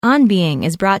On Being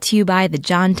is brought to you by the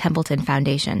John Templeton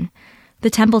Foundation. The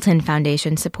Templeton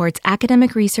Foundation supports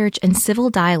academic research and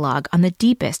civil dialogue on the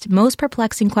deepest, most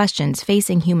perplexing questions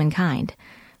facing humankind.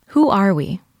 Who are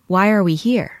we? Why are we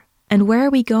here? And where are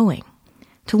we going?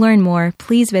 To learn more,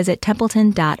 please visit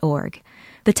templeton.org.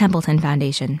 The Templeton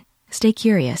Foundation. Stay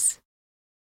curious.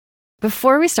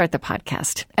 Before we start the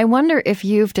podcast, I wonder if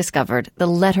you've discovered the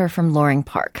Letter from Loring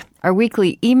Park, our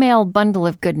weekly email bundle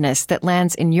of goodness that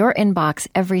lands in your inbox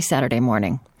every Saturday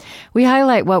morning. We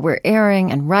highlight what we're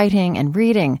airing and writing and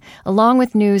reading, along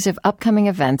with news of upcoming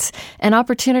events and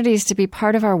opportunities to be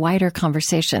part of our wider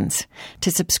conversations.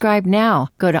 To subscribe now,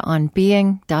 go to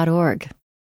onbeing.org.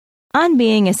 On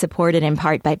Being is supported in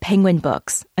part by Penguin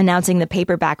Books, announcing the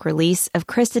paperback release of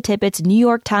Krista Tippett's New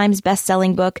York Times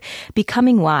bestselling book,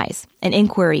 Becoming Wise, an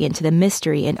inquiry into the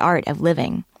mystery and art of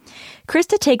living.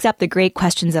 Krista takes up the great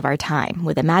questions of our time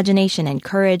with imagination and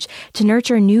courage to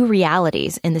nurture new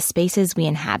realities in the spaces we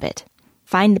inhabit.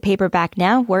 Find the paperback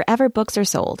now wherever books are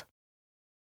sold.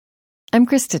 I'm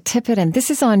Krista Tippett, and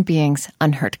this is On Being's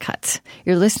Unheard Cuts.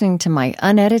 You're listening to my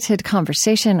unedited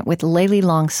conversation with Layli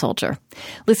Long Soldier.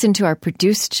 Listen to our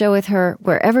produced show with her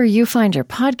wherever you find your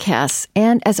podcasts,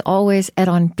 and as always at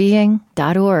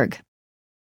onbeing.org.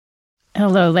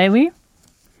 Hello, Layli.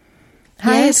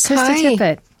 Hi, yes, it's Krista hi.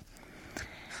 Tippett.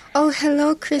 Oh,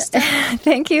 hello, Krista.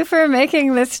 Thank you for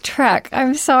making this trek.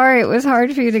 I'm sorry it was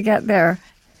hard for you to get there.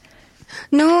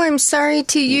 No, I'm sorry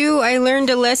to you. I learned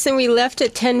a lesson. We left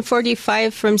at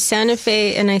 10:45 from Santa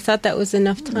Fe, and I thought that was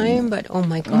enough time, but oh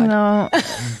my God. No.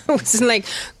 It was like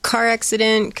car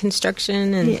accident,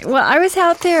 construction, and... Yeah, well, I was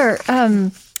out there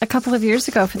a couple of years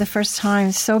ago for the first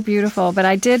time. So beautiful. But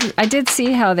I did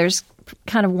see how there's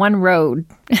kind of one road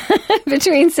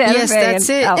between Santa yes, Fe that's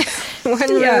and it.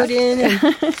 One road in.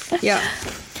 And, yeah.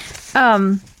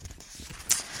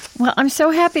 Well, I'm so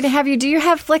happy to have you. Do you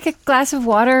have like a glass of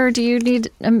water, or do you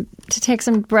need to take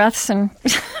some breaths and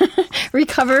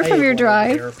recover from your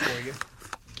drive?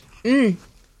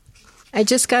 I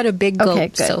just got a big gulp. Okay,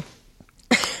 good. So.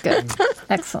 Good.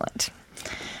 Excellent.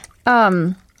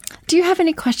 Do you have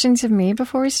any questions of me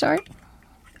before we start?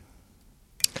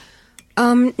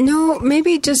 No,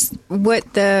 maybe just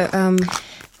what the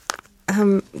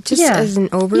as an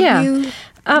overview. Yeah.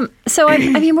 So, I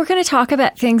mean, we're going to talk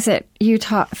about things that you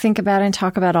think about and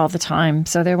talk about all the time,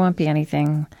 so there won't be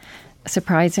anything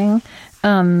surprising.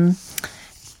 I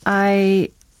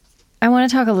want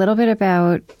to talk a little bit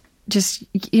about just,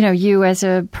 you as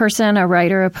a person, a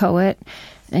writer, a poet,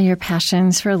 and your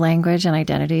passions for language and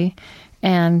identity,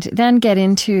 and then get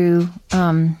into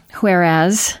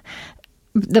Whereas,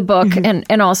 the book,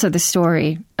 and also the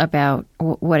story about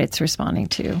what it's responding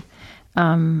to.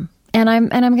 And I'm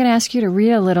going to ask you to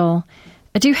read a little.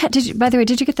 By the way,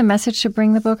 did you get the message to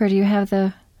bring the book, or do you have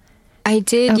the? I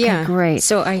did. Okay, yeah. Great.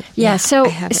 So I have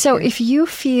it here. if you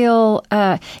feel,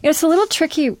 it's a little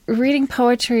tricky reading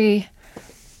poetry,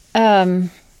 on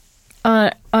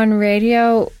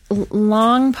radio.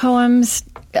 Long poems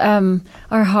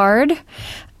are hard.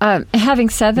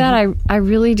 Having said that, I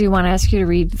really do want to ask you to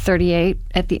read 38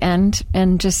 at the end,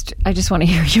 and I just want to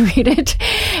hear you read it.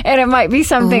 And it might be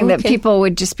something that people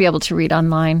would just be able to read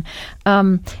online.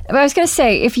 But I was going to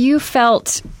say, if you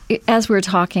felt, as we were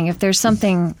talking, if there's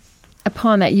a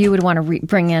poem that you would want to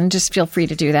bring in, just feel free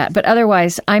to do that. But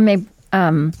otherwise, I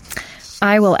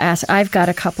will ask. I've got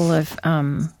a couple of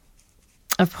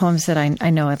poems that I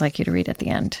know I'd like you to read at the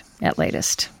end, at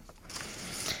latest.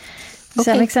 Does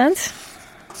that make sense?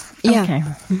 Yeah. Okay.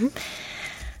 Mm-hmm.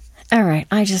 All right.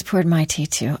 I just poured my tea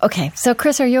too. Okay. So,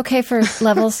 Chris, are you okay for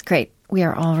levels? Great. We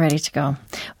are all ready to go.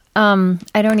 I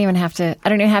don't even have to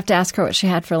ask her what she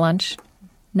had for lunch.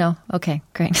 No. Okay.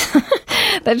 Great.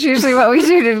 That's usually what we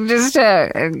do to just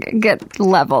get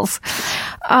levels.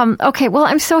 Okay. Well,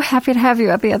 I'm so happy to have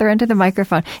you at the other end of the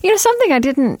microphone.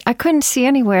 Something I couldn't see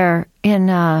anywhere in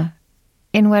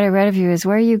what I read of you is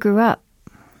where you grew up.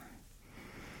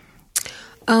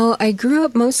 Oh, I grew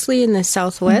up mostly in the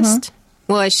Southwest.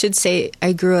 Mm-hmm. Well, I should say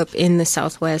I grew up in the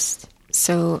Southwest.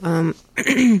 So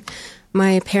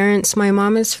my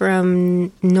mom is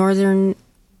from northern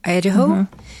Idaho,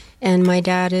 and my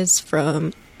dad is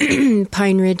from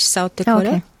Pine Ridge, South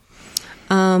Dakota.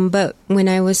 Okay. But when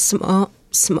I was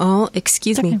small,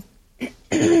 excuse me.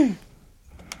 When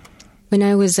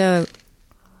I was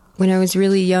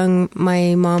really young,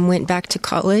 my mom went back to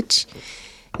college.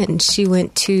 And she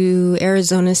went to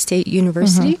Arizona State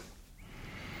University.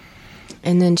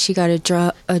 And then she got a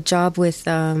job with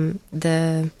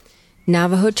the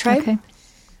Navajo tribe.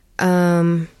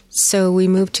 Okay. So we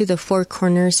moved to the Four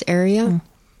Corners area.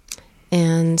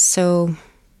 And so,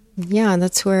 yeah,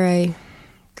 that's where I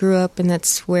grew up, and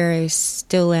that's where I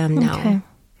still am now. Okay.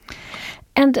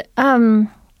 And how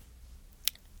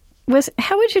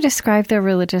would you describe the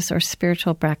religious or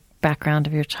spiritual background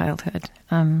of your childhood?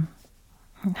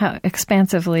 How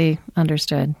expansively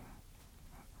understood?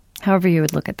 However you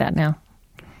would look at that now.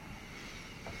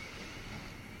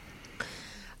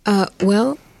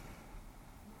 Well,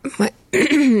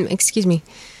 excuse me.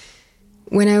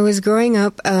 When I was growing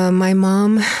up, my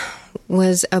mom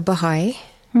was a Baha'i,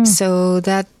 so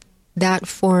that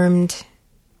formed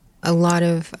a lot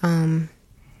of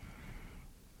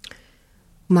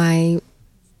my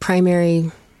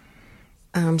primary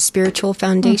spiritual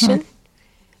foundation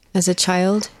as a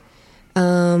child.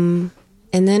 And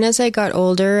then as I got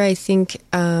older, I think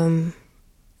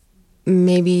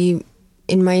maybe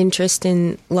in my interest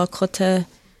in Lakota,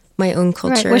 my own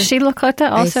culture. Right. Was she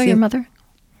Lakota also, your mother?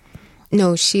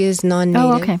 No, she is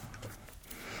non-native. Oh, okay.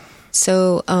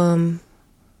 So, and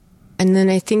then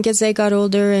I think as I got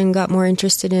older and got more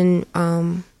interested in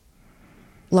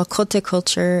Lakota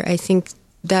culture, I think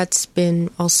that's been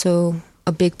also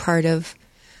a big part of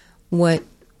what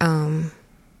I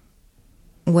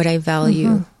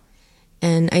value.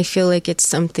 And I feel like it's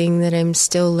something that I'm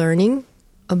still learning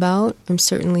about. I'm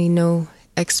certainly no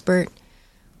expert,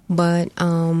 but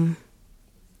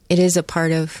it is a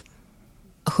part of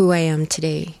who I am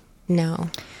today now.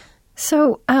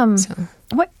 So,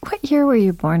 what year were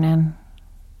you born in?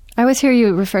 I always hear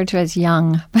you referred to as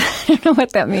young. I don't know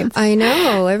what that means. I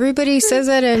know. Everybody says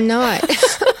that I'm not.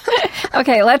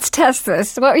 Okay, let's test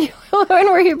this. When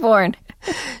were you born?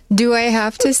 Do I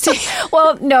have to say?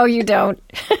 Well, no, you don't.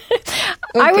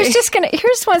 Okay. I was just going to...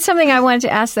 Here's something I wanted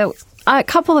to ask, though. A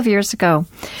couple of years ago,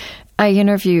 I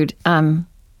interviewed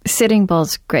Sitting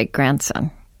Bull's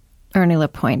great-grandson, Ernie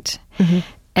LaPointe.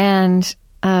 And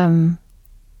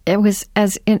it was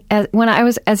as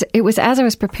I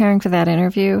was preparing for that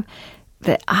interview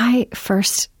that I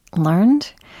first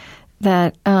learned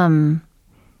that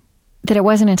it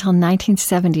wasn't until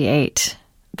 1978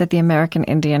 that the American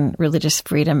Indian Religious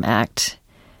Freedom Act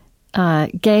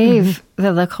gave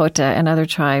the Lakota and other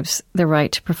tribes the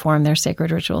right to perform their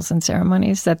sacred rituals and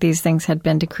ceremonies, that these things had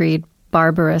been decreed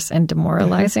barbarous and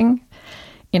demoralizing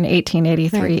in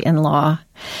 1883 in law.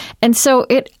 And so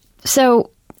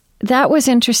that was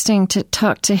interesting to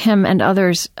talk to him and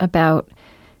others about,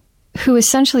 who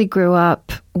essentially grew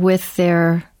up with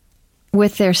their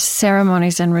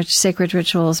ceremonies and sacred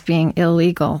rituals being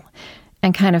illegal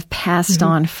and kind of passed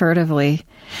on furtively.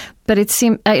 But it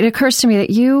occurs to me that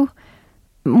you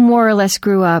more or less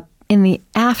grew up in the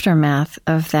aftermath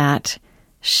of that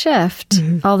shift,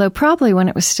 although probably when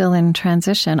it was still in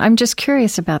transition. I'm just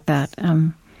curious about that.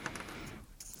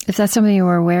 If that's something you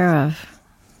were aware of.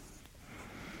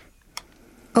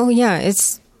 Oh yeah,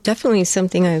 it's definitely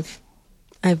something I've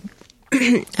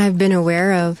been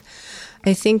aware of.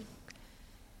 I think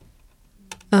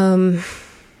for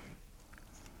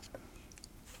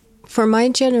my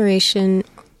generation,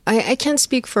 I can't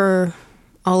speak for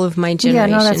all of my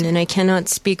generation, and I cannot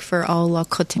speak for all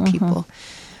Lakota people.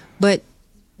 But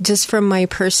just from my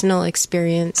personal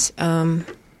experience, I've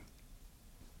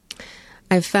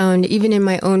found even in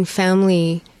my own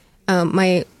family,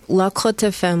 my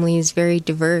Lakota family is very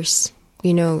diverse,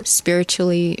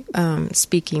 spiritually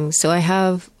speaking. So I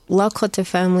have Lakota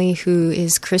family who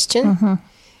is Christian.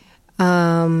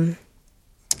 Some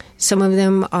of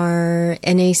them are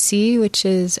NAC, which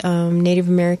is Native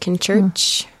American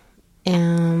Church.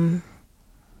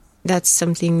 That's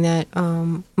something that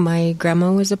my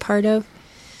grandma was a part of.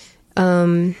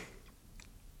 And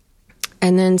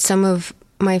then some of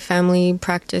my family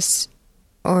practice,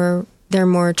 or they're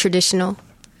more traditional.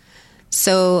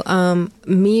 So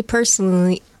me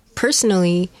personally,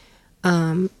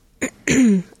 I'm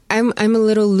a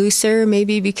little looser,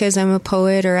 maybe because I'm a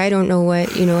poet, or I don't know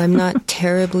what. I'm not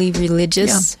terribly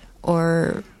religious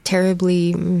or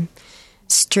terribly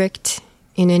strict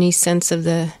in any sense of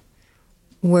the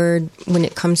word when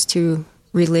it comes to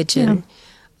religion.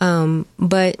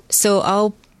 But so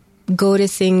I'll go to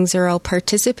things, or I'll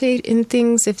participate in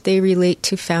things if they relate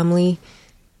to family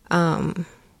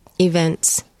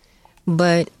events.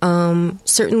 But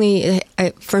certainly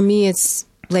for me, it's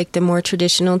like the more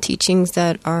traditional teachings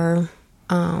that are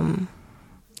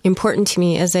important to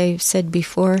me, as I've said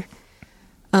before.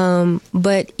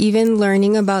 But even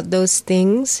learning about those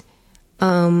things,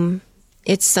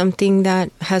 it's something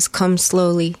that has come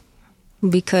slowly,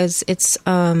 because it's,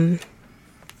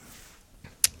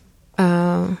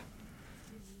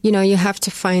 you have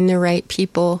to find the right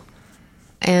people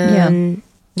and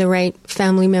the right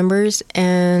family members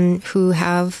and who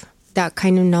have that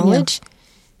kind of knowledge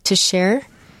to share.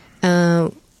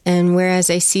 And whereas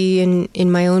I see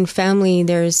in my own family,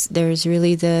 there's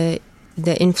really the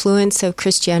influence of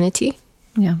Christianity.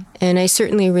 Yeah. And I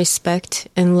certainly respect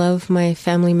and love my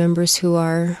family members who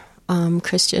are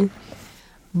Christian.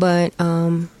 But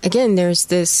again, there's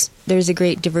a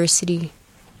great diversity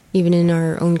even in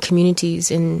our own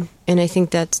communities, and I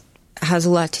think that has a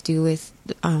lot to do with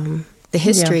the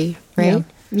history, right?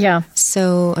 Yeah.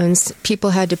 So, and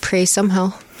people had to pray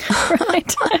somehow.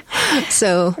 Right.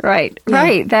 So right.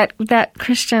 That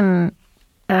Christian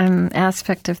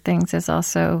aspect of things is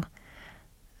also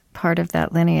part of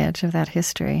that lineage, of that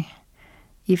history,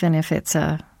 even if it's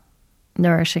a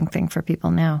nourishing thing for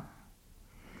people now.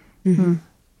 Mm-hmm.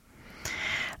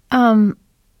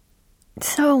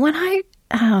 So when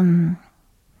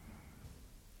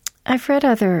I've read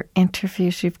other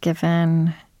interviews you've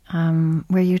given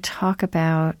where you talk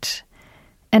about,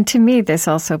 and to me this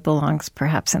also belongs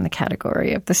perhaps in the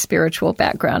category of the spiritual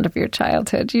background of your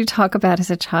childhood. You talk about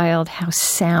as a child how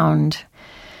sound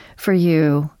for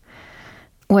you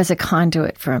was a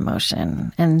conduit for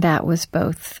emotion, and that was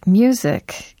both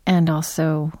music and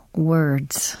also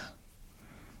words.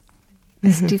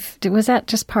 Mm-hmm. Was that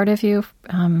just part of you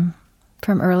from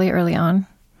early on?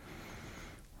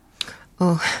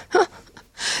 Oh,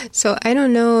 so I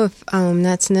don't know if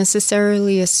that's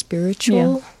necessarily a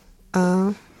spiritual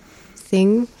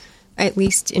thing, at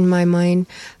least in my mind.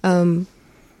 And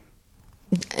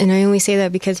I only say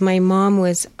that because my mom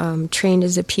was trained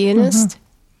as a pianist. Mm-hmm.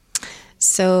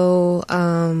 So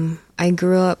I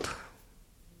grew up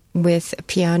with a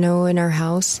piano in our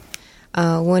house.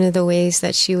 One of the ways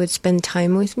that she would spend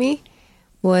time with me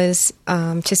was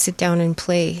to sit down and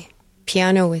play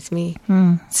piano with me.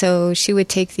 So she would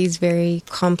take these very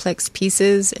complex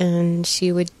pieces, and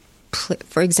she would,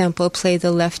 for example, play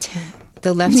the left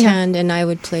hand, and I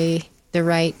would play the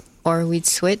right, or we'd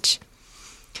switch.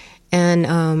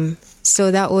 And so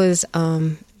that was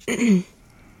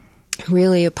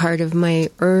really a part of my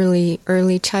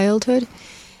early childhood.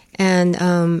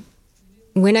 And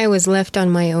when I was left on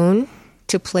my own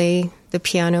to play the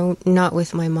piano, not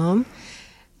with my mom,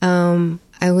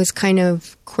 I was kind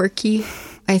of quirky,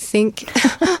 I think.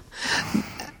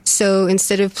 So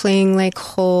instead of playing like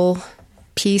whole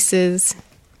pieces,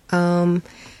 I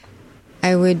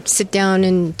would sit down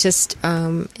and just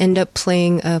end up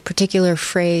playing a particular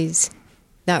phrase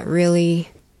that really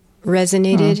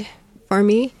resonated for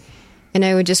me. And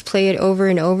I would just play it over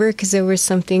and over because there was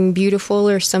something beautiful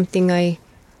or something I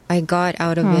got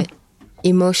out of it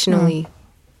emotionally.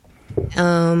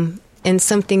 And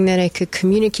something that I could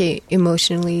communicate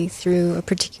emotionally through a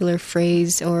particular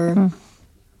phrase or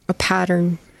a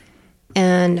pattern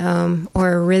and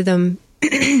or a rhythm.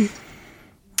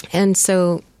 And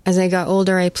so as I got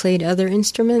older, I played other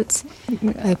instruments.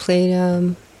 I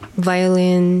played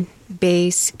violin,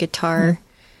 bass, guitar.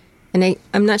 And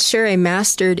I'm not sure I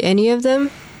mastered any of them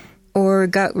or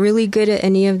got really good at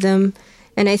any of them.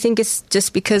 And I think it's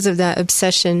just because of that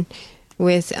obsession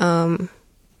with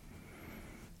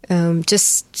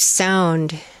just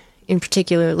sound in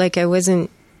particular. Like I wasn't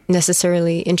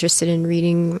necessarily interested in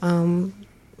reading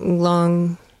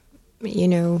long,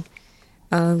 written...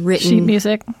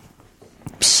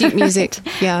 Sheet music,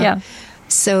 yeah.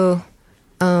 So,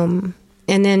 and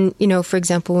then, for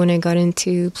example, when I got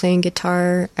into playing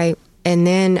guitar, and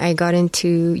then I got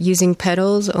into using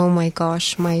pedals, oh my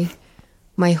gosh, my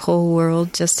whole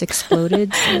world just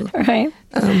exploded. So, right.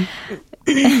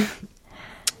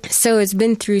 So it's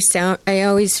been through sound. I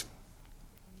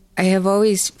have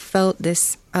always felt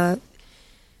this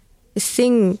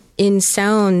thing in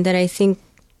sound that I think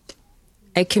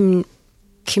I can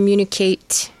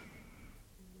communicate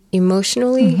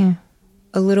emotionally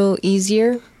a little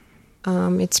easier.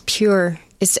 It's pure.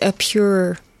 It's a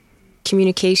pure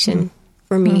communication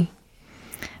for me.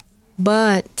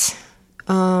 But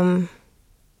I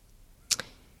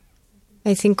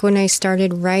think when I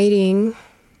started writing,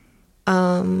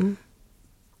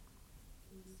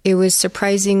 it was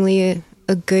surprisingly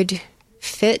a good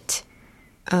fit.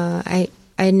 I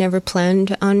had never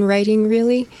planned on writing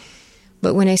really,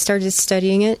 but when I started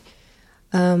studying it,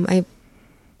 I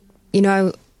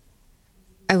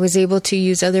was able to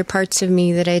use other parts of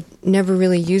me that I'd never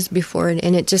really used before,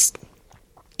 and it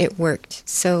worked.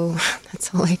 So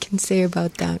that's all I can say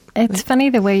about that. It's funny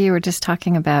the way you were just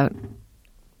talking about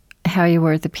how you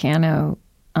were at the piano.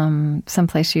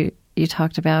 Someplace you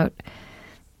talked about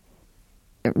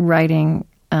writing,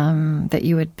 that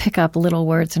you would pick up little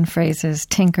words and phrases,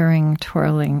 tinkering,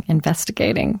 twirling,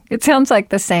 investigating. It sounds like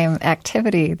the same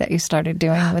activity that you started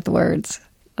doing with words,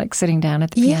 like sitting down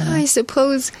at the piano. Yeah, I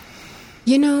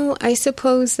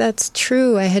suppose that's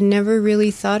true. I had never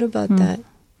really thought about that.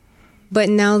 But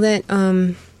now that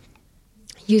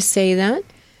you say that,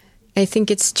 I think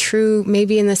it's true,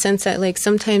 maybe in the sense that, like,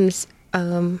 sometimes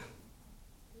I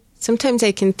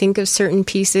can think of certain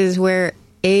pieces where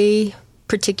a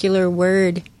particular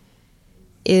word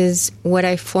is what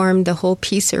I formed the whole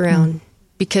piece around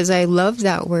because I love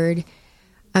that word.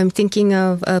 I'm thinking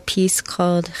of a piece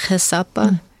called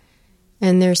Chesapa,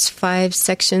 and there's 5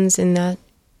 sections in that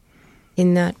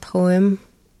poem.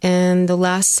 And the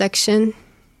last section,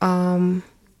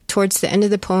 towards the end of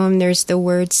the poem, there's the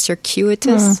word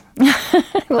circuitous.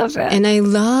 I love that. And I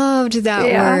loved that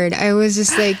word. I was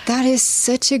just like, that is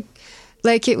such a,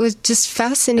 like, it was just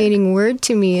fascinating word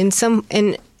to me. And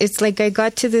it's like I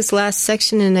got to this last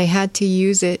section and I had to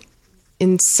use it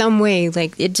in some way.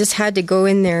 Like, it just had to go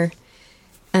in there.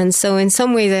 And so in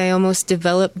some ways I almost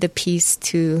developed the piece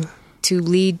to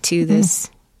lead to this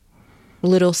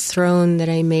little throne that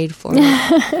I made for it.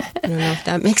 I don't know if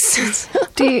that makes sense.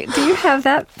 Do you have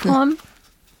that poem?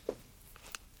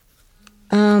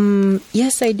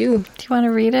 Yes, I do. Do you want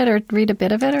to read it or read a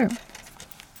bit of it?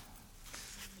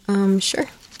 Or sure.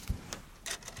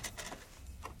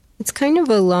 It's kind of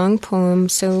a long poem,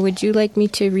 so would you like me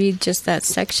to read just that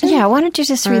section? Yeah, why don't you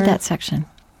just read that section?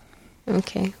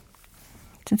 Okay.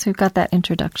 Since we've got that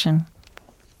introduction.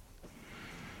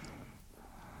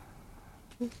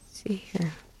 Let's see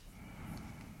here.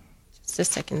 Just a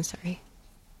second, sorry.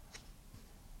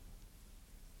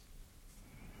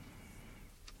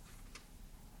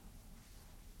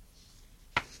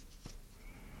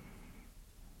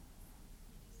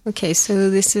 Okay, so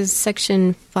this is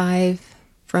section 5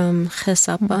 from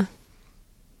Chesapa.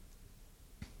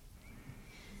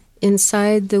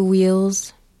 Inside the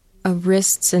wheels of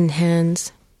wrists and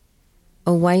hands,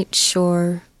 a white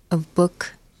shore of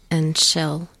book and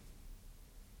shell.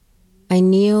 I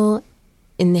kneel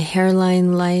in the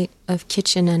hairline light of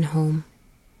kitchen and home,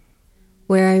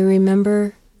 where I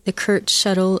remember the curt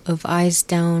shuttle of eyes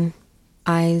down,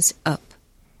 eyes up,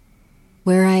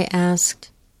 where I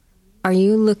asked, "Are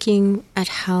you looking at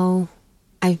how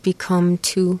I've become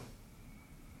too?"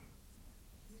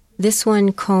 This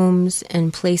one combs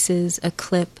and places a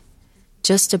clip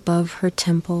just above her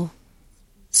temple,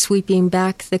 sweeping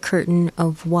back the curtain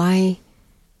of why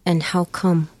and how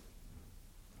come.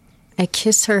 I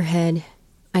kiss her head.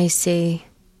 I say,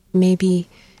 maybe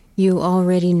you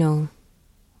already know.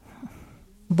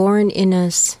 Born in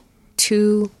us,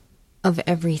 2 of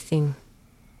everything.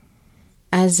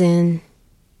 As in,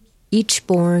 each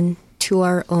born to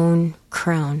our own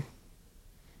crown,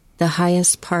 the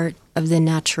highest part of the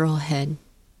natural head.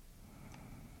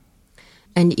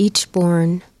 And each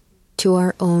born to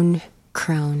our own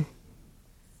crown,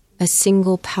 a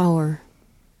single power,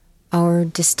 our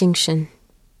distinction.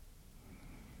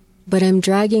 But I'm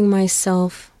dragging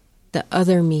myself, the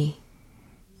other me,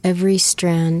 every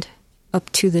strand up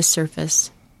to the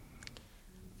surface.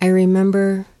 I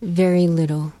remember very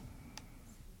little,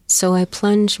 so I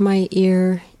plunge my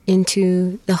ear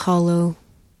into the hollow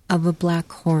of a black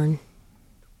horn.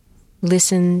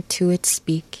 Listen to it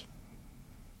speak.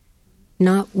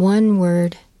 Not one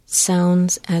word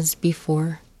sounds as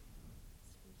before.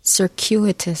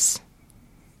 Circuitous,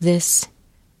 this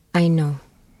I know.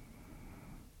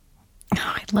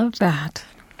 Oh, I love that.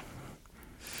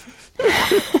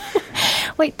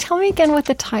 Wait, tell me again what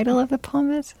the title of the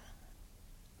poem is.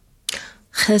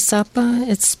 Chesapa,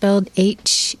 it's spelled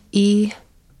H-E.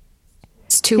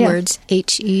 It's 2 words,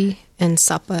 H-E, and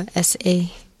Sapa,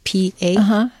 S-A-P-A.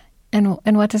 Uh-huh.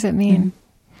 And what does it mean?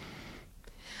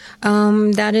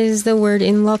 That is the word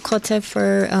in Lakota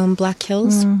for Black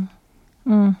Hills.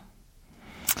 Wow,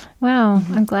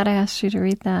 I'm glad I asked you to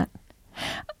read that.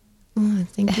 Oh,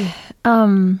 thank you.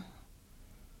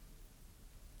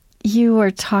 You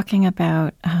were talking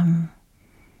about,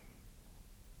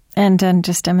 and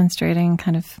just demonstrating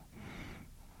kind of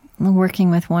working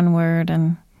with one word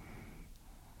and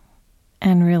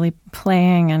really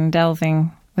playing and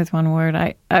delving with one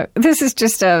word. This is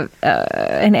just an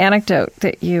anecdote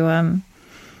that you, I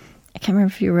can't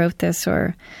remember if you wrote this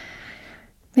or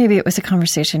maybe it was a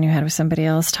conversation you had with somebody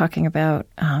else talking about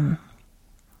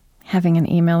having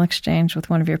an email exchange with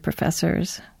one of your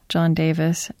professors, John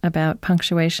Davis, about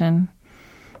punctuation,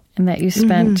 and that you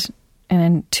spent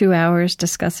 2 hours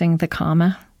discussing the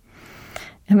comma,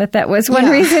 and that was one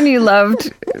reason you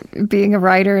loved being a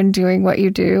writer and doing what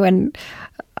you do. And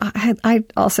I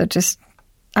also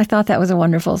I thought that was a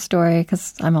wonderful story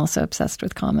because I'm also obsessed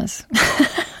with commas.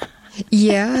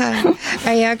 Yeah,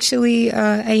 I actually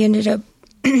I ended up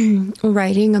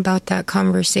writing about that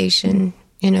conversation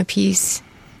in a piece.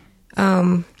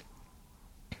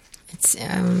 Let's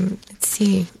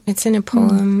see. It's in a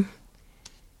poem.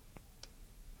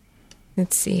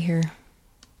 let's see here.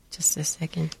 Just a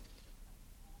second.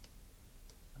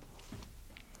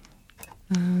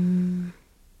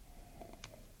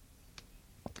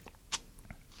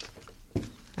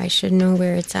 I should know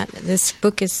where it's at. This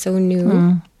book is so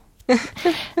new.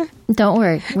 Don't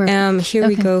worry. Here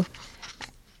we go.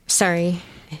 Sorry.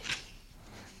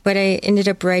 But I ended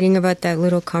up writing about that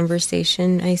little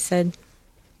conversation I said.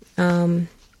 And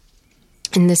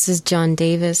this is John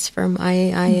Davis from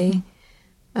IIA.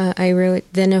 I wrote,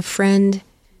 then a friend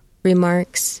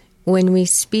remarks, when we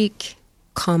speak,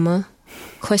 comma,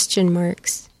 question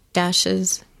marks,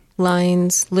 dashes,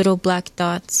 lines, little black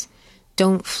dots,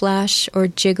 don't flash or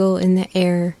jiggle in the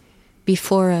air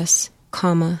before us,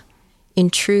 comma. In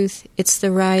truth, it's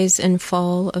the rise and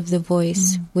fall of the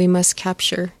voice we must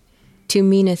capture to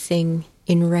mean a thing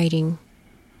in writing.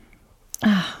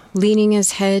 Leaning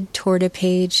his head toward a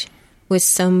page with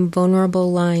some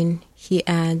vulnerable line, he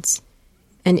adds,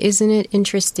 and isn't it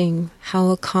interesting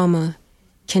how a comma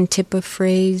can tip a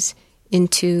phrase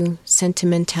into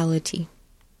sentimentality?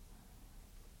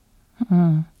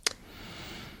 And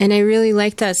I really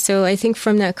like that. So I think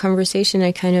from that conversation,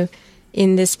 I kind of,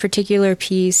 in this particular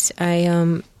piece,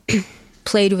 I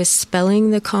played with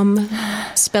spelling the comma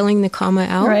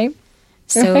out. Right.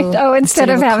 So right. Oh, instead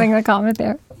of having the comma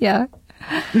there. Yeah.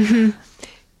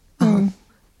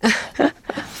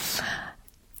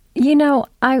 You know,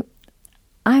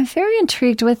 I'm very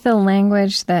intrigued with the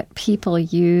language that people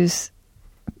use,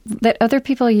 that other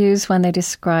people use when they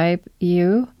describe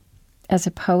you as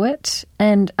a poet.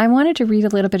 And I wanted to read a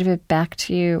little bit of it back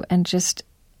to you and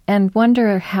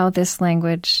wonder how this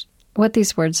language, what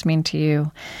these words mean to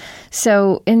you.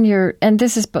 So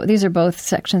these are both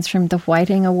sections from the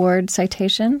Whiting Award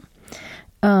citation.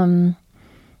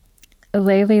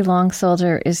 Layli Long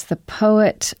Soldier is the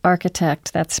poet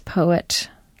architect, that's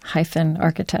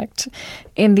poet-architect,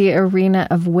 in the arena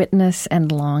of witness and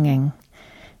longing.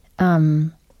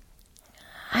 I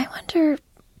wonder,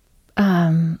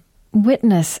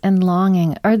 witness and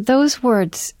longing, are those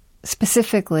words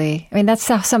specifically, I mean, that's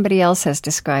how somebody else has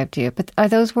described you, but are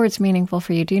those words meaningful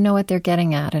for you? Do you know what they're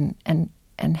getting at, and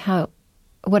how,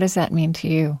 what does that mean to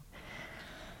you?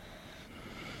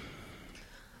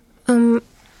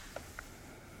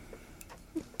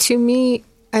 To me,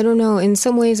 I don't know. In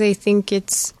some ways, I think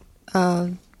it's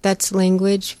that's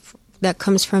language that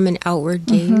comes from an outward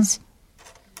gaze.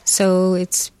 So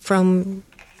it's from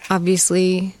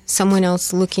obviously someone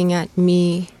else looking at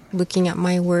me, looking at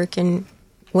my work, and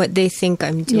what they think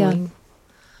I'm doing.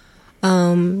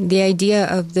 Yeah. The idea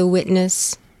of the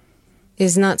witness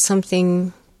is not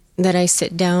something that I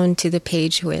sit down to the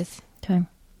page with. Okay.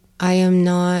 I am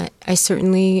not. I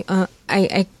certainly.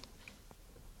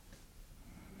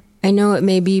 I know it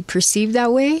may be perceived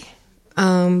that way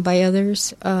by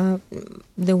others. Some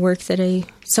of the work that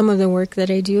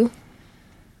I do.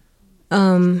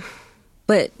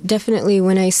 But definitely,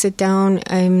 when I sit down,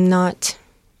 I'm not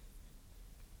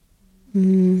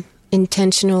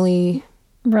intentionally.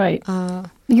 Right.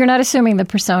 You're not assuming the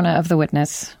persona of the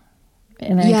witness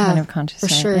in any kind of conscious way.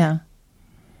 For sure. Yeah.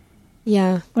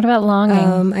 Yeah. What about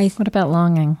longing? What about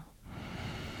longing?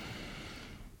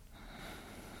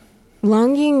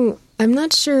 Longing, I'm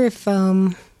not sure if,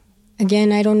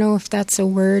 again, I don't know if that's a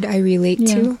word I relate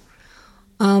to,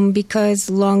 because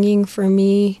longing for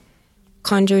me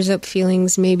conjures up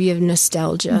feelings maybe of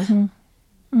nostalgia,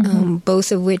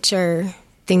 both of which are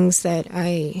things that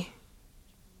I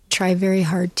try very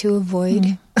hard to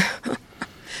avoid.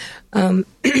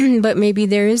 But maybe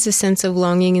there is a sense of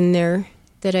longing in there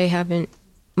that I haven't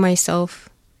myself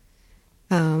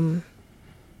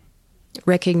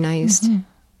recognized.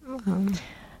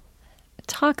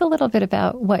 Talk a little bit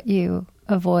about what you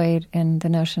avoid in the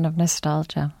notion of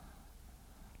nostalgia.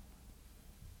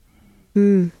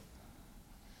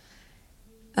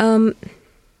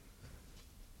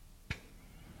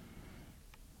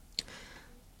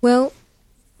 Well,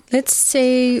 let's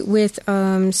say with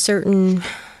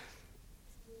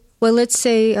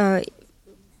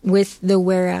with the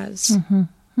whereas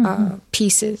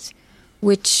pieces,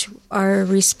 which are a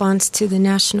response to the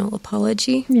national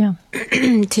apology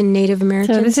to Native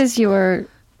Americans. So this is your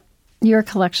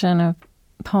collection of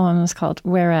poems called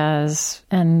Whereas,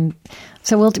 and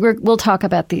so we'll talk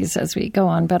about these as we go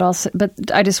on. But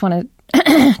I just want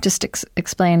to just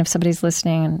explain if somebody's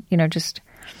listening and just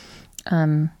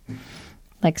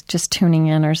like just tuning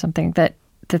in or something that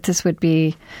this would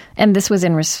be, and this was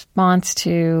in response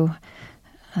to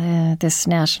this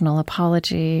national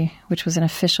apology, which was an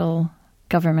official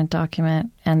government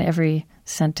document, and every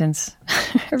sentence,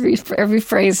 every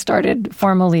phrase started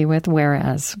formally with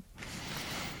 "whereas."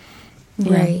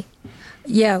 Right.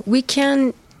 Yeah, we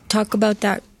can talk about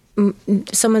that,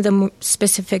 some of the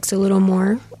specifics a little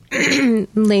more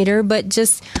later, but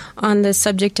just on the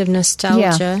subject of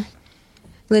nostalgia,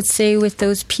 let's say with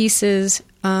those pieces,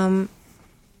 I've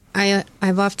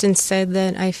often said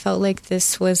that I felt like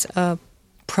this was a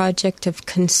project of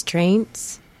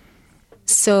constraints.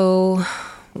 So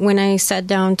when I sat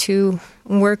down to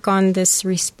work on this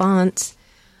response,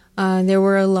 there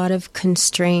were a lot of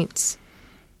constraints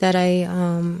that I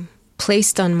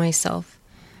placed on myself.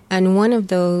 And one of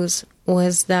those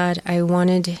was that I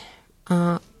wanted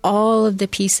all of the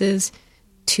pieces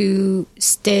to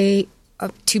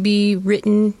to be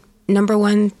written, number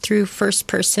one, through first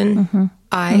person,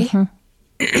 I.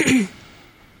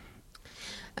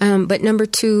 But number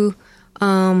two,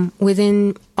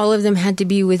 within all of them had to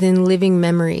be within living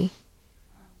memory.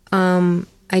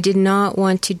 I did not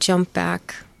want to jump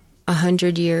back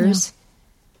 100 years.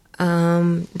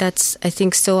 That's, I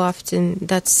think, so often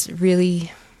that's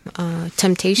really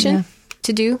temptation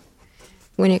to do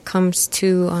when it comes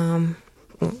to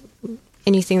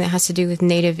anything that has to do with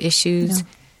Native issues,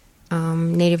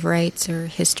 Native rights or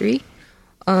history.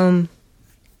 And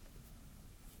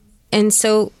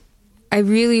so I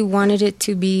really wanted it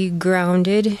to be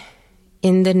grounded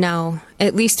in the now,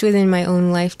 at least within my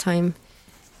own lifetime.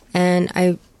 And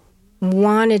I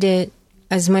wanted it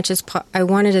as much as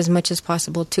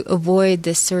possible to avoid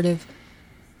this sort of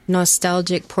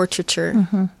nostalgic portraiture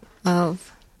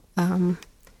of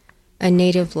a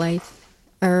Native life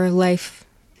or life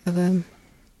of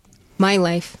my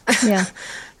life. Yeah,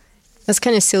 that's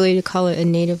kind of silly to call it a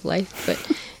Native life, but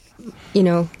you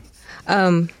know,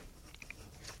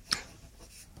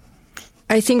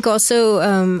 I think also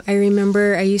I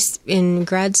remember in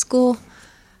grad school,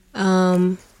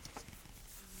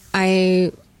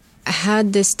 I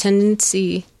had this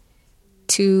tendency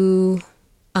to,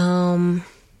 well,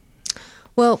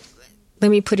 let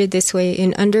me put it this way.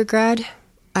 In undergrad,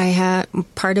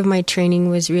 part of my training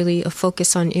was really a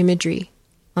focus on imagery,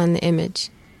 on the image.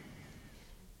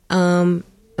 And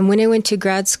when I went to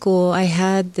grad school, I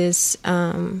had this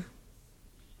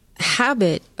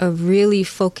habit of really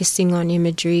focusing on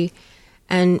imagery,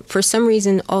 and for some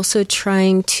reason also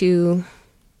trying to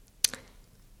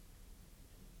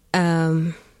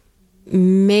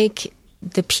make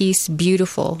the piece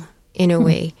beautiful in a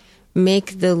way,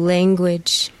 make the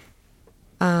language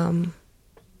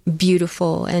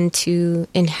beautiful, and to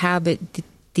inhabit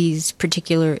these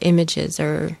particular images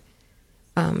or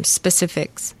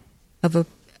specifics of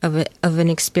an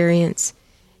experience.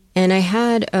 And I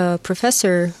had a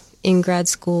professor in grad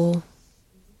school,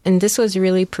 and this was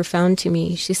really profound to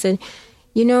me. She said,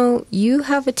 you know, you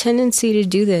have a tendency to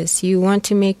do this. You want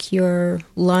to make your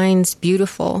lines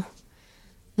beautiful.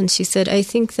 And she said, I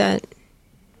think that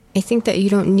you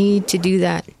don't need to do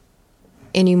that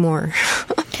anymore.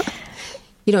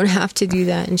 You don't have to do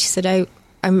that. And she said,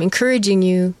 I'm encouraging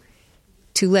you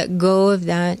to let go of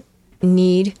that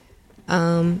need,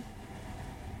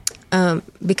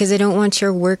 because I don't want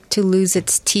your work to lose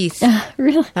its teeth.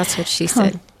 Really? That's what she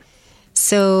said.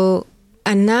 So,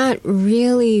 and that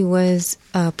really was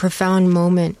a profound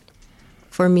moment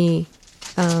for me.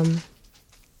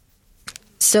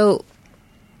 So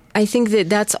I think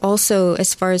that's also,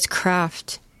 as far as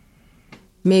craft,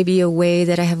 maybe a way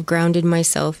that I have grounded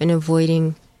myself in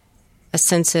avoiding a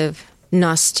sense of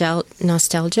nostalgia,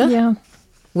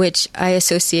 which I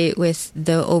associate with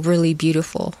the overly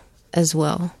beautiful as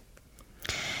well,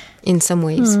 in some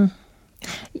ways.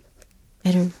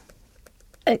 I don't.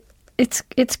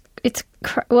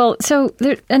 Well, so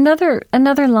there,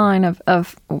 another line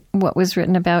of what was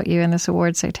written about you in this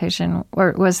award citation,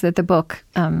 or was that the book,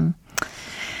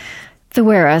 the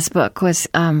Whereas book, was,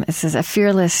 it says, a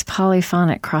fearless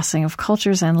polyphonic crossing of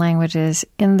cultures and languages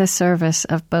in the service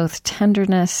of both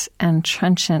tenderness and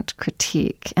trenchant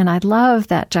critique. And I love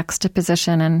that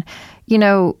juxtaposition. And, you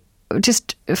know,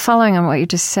 just following on what you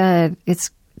just said, it's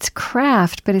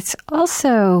craft, but it's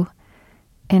also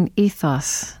an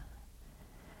ethos.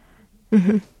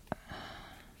 Mm-hmm.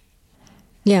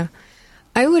 Yeah,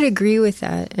 I would agree with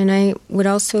that. And I would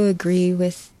also agree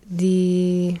with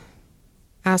the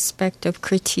aspect of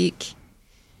critique.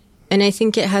 And I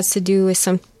think it has to do with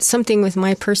something with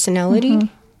my personality,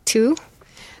 too.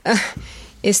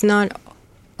 It's not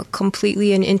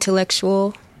completely an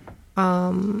intellectual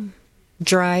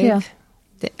drive. Yeah.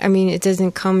 I mean, it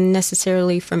doesn't come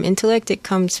necessarily from intellect. It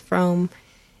comes from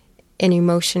an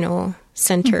emotional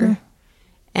center.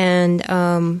 And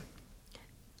I'm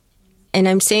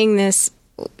saying this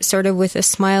sort of with a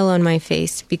smile on my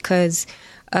face, because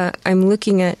I'm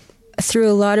looking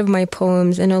through a lot of my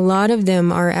poems, and a lot of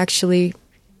them are actually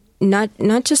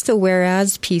not just the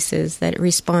whereas pieces that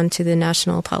respond to the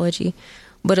national apology,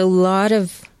 but a lot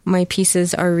of my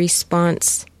pieces are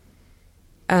response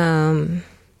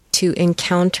to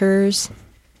encounters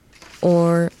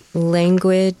or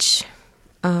language,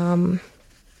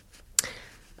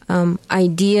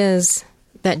 ideas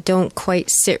that don't quite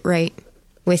sit right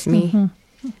with me. Mm-hmm.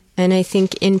 And I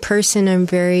think in person I'm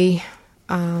very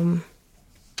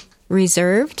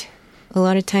reserved. A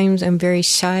lot of times I'm very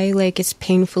shy, like it's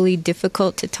painfully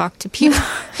difficult to talk to people,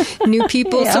 new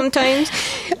people sometimes,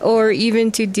 or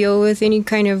even to deal with any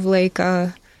kind of like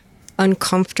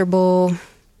uncomfortable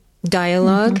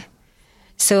dialogue. Mm-hmm.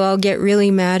 So I'll get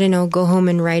really mad and I'll go home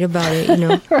and write about it, you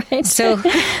know. Right. So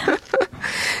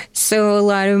a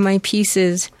lot of my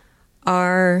pieces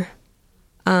are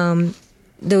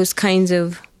those kinds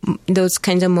of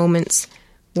moments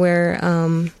where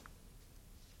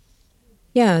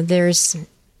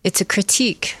it's a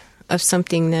critique of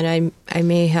something that I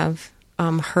may have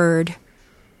heard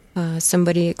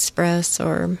somebody express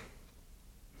or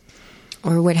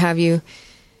what have you.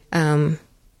 So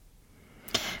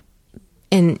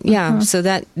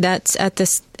that's at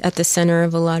the center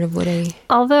of a lot of what I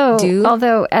do.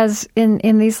 Although as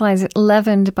in these lines,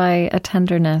 leavened by a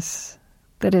tenderness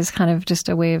that is kind of just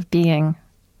a way of being.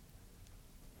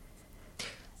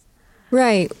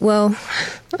 Right. Well,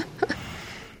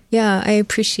 yeah, I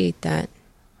appreciate that.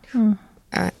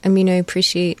 I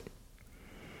appreciate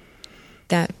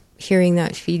that, hearing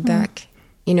that feedback.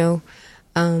 You know,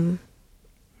 I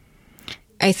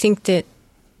think that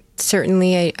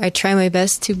certainly I try my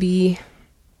best to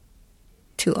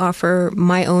offer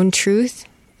my own truth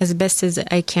as best as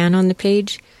I can on the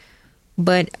page,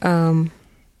 but I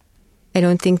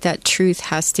don't think that truth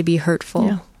has to be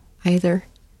hurtful either,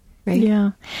 right?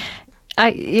 Yeah.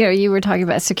 You were talking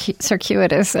about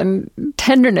circuitous, and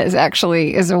tenderness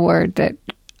actually is a word that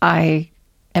I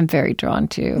am very drawn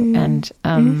to. And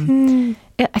I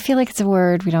feel like it's a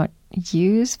word we don't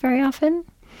use very often,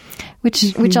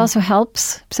 which also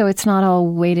helps. So it's not all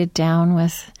weighted down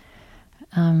with,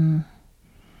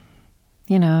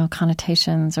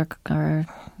 connotations or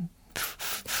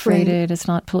freighted. Right. It's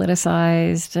not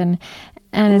politicized. And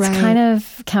it's kind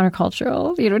of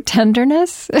countercultural,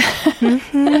 tenderness.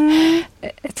 Mm-hmm.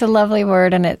 It's a lovely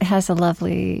word, and it has to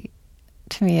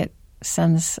me, it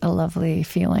sends a lovely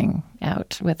feeling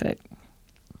out with it.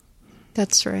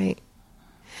 That's right.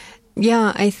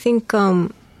 Yeah, I think I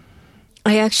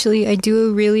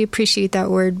do really appreciate that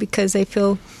word, because I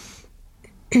feel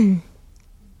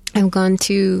I've gone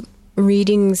to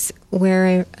readings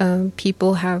where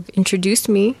people have introduced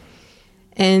me,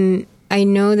 and I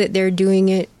know that they're doing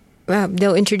it.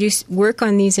 They'll work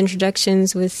on these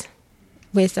introductions with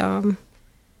all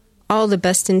the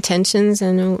best intentions,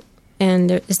 and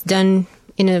it's done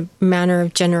in a manner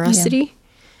of generosity.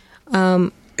 Yeah.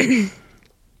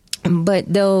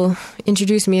 But they'll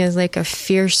introduce me as like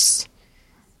fierce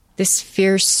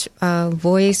voice,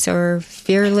 or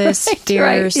fearless,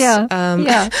 fierce. Right.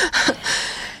 Yeah.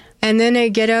 And then I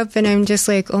get up and I'm just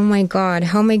like, oh my God,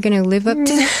 how am I going to live up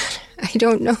to that? I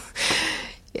don't know.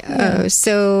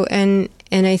 So, and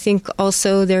I think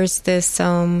also there's this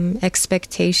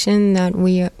expectation that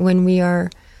when we are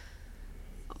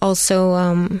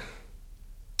also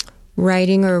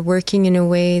writing or working in a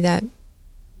way that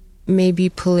may be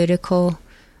political,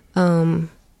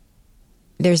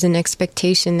 there's an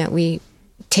expectation that we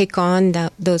take on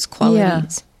those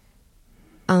qualities.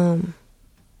 And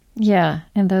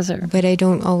those are... But I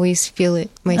don't always feel it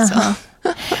myself.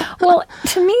 Well,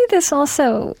 to me, this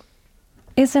also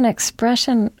is an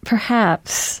expression,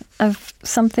 perhaps, of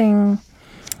something...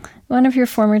 One of your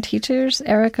former teachers,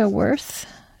 Erica Worth,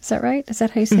 is that right? Is that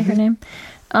how you say her name?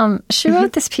 She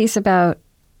wrote this piece about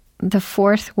the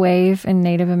fourth wave in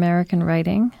Native American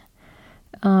writing.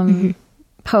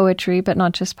 Poetry, but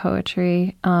not just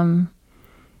poetry. And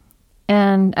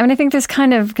I think this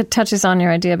kind of touches on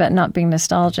your idea about not being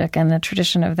nostalgic and the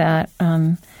tradition of that,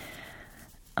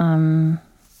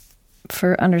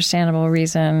 for understandable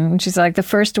reason. She's like, the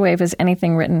first wave is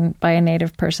anything written by a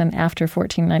Native person after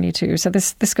 1492. So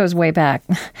this goes way back.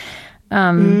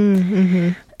 And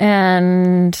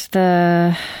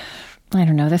the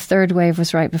third wave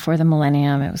was right before the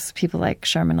millennium. It was people like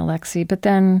Sherman Alexie. But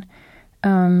then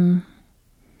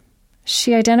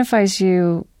she identifies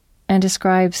you and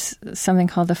describes something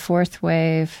called the fourth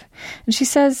wave. And she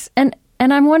says, and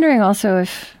I'm wondering also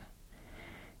if,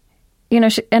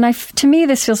 to me,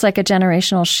 this feels like a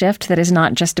generational shift that is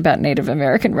not just about Native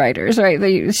American writers,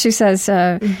 right? She says,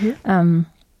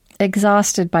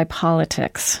 exhausted by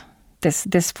politics, this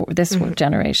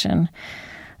generation.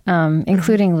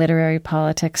 including literary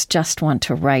politics, just want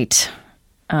to write.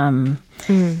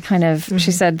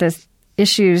 She said the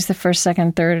issues, the first,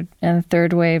 second, third, and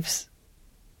third waves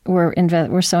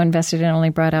were so invested in only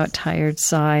brought out tired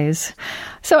sighs.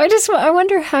 So I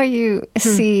wonder how you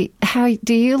see, how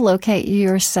do you locate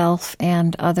yourself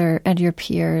and your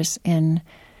peers in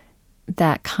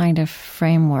that kind of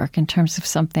framework in terms of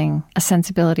a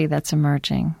sensibility that's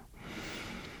emerging?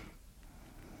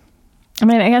 I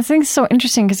mean, I think it's so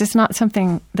interesting because it's not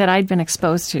something that I'd been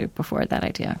exposed to before, that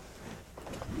idea.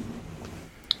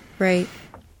 Right.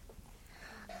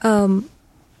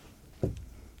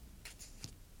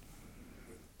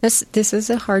 This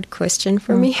is a hard question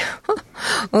for me,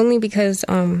 only because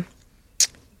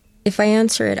if I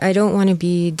answer it, I don't want to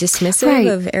be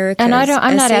dismissive of Erica's and I'm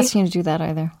not essay. asking you to do that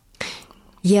either.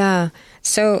 Yeah.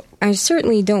 So I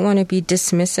certainly don't want to be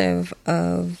dismissive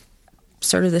of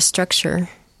sort of the structure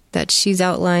that she's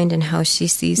outlined and how she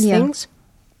sees things.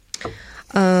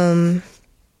 I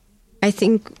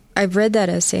think I've read that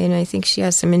essay, and I think she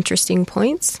has some interesting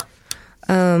points.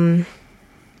 I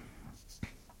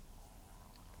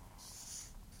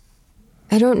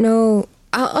don't know.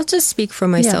 I'll just speak for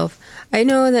myself. Yeah. I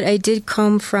know that I did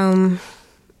come from...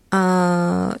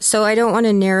 so I don't want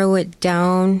to narrow it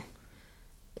down.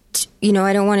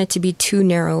 I don't want it to be too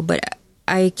narrow, but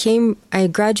I came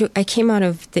out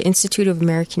of the Institute of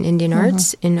American Indian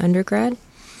Arts in undergrad.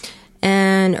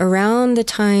 And around the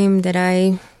time that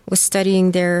I was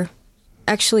studying there,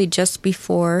 actually just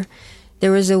before,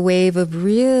 there was a wave of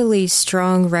really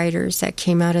strong writers that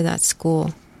came out of that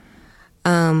school.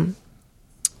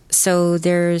 So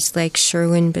there's like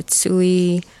Sherwin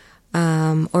Bitsui,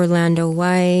 Orlando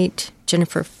White,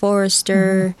 Jennifer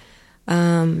Forrester,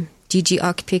 D.G.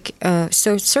 Okpik.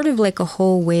 So sort of like a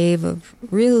whole wave of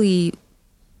really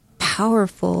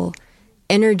powerful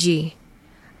energy.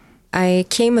 I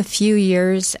came a few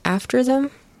years after them,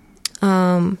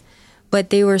 but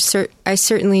they were. I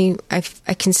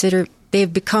consider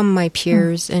they've become my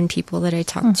peers and people that I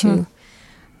talk to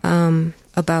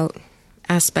about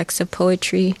aspects of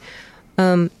poetry.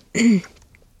 I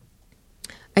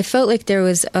felt like there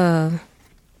was a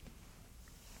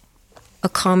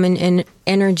common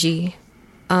energy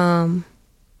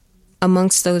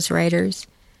amongst those writers.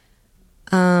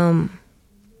 And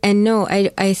no,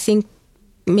 I think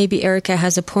maybe Erica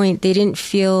has a point. They didn't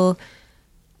feel...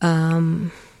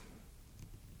 I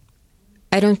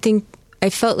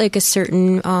felt like a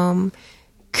certain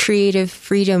creative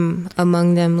freedom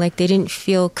among them. Like they didn't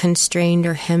feel constrained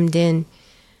or hemmed in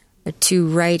to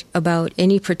write about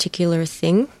any particular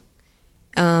thing.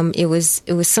 It was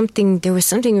something. There was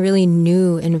something really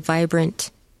new and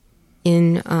vibrant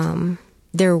in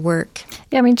their work.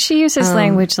 Yeah, I mean, she uses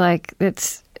language like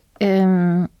it's,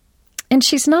 and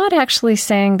she's not actually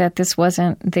saying that this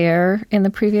wasn't there in the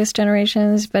previous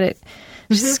generations, but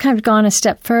she's kind of gone a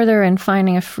step further and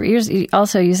finding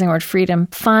also using the word freedom,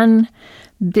 fun,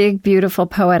 big, beautiful,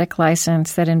 poetic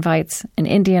license that invites an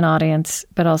Indian audience,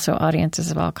 but also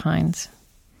audiences of all kinds.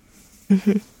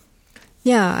 Mm-hmm.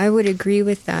 Yeah, I would agree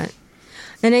with that.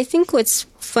 And I think what's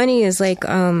funny is like,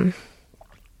 I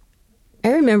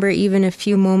remember even a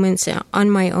few moments on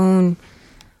my own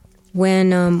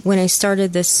when I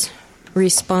started this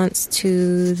response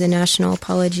to the national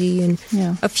apology and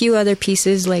a few other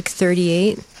pieces like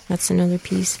 38, that's another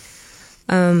piece,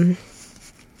 that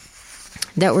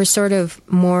were sort of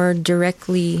more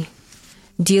directly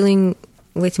dealing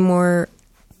with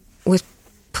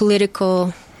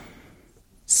political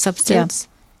substance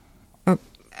or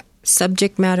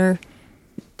subject matter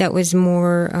that was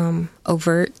more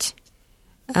overt.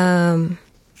 And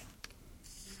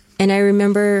I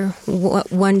remember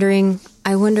wondering,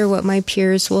 I wonder what my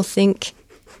peers will think.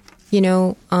 It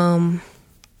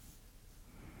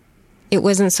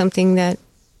wasn't something that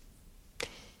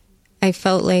I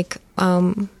felt like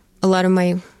a lot of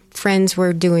my friends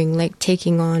were doing, like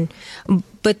taking on.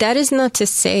 But that is not to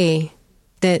say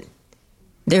that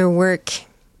their work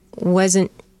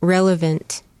wasn't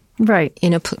relevant, right?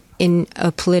 In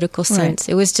a political sense,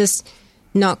 It was just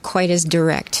not quite as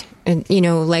direct. And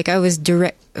like I was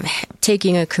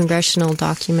taking a congressional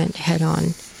document head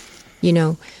on,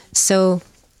 So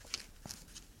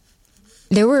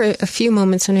there were a few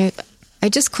moments when I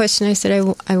just questioned. I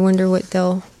said, I wonder what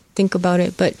they'll think about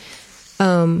it. But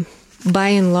by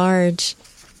and large,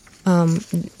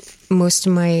 most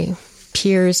of my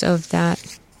peers of that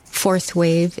fourth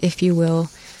wave, if you will,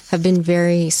 have been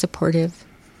very supportive,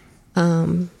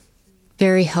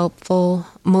 very helpful.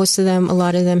 Most of them, a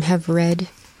lot of them have read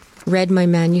my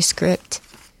manuscript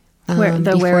the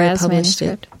before Whereas I published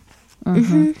manuscript. it.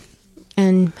 Mm-hmm.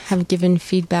 and have given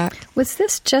feedback. Was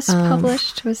this just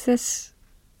published? Was this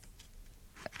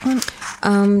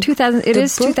 2000? It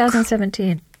is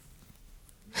 2017.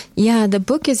 Yeah, the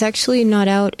book is actually not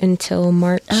out until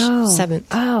March 7th.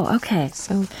 Oh, okay.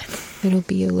 So it'll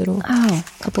be a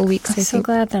couple weeks, I think. I'm so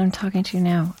glad that I'm talking to you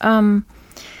now.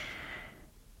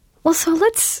 Well, so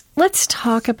let's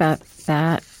talk about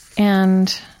that.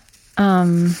 And,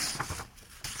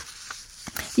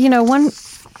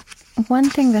 one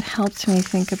thing that helps me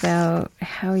think about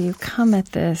how you come at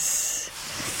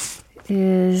this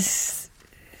is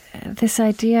this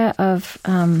idea of,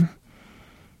 of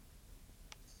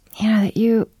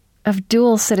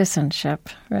dual citizenship,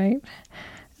 right?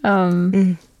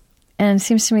 And it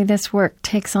seems to me this work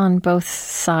takes on both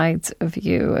sides of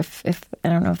you. If I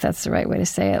don't know if that's the right way to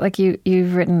say it. Like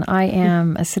you've written, I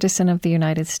am a citizen of the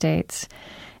United States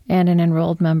and an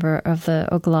enrolled member of the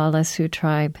Oglala Sioux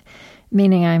tribe,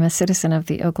 meaning I'm a citizen of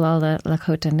the Oglala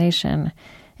Lakota Nation.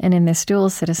 And in this dual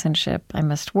citizenship, I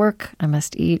must work, I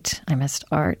must eat, I must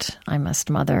art, I must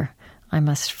mother, I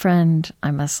must friend, I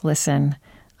must listen,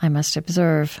 I must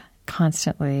observe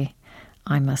constantly,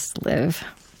 I must live.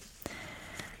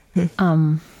 Tell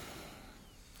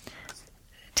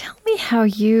me how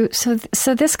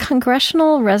so this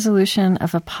congressional resolution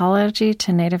of apology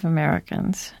to Native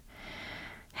Americans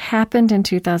happened in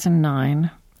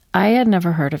 2009. I had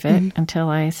never heard of it until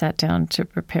I sat down to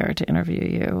prepare to interview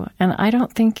you. And I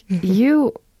don't think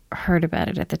you heard about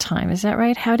it at the time. Is that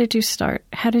right? How did you start?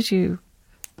 How did you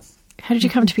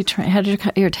come to be trained? How did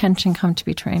your attention come to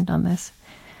be trained on this?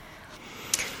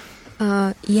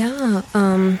 I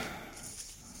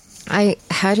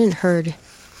hadn't heard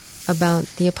about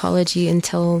the apology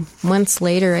until months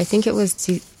later. I think it was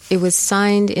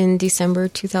signed in December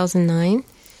 2009,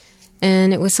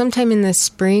 and it was sometime in the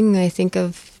spring, I think,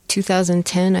 of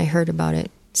 2010 I heard about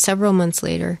it, several months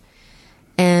later.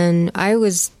 And I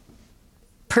was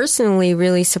personally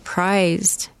really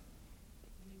surprised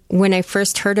when I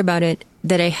first heard about it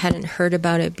that I hadn't heard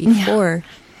about it before,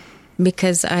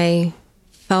 because I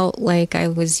felt like I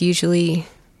was usually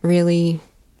really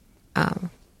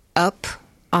up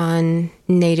on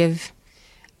Native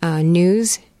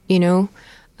news, because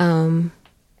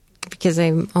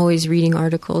I'm always reading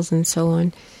articles and so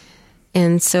on.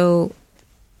 And so,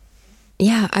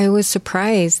 I was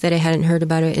surprised that I hadn't heard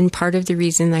about it. And part of the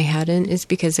reason I hadn't is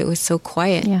because it was so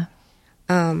quiet. Yeah.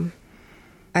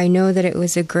 I know that it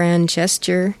was a grand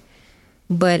gesture,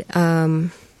 but it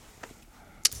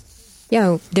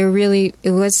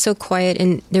was so quiet,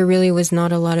 and there really was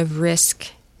not a lot of risk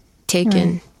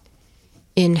taken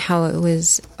in how it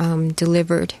was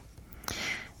delivered.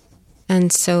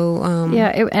 And so,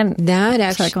 that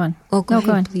actually. Sorry, go on. Oh, go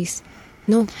on, please.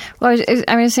 No. Well,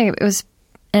 I was saying it was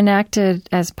enacted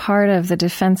as part of the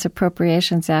Defense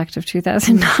Appropriations Act of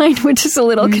 2009, which is a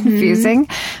little confusing.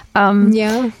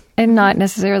 And not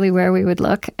necessarily where we would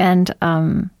look. And,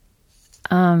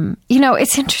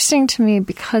 it's interesting to me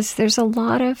because there's a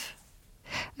lot of,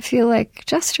 I feel like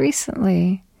just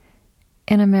recently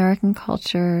in American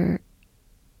culture,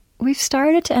 we've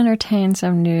started to entertain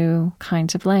some new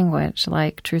kinds of language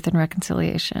like truth and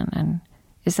reconciliation. And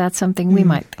is that something we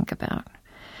might think about?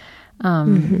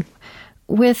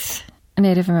 With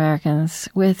Native Americans,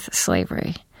 with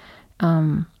slavery,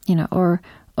 or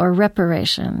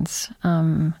reparations,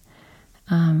 or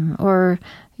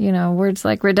words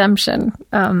like redemption,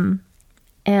 and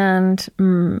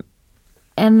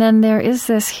then there is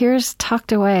this. Here's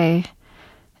tucked away,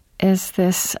 is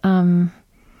this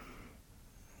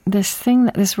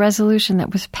this resolution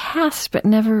that was passed but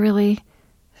never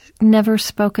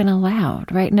spoken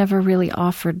aloud, right? Never really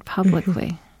offered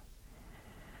publicly.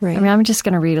 Right. I mean, I'm just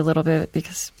going to read a little bit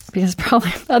because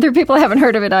probably other people haven't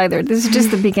heard of it either. This is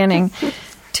just the beginning.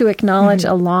 To acknowledge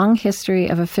a long history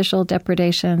of official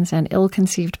depredations and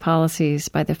ill-conceived policies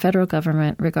by the federal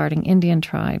government regarding Indian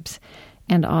tribes,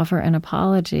 and offer an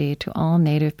apology to all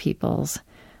Native peoples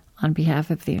on behalf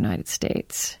of the United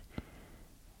States.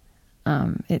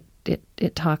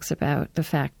 It talks about the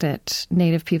fact that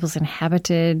Native peoples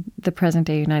inhabited the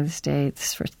present-day United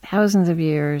States for thousands of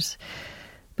years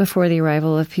before the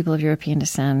arrival of people of European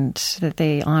descent, that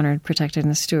they honored, protected,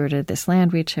 and stewarded this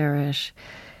land we cherish.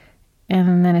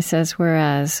 And then it says,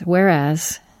 whereas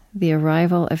the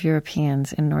arrival of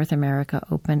Europeans in North America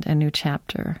opened a new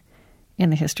chapter in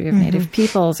the history of Native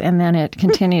peoples. And then it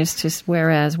continues to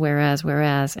whereas.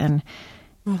 And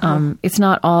it's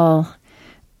not all...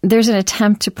 There's an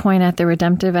attempt to point at the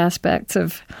redemptive aspects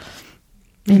of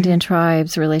Indian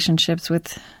tribes, relationships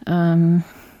with,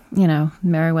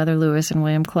 Meriwether Lewis and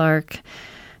William Clark.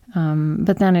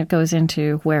 But then it goes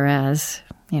into whereas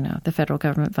the federal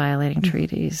government violating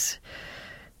treaties,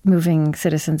 moving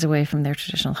citizens away from their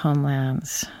traditional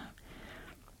homelands,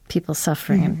 people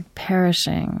suffering and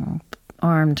perishing,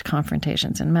 armed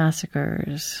confrontations and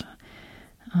massacres,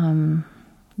 the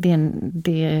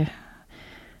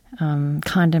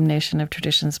condemnation of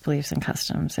traditions, beliefs, and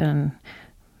customs, and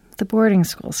the boarding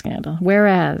school scandal.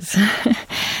 Whereas,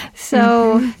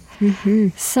 so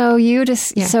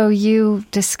you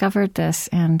discovered this,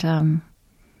 and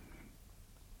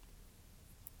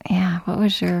what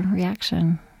was your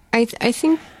reaction? I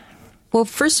think, well,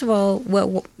 first of all,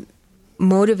 what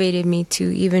motivated me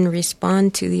to even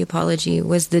respond to the apology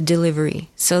was the delivery.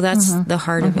 So that's the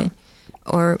heart of it,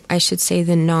 or I should say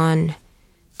the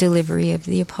non-delivery of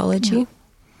the apology.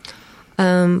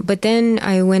 But then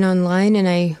I went online and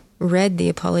I read the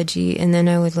apology, and then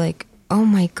I was like, oh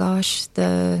my gosh,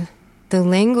 the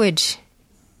language,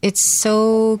 it's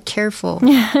so careful.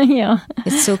 Yeah.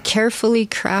 It's so carefully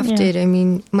crafted. Yeah. I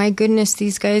mean, my goodness,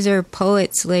 these guys are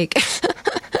poets. Like,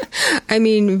 I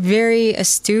mean, very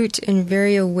astute and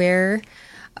very aware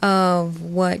of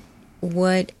what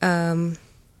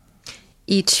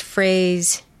each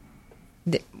phrase,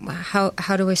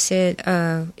 how do I say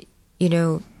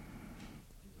it?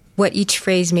 What each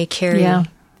phrase may carry,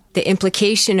 the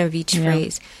implication of each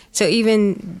phrase. So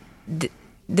even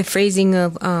the phrasing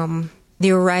of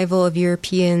the arrival of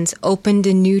Europeans opened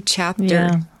a new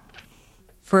chapter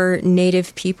for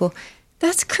Native people.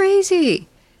 That's crazy.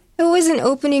 It wasn't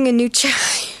opening a new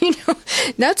chapter.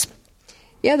 That's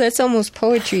almost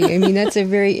poetry. I mean, that's a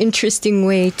very interesting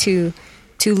way to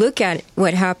look at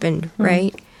what happened,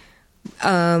 right?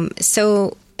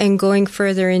 So, and going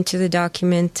further into the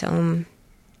document,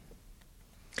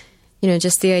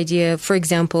 just the idea, for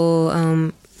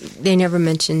example, they never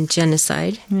mentioned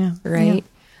genocide, right?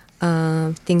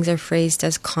 Yeah. Things are phrased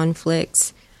as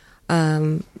conflicts.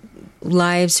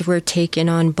 Lives were taken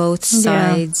on both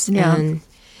sides, and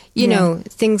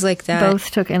things like that.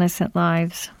 Both took innocent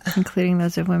lives, including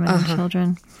those of women and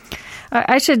children.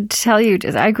 I should tell you,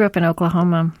 I grew up in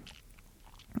Oklahoma.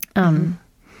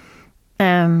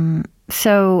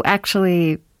 So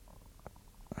actually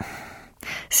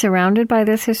surrounded by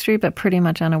this history, but pretty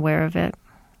much unaware of it,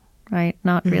 right?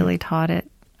 Not really taught it.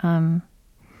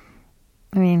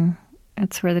 I mean,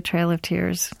 it's where the Trail of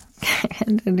Tears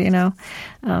ended, I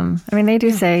mean, they do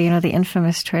say, the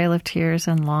infamous Trail of Tears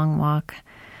and Long Walk.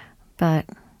 But,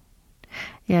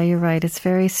 yeah, you're right. It's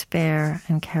very spare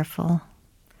and careful.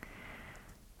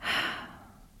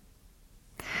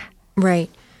 Right.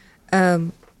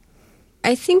 I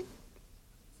think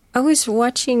I was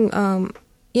watching, I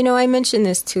mentioned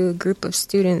this to a group of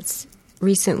students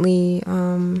recently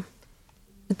at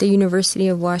the University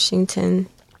of Washington.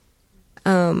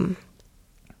 But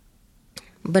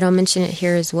I'll mention it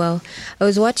here as well. I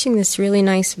was watching this really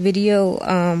nice video,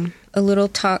 a little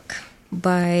talk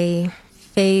by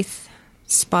Faith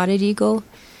Spotted Eagle.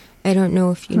 I don't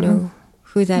know if you know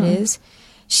who that is.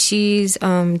 She's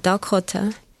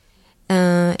Dakota,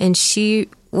 and she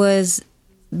was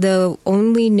the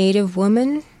only Native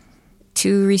woman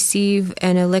to receive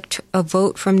a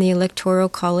vote from the Electoral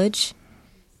College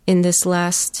in this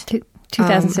last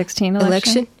 2016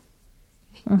 election.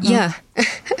 Yeah.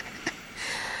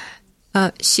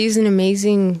 She's an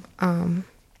amazing,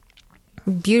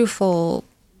 beautiful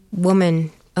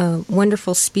woman,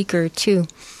 wonderful speaker, too.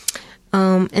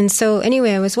 And so,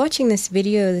 anyway, I was watching this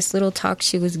video, this little talk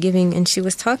she was giving, and she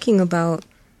was talking about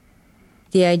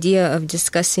the idea of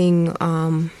discussing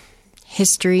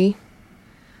history,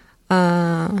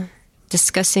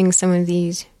 discussing some of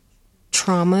these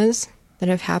traumas that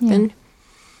have happened.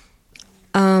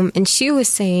 And she was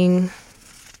saying,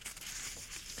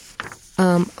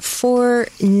 for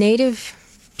Native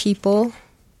people,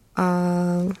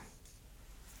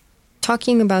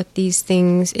 talking about these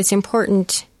things, it's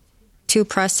important to a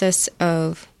process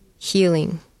of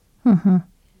healing.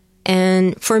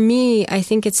 And for me, I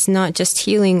think it's not just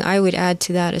healing. I would add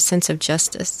to that a sense of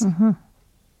justice,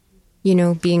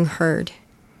 being heard.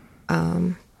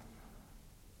 And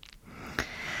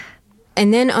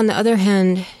then on the other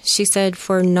hand, she said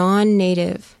for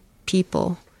non-Native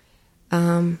people,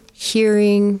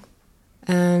 hearing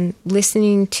and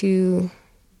listening to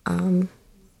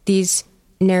these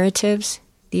narratives,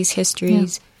 these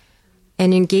histories,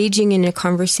 and engaging in a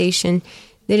conversation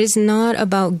that is not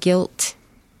about guilt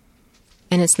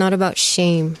and it's not about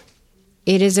shame.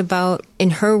 It is about, in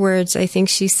her words, I think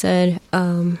she said,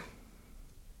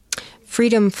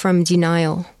 freedom from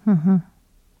denial.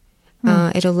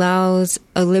 It allows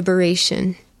a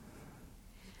liberation.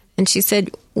 And she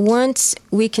said, once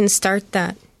we can start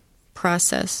that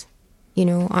process,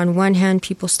 on one hand,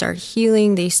 people start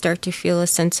healing. They start to feel a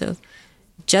sense of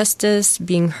justice,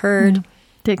 being heard.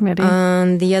 Dignity.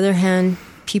 On the other hand,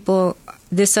 people,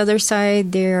 this other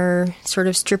side, they're sort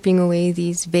of stripping away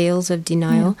these veils of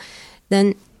denial.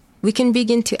 Then we can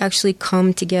begin to actually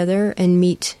come together and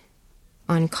meet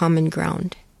on common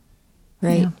ground,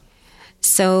 right?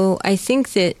 So I think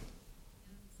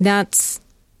that's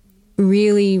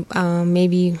really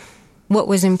maybe what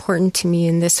was important to me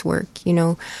in this work,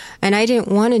 and I didn't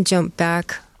want to jump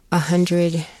back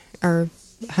 100 or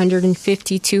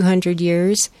 150, 200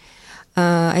 years.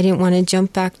 I didn't want to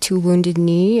jump back to Wounded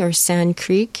Knee or Sand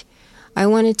Creek. I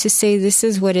wanted to say this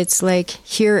is what it's like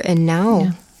here and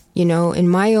now, in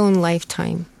my own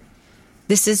lifetime.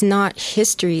 This is not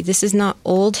history. This is not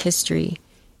old history.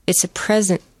 It's a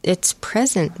present. It's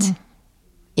present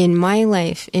in my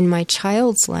life, in my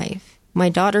child's life, my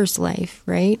daughter's life,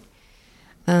 right?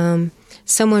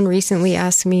 Someone recently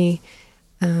asked me,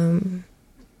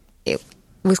 it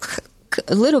was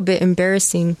a little bit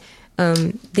embarrassing.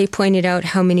 They pointed out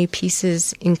how many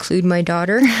pieces include my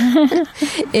daughter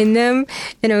in them.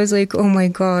 And I was like, oh my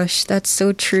gosh, that's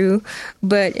so true.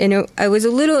 But I was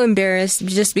a little embarrassed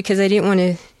just because I didn't want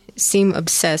to seem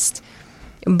obsessed.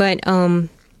 But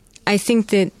I think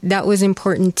that was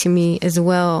important to me as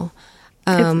well.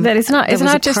 It's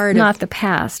not just not the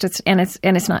past. It's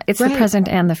the present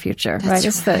and the future, right?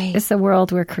 It's the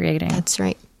world we're creating. That's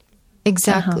right.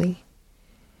 Exactly.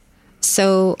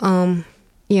 So,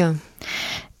 yeah.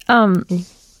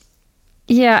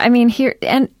 Yeah, I mean, here,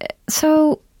 and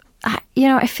so,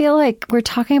 I feel like we're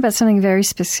talking about something very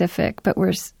specific, but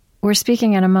we're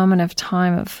speaking at a moment of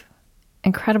time of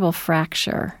incredible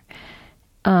fracture.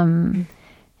 And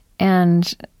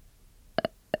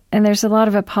there's a lot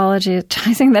of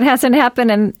apologizing that hasn't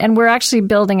happened, and we're actually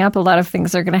building up a lot of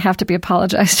things that are going to have to be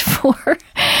apologized for.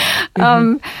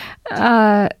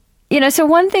 So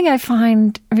one thing I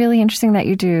find really interesting that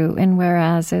you do in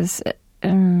Whereas is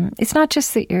it's not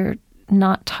just that you're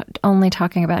not only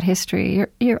talking about history,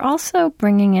 you're also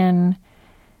bringing in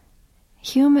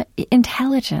human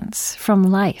intelligence from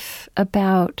life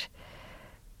about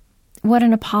what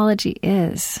an apology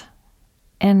is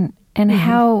and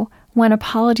how when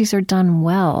apologies are done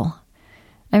well.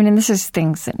 I mean, and this is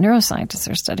things that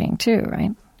neuroscientists are studying too,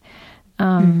 right?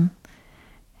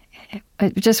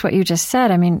 Just what you just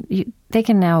said. I mean, they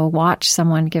can now watch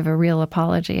someone give a real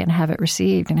apology and have it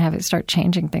received and have it start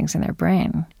changing things in their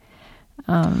brain.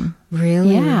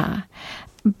 Really? Yeah.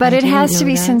 But it has to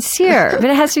be sincere. But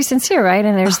it has to be sincere, right?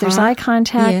 And there's eye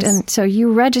contact, and so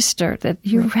you register that.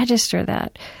 Register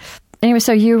that. Anyway,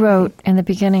 so you wrote in the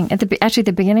beginning,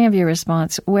 the beginning of your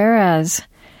response, whereas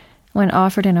when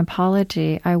offered an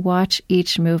apology, I watch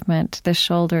each movement, the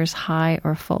shoulders high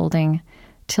or folding,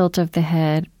 tilt of the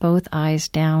head, both eyes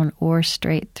down or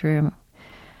straight through.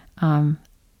 I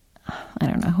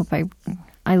don't know. I hope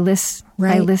I list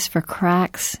for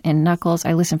cracks in knuckles.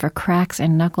 I listen for cracks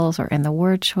in knuckles or in the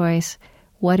word choice.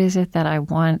 What is it that I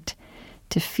want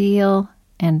to feel?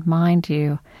 And mind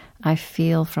you, I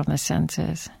feel from the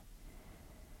senses.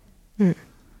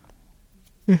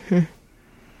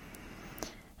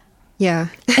 Yeah.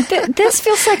 This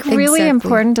feels like really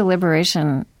important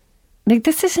deliberation. Like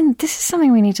this is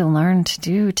something we need to learn to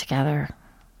do together,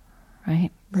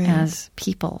 right? As a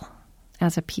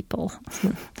people,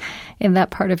 in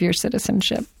that part of your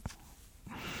citizenship.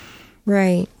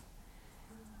 Right.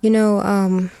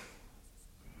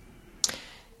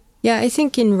 I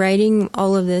think in writing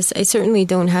all of this, I certainly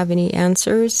don't have any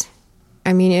answers.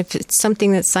 I mean, if it's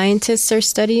something that scientists are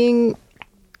studying,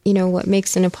 what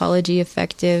makes an apology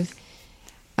effective,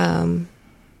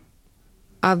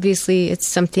 obviously it's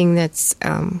something that's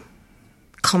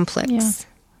complex,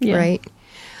 right?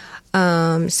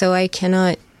 So I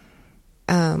cannot,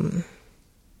 I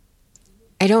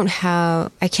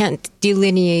can't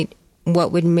delineate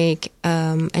what would make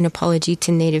an apology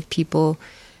to Native people,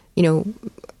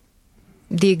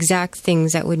 the exact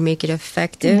things that would make it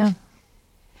effective.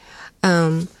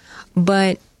 Yeah.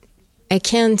 But I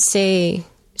can say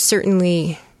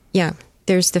certainly,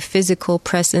 there's the physical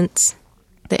presence,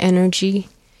 the energy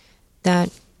that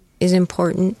is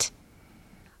important.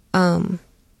 But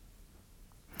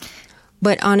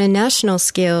on a national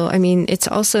scale, I mean, it's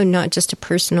also not just a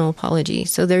personal apology.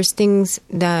 So there's things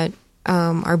that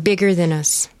are bigger than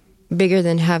us, bigger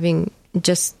than having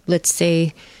just, let's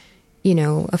say,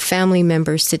 a family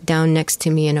member sit down next to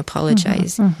me and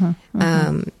apologize.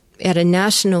 At a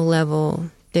national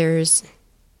level, there's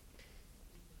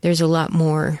a lot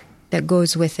more that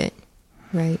goes with it,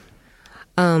 right?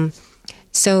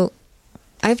 So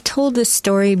I've told this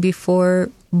story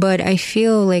before but I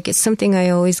feel like it's something I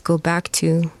always go back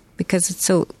to because it's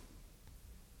so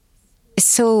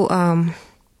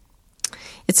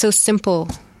simple,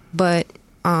 but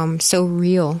so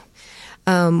real.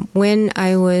 When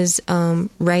I was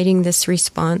writing this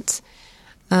response,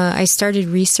 I started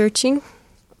researching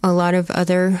a lot of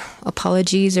other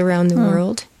apologies around the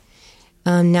world,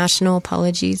 national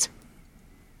apologies.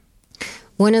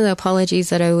 One of the apologies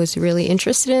that I was really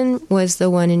interested in was the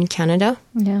one in Canada.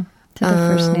 Yeah, to the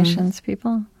First Nations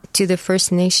people. To the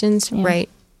First Nations, yeah. Right.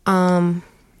 On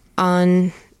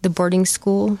the boarding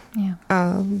school,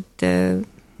 the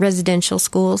residential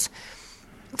schools,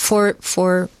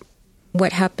 for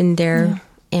what happened there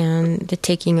and the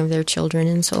taking of their children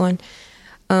and so on.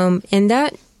 And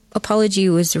that apology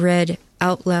was read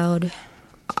out loud.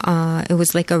 It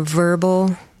was like a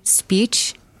verbal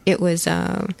speech. It was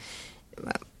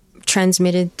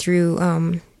transmitted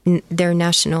through their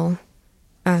national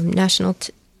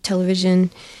television,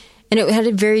 and it had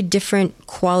a very different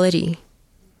quality.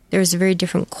 There was a very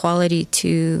different quality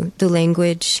to the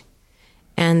language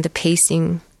and the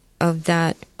pacing of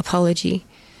that apology.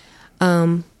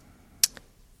 But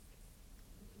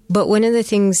one of the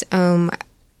things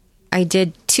I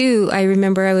did too, I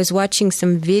remember I was watching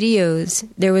some videos.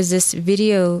 There was this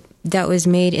video that was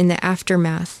made in the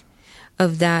aftermath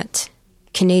of that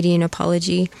Canadian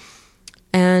apology.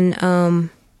 And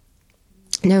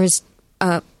there was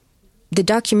the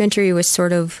documentary was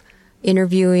sort of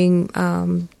interviewing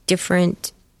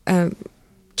different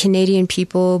Canadian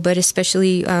people, but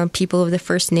especially people of the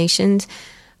First Nations,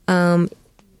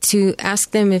 to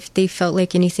ask them if they felt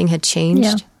like anything had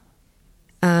changed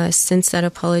since that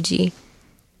apology.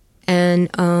 And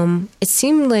it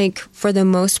seemed like, for the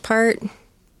most part,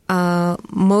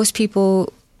 most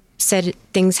people said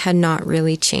things had not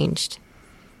really changed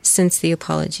since the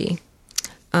apology.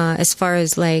 As far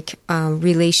as like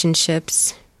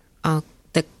relationships,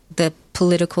 the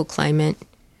political climate,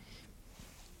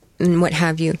 and what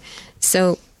have you.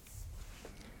 So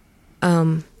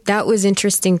that was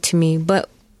interesting to me. But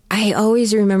I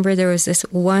always remember there was this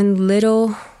one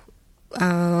little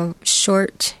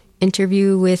short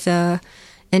interview with an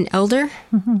elder,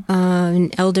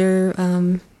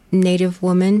 Native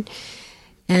woman,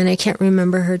 and I can't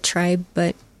remember her tribe,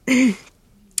 but in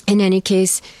any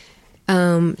case,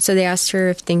 so they asked her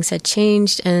if things had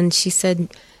changed, and she said,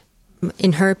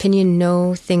 in her opinion,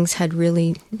 no, things had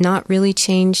not really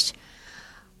changed.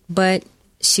 But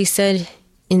she said,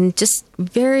 in just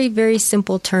very, very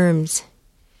simple terms,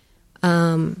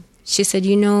 she said,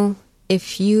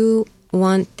 if you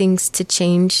want things to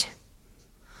change,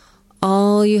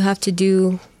 all you have to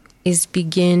do is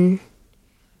begin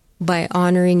by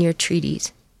honoring your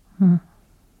treaties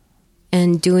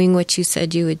and doing what you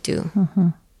said you would do.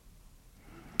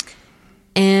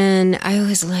 And I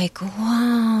was like,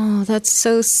 wow, that's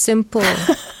so simple.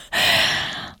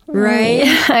 Right?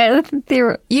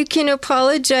 You can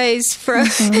apologize for,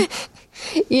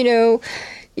 you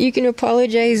can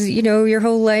apologize, your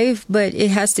whole life, but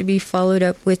it has to be followed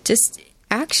up with just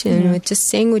action, with just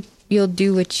saying what you'll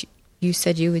do, what you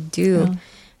said you would do. Yeah.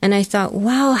 And I thought,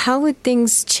 wow, how would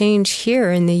things change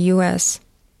here in the U.S.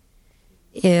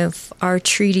 if our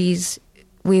treaties,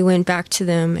 we went back to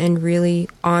them and really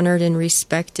honored and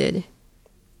respected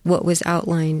what was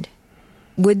outlined?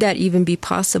 Would that even be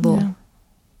possible? Yeah.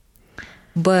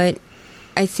 But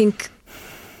I think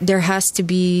there has to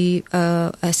be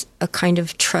a kind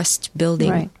of trust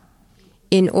building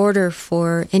in order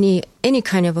for any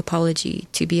kind of apology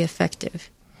to be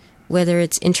effective, whether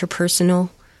it's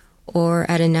interpersonal or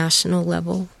at a national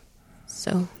level.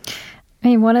 So, I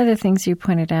mean, one of the things you have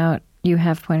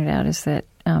pointed out is that,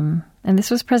 and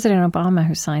this was President Obama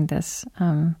who signed this,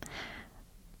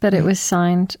 but it was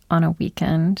signed on a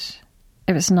weekend.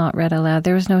 It was not read aloud.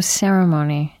 There was no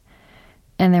ceremony.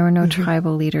 And there were no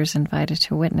tribal leaders invited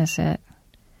to witness it.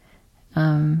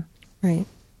 Right.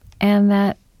 And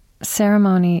that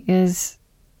ceremony is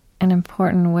an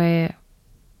important way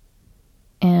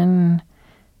in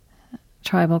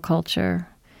tribal culture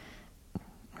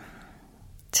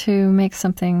to make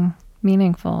something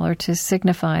meaningful or to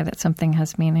signify that something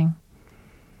has meaning.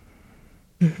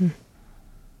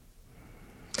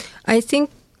 I think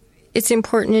it's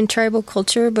important in tribal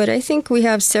culture, but I think we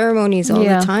have ceremonies all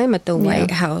the time at the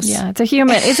White House. Yeah, it's a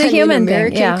human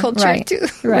American thing. Culture too,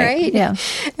 right? Yeah.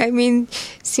 I mean,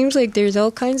 seems like there's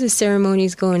all kinds of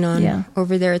ceremonies going on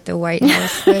over there at the White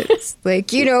House. That's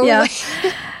like,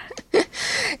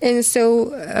 and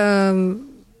so,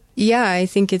 I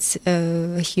think it's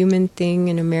a human thing,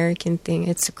 an American thing.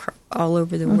 It's all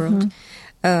over the world.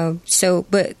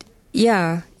 But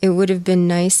it would have been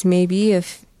nice maybe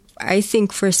if I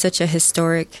think for such a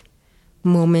historic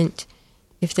moment,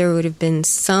 if there would have been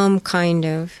some kind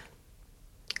of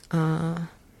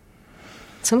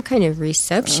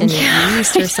reception at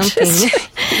least, or something.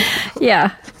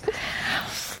 Yeah.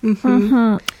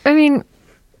 I mean,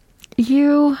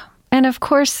 and of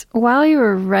course, while you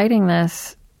were writing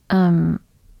this,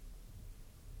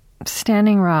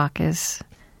 Standing Rock is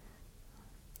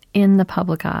in the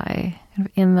public eye,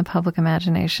 in the public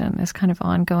imagination, this kind of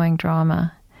ongoing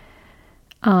drama.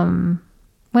 One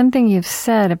thing you've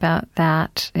said about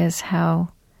that is how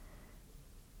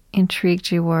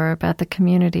intrigued you were about the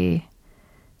community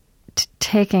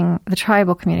the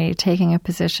tribal community taking a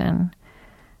position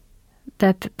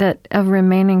that of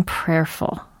remaining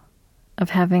prayerful, of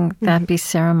having that be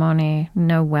ceremony,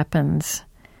 no weapons.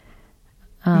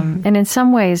 And in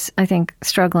some ways, I think,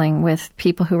 struggling with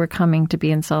people who were coming to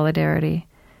be in solidarity,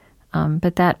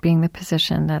 but that being the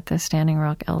position that the Standing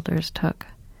Rock elders took.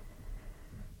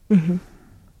 Mm-hmm.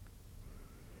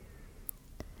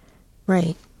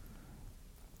 Right.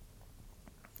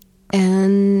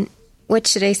 And what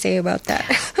should I say about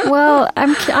that? Well,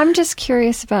 I'm just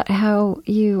curious about how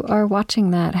you are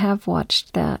watching that, have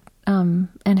watched that, and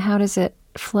how does it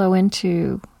flow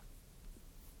into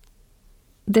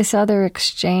this other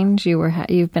exchange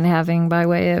you've been having by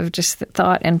way of just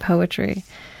thought and poetry,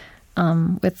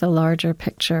 with the larger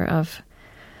picture of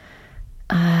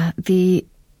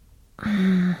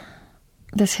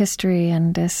this history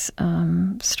and this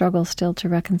struggle still to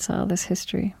reconcile this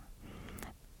history.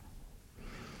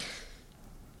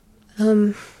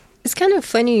 It's kind of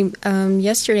funny.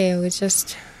 Yesterday,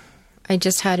 I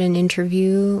just had an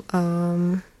interview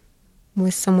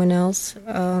with someone else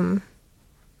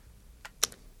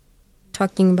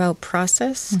talking about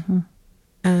process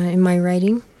in my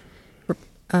writing,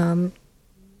 and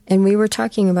we were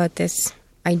talking about this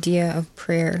idea of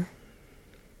prayer.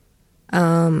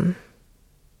 And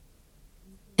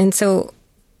so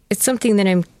it's something that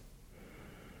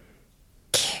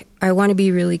I want to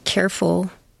be really careful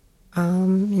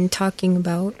in talking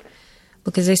about,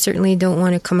 because I certainly don't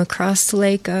want to come across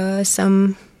like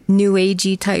some new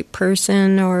agey type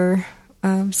person or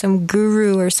some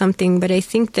guru or something. But I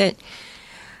think that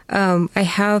I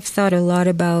have thought a lot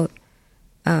about,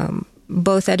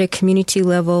 both at a community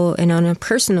level and on a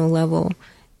personal level,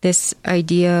 this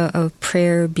idea of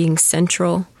prayer being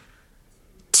central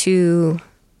to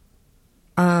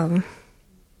an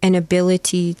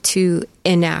ability to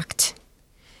enact,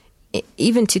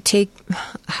 even to take,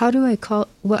 how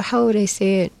would I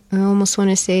say it? I almost want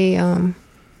to say a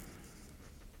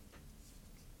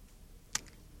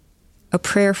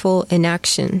prayerful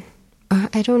inaction.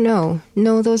 I don't know.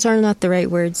 No, those are not the right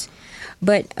words.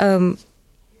 But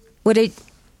what I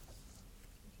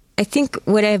think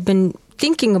what I've been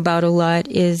thinking about a lot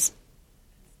is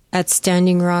at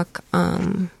Standing Rock,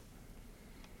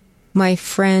 my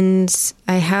friends,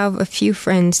 I have a few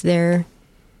friends there,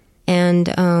 and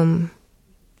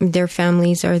their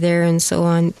families are there and so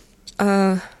on.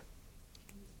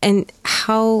 And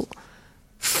how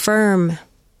firm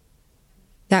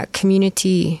that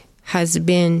community has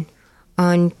been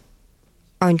on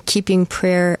keeping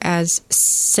prayer as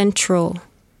central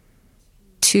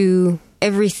to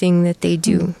everything that they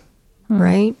do,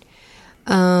 right?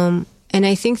 And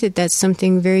I think that that's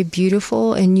something very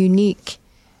beautiful and unique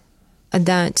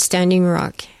that Standing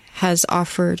Rock has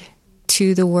offered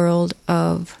to the world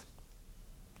of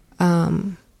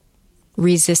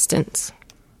resistance.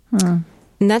 And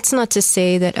that's not to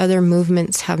say that other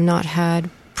movements have not had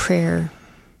prayer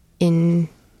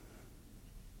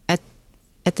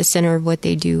at the center of what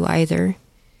they do either.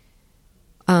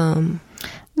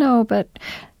 No, but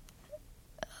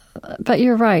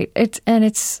you're right.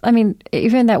 I mean,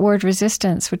 even that word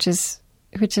resistance, which is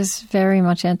very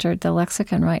much entered the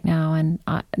lexicon right now, and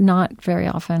not very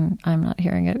often I'm not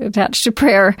hearing it attached to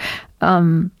prayer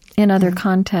in other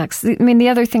contexts. I mean, the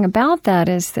other thing about that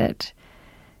is that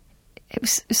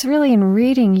it's really in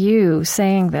reading you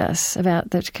saying this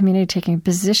about the community taking a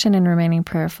position and remaining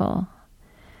prayerful.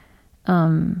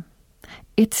 I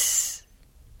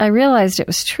realized it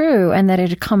was true and that it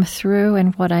had come through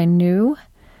in what I knew,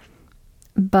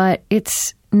 but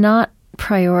it's not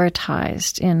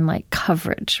prioritized in like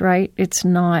coverage, right? It's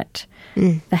not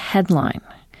the headline.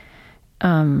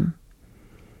 And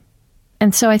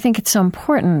so I think it's so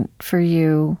important for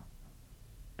you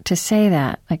to say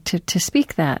that, like to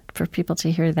speak that, for people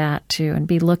to hear that too and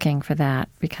be looking for that,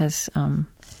 because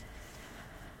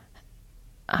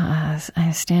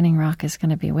Standing Rock is going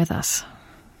to be with us.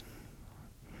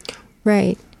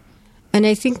 Right. And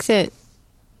I think that,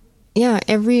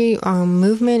 every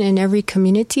movement and every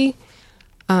community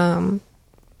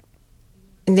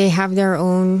they have their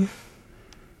own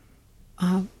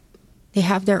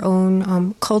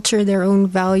culture, their own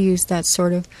values that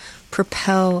sort of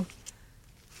propel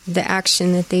the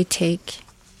action that they take,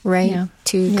 right,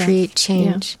 to create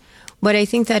change. Yeah. But I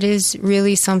think that is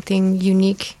really something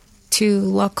unique to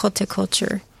Lakota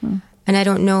culture. And I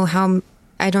don't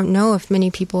know if many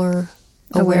people are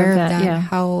aware of that,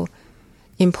 how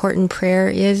important prayer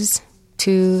is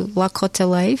to Lakota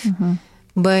life.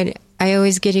 But I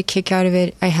always get a kick out of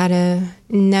it. I had a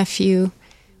nephew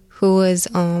who was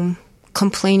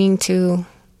complaining to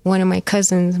one of my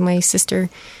cousins, my sister,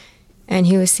 and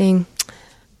he was saying,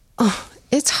 "Oh,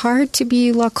 it's hard to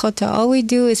be Lakota. All we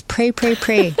do is pray, pray,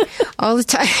 pray all the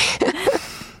time."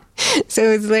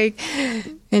 So it's like,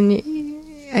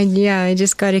 and yeah, I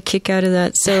just got a kick out of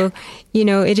that. So,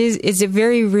 it's a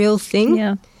very real thing.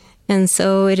 Yeah. And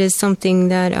so it is something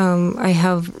that I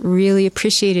have really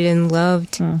appreciated and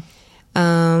loved,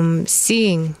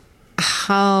 seeing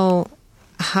how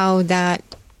that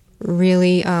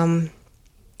really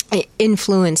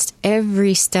influenced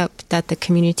every step that the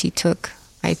community took,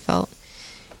 I felt.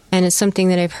 And it's something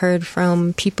that I've heard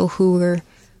from people who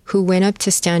went up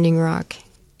to Standing Rock.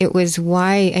 It was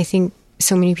why I think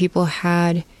so many people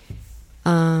had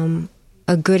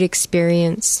a good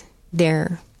experience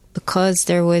there, because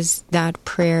there was that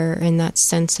prayer and that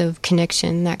sense of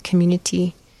connection, that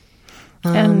community.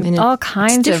 And all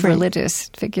kinds of religious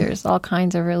figures, all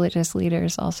kinds of religious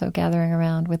leaders also gathering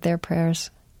around with their prayers.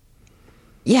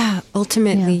 Yeah,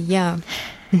 ultimately, yeah.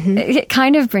 Mm-hmm. It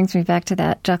kind of brings me back to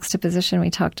that juxtaposition we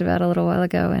talked about a little while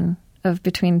ago, of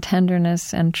between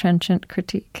tenderness and trenchant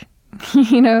critique.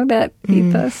 That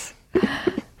ethos.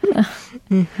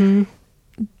 Mm-hmm.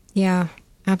 Yeah,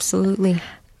 absolutely.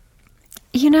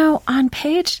 On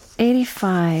page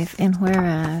 85 in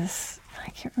Whereas, I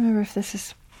can't remember if this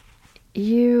is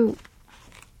you.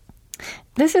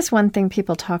 This is one thing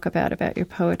people talk about your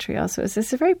poetry also, is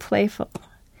this is very playful.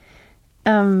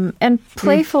 And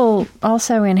playful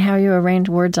also in how you arrange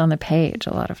words on the page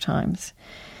a lot of times.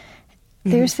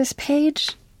 There's this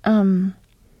page,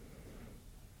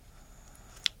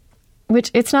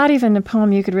 which it's not even a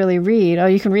poem you could really read. Oh,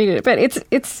 you can read it, but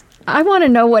it's. I want to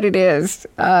know what it is.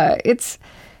 It's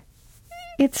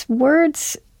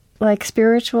words like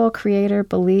spiritual, creator,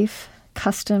 belief,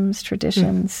 customs,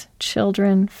 traditions,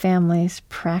 children, families,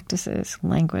 practices,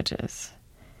 languages.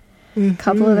 A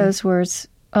couple of those words.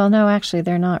 Well, no, actually,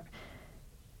 they're not.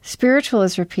 Spiritual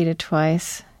is repeated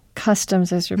twice.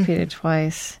 Customs is repeated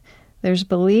twice. There's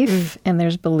belief and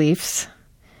there's beliefs.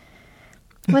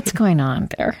 What's going on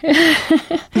there?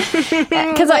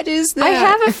 Because I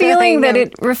have a feeling that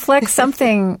it reflects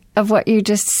something of what you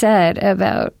just said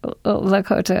about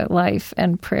Lakota life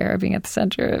and prayer being at the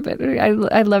center of it.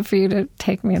 I'd love for you to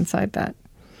take me inside that.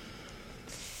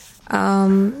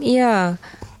 Yeah.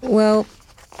 Well,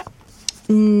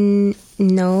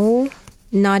 no,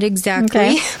 not exactly.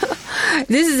 Okay.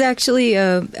 This is actually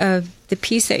the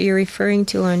piece that you're referring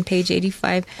to on page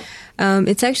 85.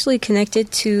 It's actually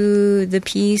connected to the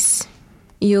piece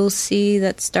you'll see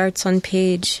that starts on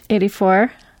page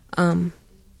 84,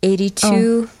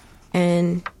 82,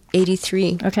 and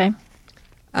 83. Okay.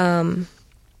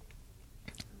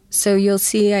 So you'll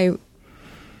see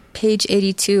page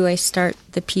 82, I start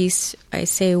the piece, I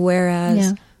say,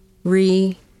 whereas,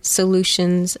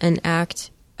 solutions, an act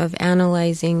of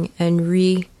analyzing and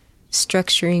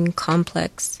restructuring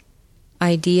complex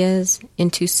ideas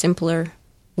into simpler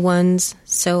ones,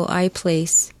 so I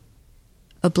place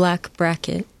a black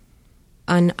bracket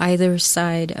on either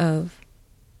side of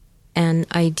an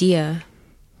idea.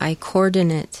 I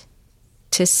coordinate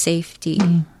to safety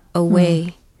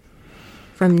away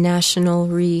from national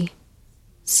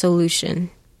solution,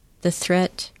 the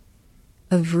threat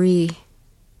of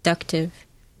reductive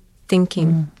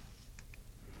thinking.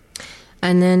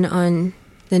 And then on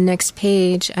the next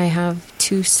page, I have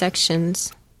two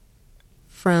sections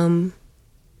from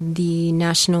the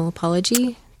National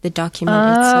Apology, the document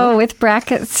itself. Oh, with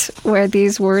brackets where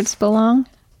these words belong?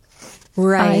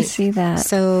 Right. I see that.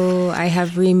 So I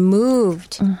have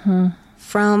removed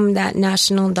from that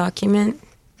national document,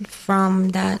 from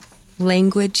that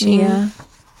languaging,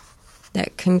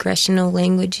 that congressional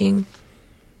languaging,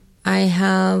 I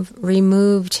have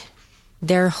removed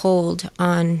their hold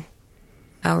on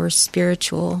our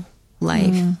spiritual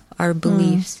life, our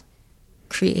beliefs,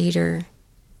 creator,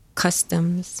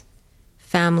 customs,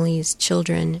 families,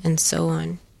 children, and so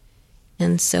on.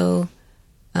 And so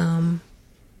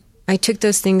I took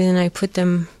those things and I put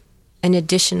them an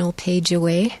additional page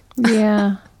away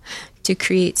to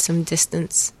create some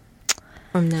distance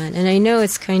from that. And I know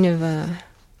it's kind of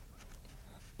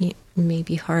may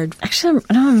be hard. Actually,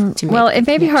 it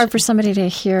may be hard for somebody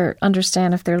to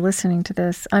understand if they're listening to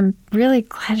this. I'm really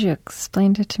glad you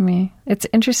explained it to me. It's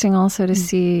interesting also to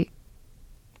see.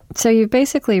 So you've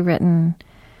basically written,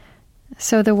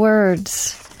 so the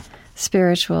words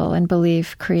spiritual and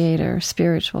belief, creator,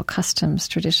 spiritual, customs,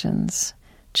 traditions,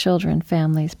 children,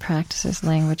 families, practices,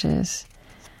 languages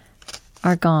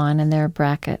are gone, and there are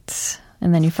brackets.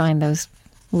 And then you find those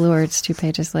words 2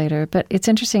 pages later. But it's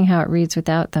interesting how it reads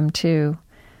without them, too.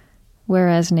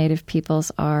 Whereas Native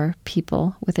peoples are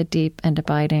people with a deep and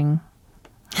abiding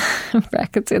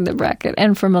brackets in the bracket.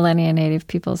 And for millennia, Native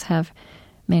peoples have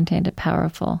maintained a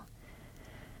powerful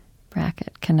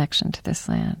bracket connection to this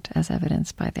land, as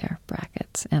evidenced by their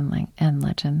brackets and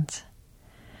legends.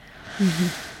 Mm-hmm.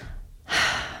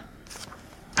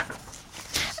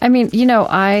 I mean,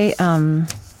 I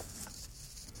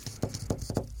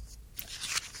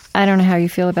don't know how you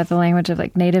feel about the language of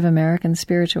like Native American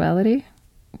spirituality,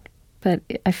 but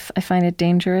I find it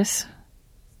dangerous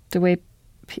the way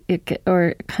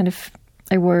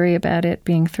I worry about it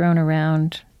being thrown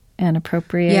around and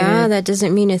appropriated. Yeah, that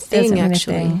doesn't mean a thing,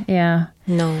 actually. Yeah.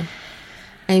 No.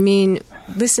 I mean,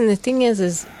 listen, the thing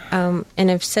is, and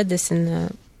I've said this in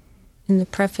the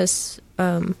preface,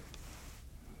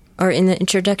 or in the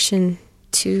introduction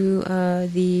to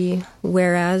the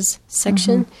whereas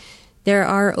section, there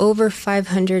are over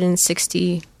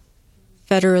 560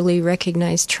 federally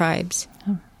recognized tribes.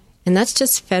 Oh. And that's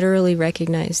just federally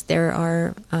recognized. There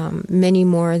are many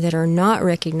more that are not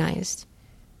recognized,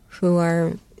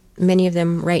 many of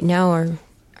them right now are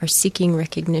seeking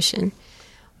recognition.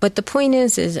 But the point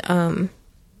is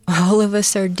all of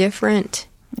us are different.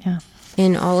 Yeah.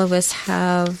 And all of us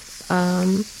have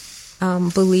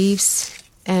beliefs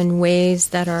and ways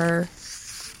that are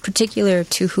particular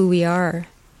to who we are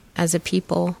as a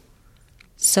people.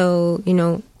 So,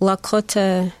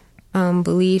 Lakota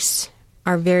beliefs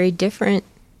are very different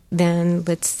than,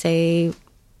 let's say,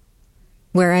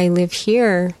 where I live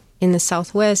here in the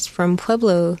Southwest from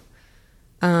Pueblo.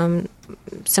 Some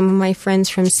of my friends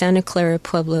from Santa Clara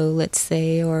Pueblo, let's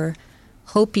say, or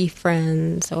Hopi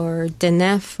friends or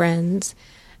Denef friends.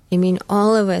 I mean,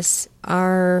 all of us,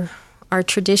 our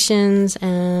traditions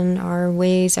and our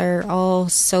ways are all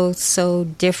so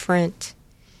different.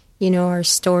 Our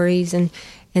stories, and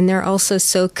they're also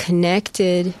so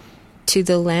connected to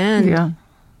the land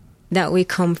that we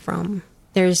come from.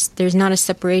 There's not a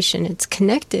separation. It's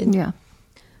connected. Yeah.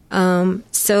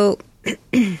 So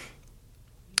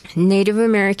Native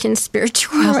American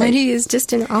spirituality is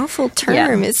just an awful term.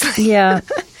 Yeah. It's like,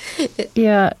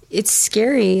 yeah. It's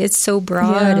scary. It's so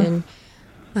broad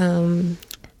and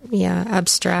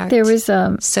abstract. There was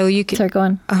so you could. Sorry, go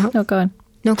on. No, go on.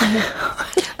 No, go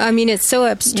ahead. I mean, it's so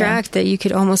abstract that you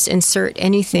could almost insert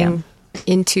anything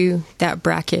into that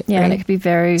bracket. Yeah, right? and it could be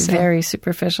very, very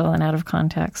superficial and out of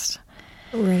context.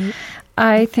 Right.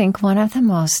 I think one of the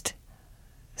most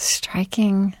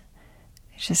striking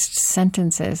just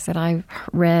sentences that I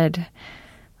read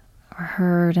or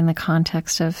heard in the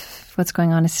context of what's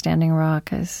going on at Standing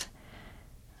Rock is,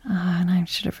 and I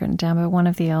should have written down, but one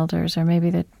of the elders or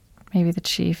maybe the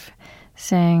chief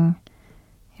saying,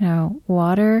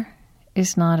 water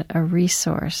is not a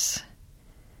resource.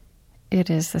 It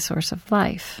is the source of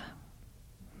life.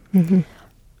 Mm-hmm.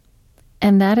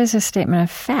 And that is a statement of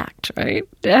fact, right?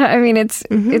 I mean, it's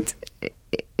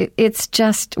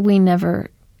just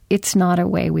it's not a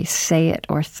way we say it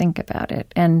or think about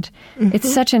it. And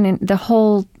it's the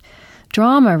whole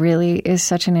drama really is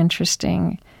such an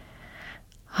interesting,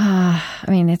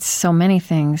 it's so many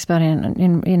things, but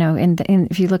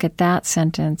if you look at that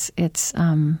sentence, it's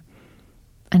an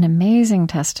amazing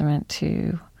testament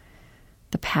to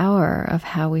the power of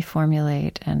how we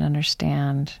formulate and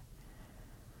understand,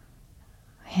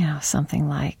 something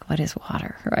like what is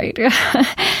water, right?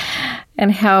 And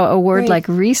how a word like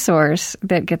resource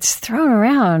that gets thrown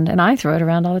around, and I throw it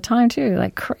around all the time too,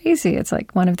 like crazy. It's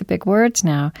like one of the big words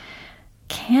now,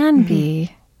 can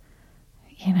be,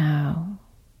 can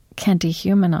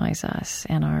dehumanize us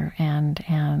and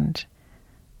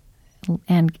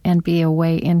be a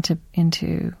way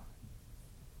into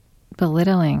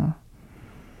belittling,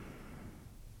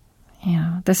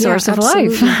 the source of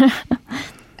life.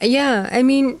 Yeah, I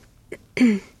mean,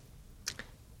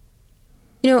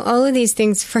 all of these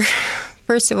things.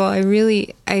 First of all, I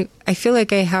feel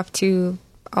like I have to.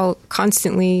 I'll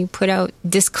constantly put out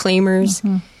disclaimers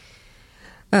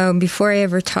before I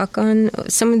ever talk on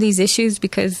some of these issues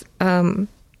because, I'm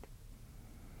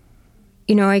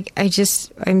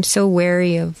so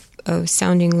wary of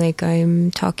sounding like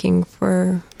I'm talking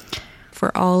for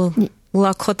all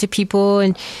Lakota people,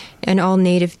 and and all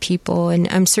Native people. And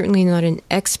I'm certainly not an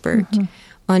expert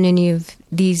on any of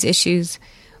these issues,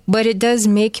 but it does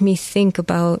make me think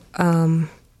about a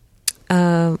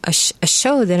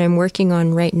show that I'm working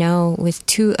on right now with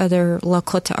two other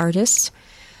Lakota artists.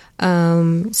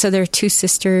 So there are two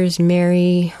sisters,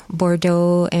 Mary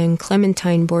Bordeaux and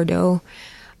Clementine Bordeaux,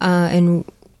 and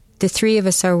the three of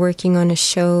us are working on a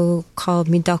show called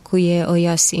Midakuye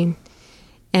Oyasin,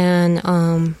 and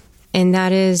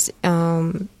that is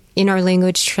in our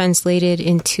language translated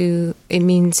into, it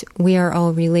means we are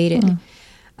all related.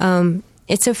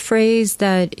 It's a phrase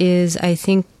that is, I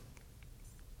think,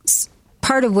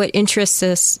 part of what interests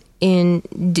us in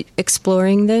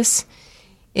exploring this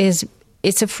is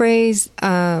it's a phrase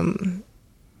that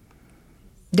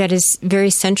is very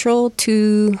central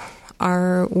to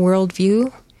our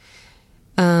worldview,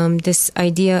 this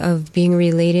idea of being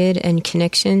related and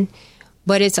connection.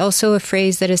 But it's also a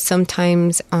phrase that is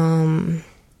sometimes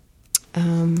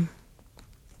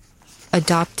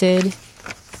adopted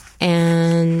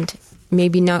and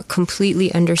maybe not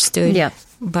completely understood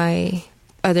by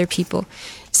other people.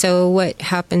 So what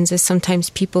happens is sometimes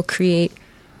people create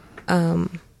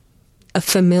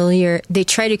they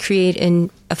try to create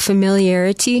a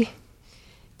familiarity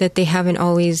that they haven't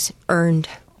always earned,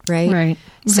 right?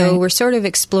 So we're sort of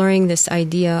exploring this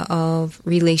idea of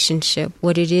relationship,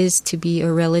 what it is to be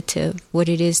a relative, what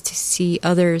it is to see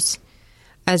others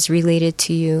as related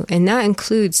to you. And that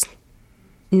includes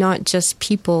not just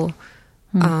people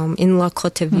in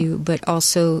Lakota view, but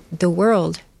also the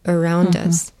world around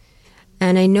us.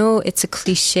 And I know it's a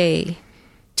cliche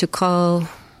to call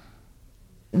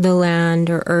the land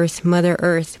or earth Mother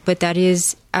Earth, but that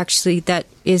is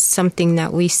something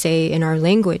that we say in our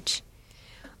language.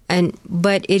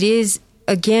 But it is,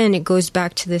 again, it goes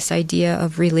back to this idea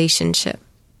of relationship.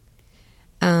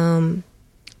 And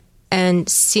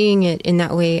seeing it in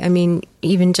that way. I mean,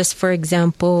 even just for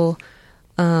example,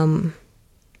 one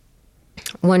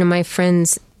of my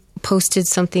friends posted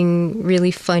something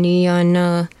really funny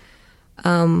on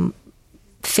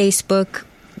Facebook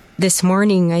this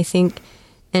morning, I think,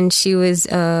 and she was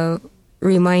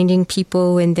reminding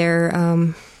people in their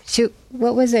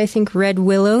what was it? I think Red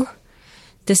Willow.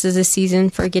 This is a season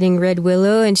for getting red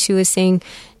willow, and she was saying,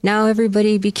 now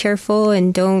everybody be careful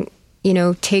and don't,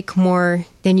 take more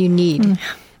than you need,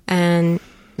 and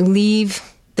leave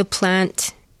the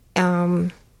plant,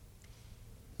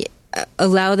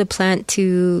 allow the plant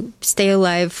to stay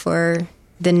alive for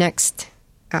the next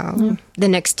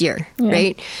year,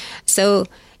 right? So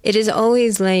it is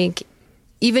always like,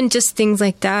 even just things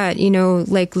like that,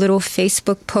 like little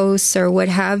Facebook posts or what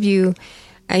have you.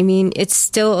 I mean, it's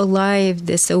still alive,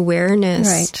 this awareness.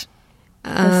 Right.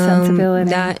 A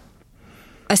sensibility.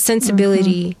 A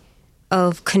sensibility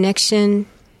of connection.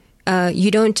 You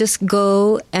don't just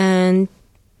go and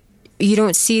you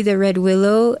don't see the red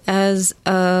willow as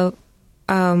a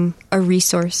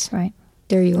resource. Right.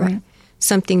 There you are.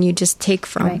 Something you just take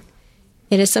from. Right.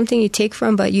 It is something you take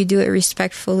from, but you do it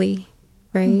respectfully,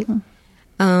 right?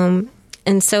 And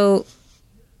so,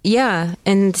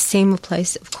 and the same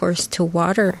applies, of course, to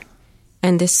water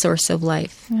and this source of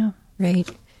life, right?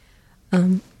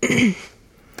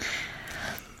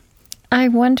 I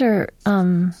wonder,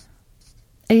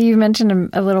 you mentioned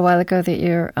a little while ago that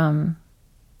you're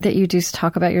that you do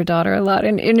talk about your daughter a lot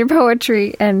in your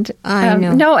poetry, and I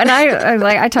know. No, and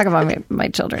I talk about my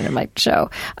children in my show.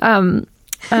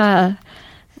 I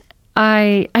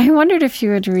wondered if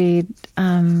you would read,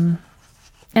 and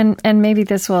maybe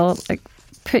this will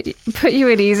put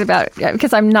you at ease about,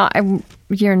 because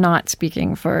you're not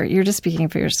speaking for, you're just speaking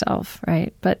for yourself,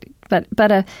 right? But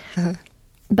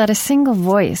a single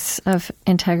voice of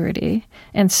integrity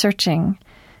and searching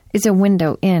is a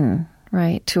window in,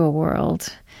 right, to a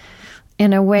world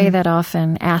in a way that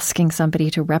often asking somebody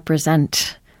to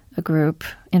represent a group,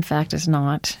 in fact, is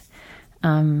not.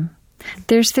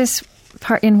 There's this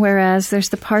part in Whereas, there's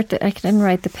the part that I didn't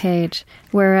write the page,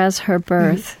 whereas her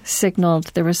birth signaled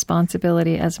the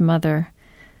responsibility as mother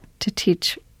to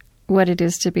teach what it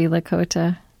is to be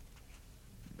Lakota.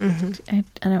 I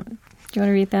don't. Do you want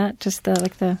to read that? Just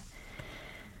the.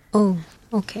 Oh,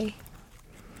 okay.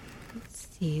 Let's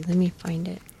see. Let me find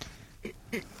it.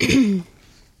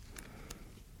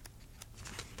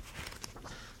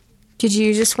 Did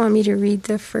you just want me to read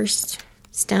the first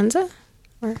stanza?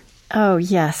 Or? Oh,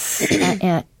 yes.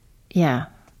 Yeah,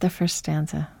 the first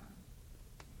stanza.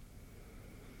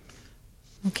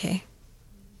 Okay.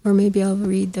 Or maybe I'll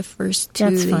read the first two.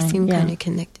 That's fine. They seem kind of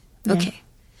connected. Yeah. Okay.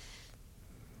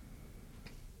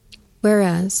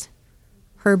 Whereas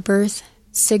her birth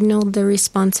signaled the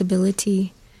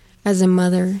responsibility as a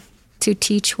mother to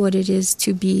teach what it is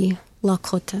to be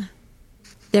Lakota.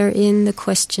 Therein the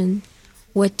question,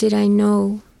 what did I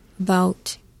know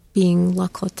about being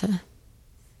Lakota?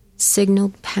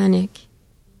 Signaled panic,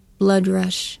 blood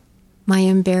rush, my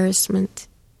embarrassment.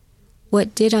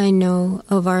 What did I know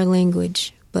of our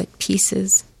language but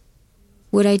pieces?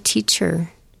 Would I teach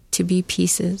her to be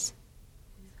pieces?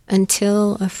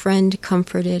 Until a friend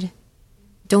comforted,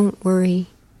 don't worry,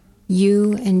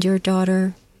 you and your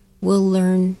daughter will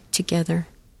learn together.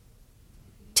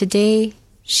 Today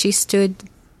she stood,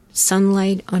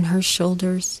 sunlight on her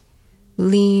shoulders,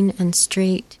 lean and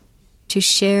straight, to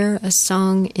share a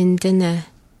song in Dene,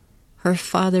 her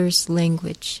father's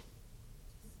language.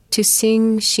 To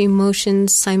sing, she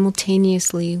motions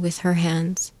simultaneously with her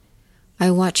hands.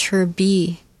 I watch her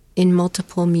be in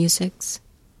multiple musics.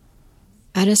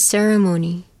 At a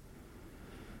ceremony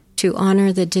to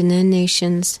honor the Dene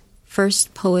Nation's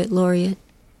first poet laureate,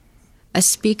 a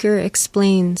speaker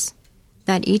explains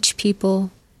that each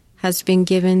people has been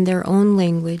given their own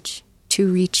language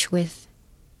to reach with.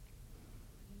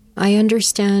 I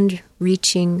understand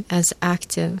reaching as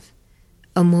active,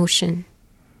 emotion.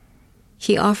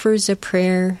 He offers a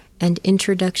prayer and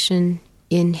introduction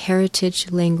in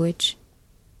heritage language.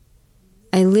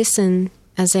 I listen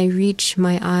as I reach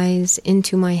my eyes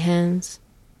into my hands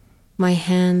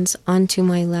onto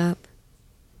my lap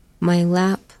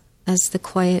as the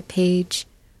quiet page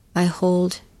I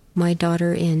hold my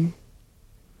daughter in.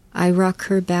 I rock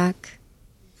her back,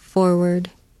 forward,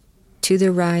 to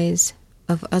the rise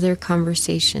of other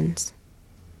conversations.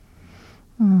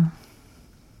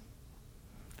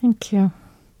 Thank you.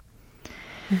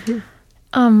 Mm-hmm.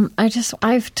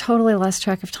 I've totally lost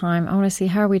track of time. I want to see,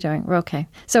 how are we doing? We're okay.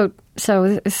 So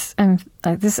I'm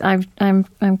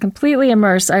completely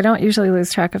immersed. I don't usually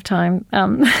lose track of time.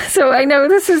 So I know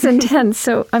this is intense.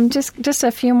 So I'm just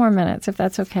a few more minutes, if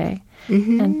that's okay.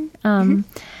 Mm-hmm.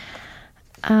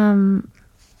 And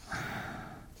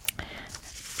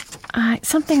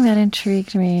something that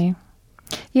intrigued me,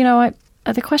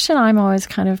 the question I'm always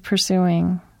kind of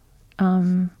pursuing,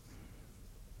 and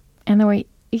the way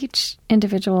each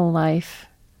individual life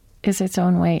is its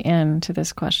own way into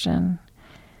this question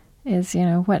is,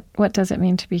 what does it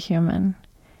mean to be human?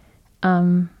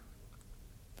 And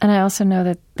I also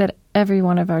know that every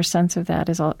one of our sense of that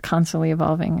is all constantly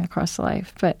evolving across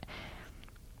life. But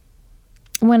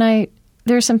there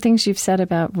are some things you've said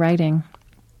about writing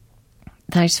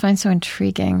that I just find so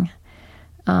intriguing.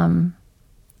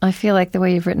 I feel like the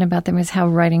way you've written about them is how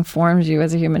writing forms you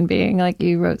as a human being. Like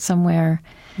you wrote somewhere,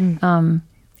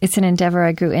 it's an endeavor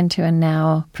I grew into and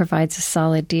now provides a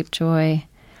solid, deep joy.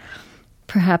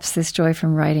 Perhaps this joy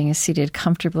from writing is seated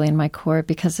comfortably in my core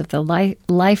because of the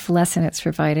life lesson it's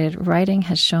provided. Writing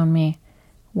has shown me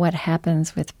what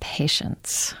happens with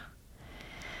patience.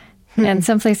 And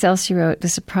someplace else you wrote, the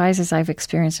surprises I've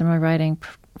experienced in my writing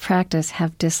practice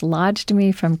have dislodged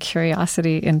me from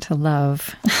curiosity into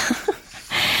love.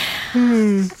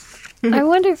 I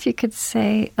wonder if you could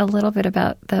say a little bit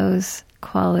about those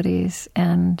qualities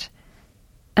and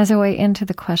as a way into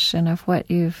the question of what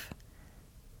you're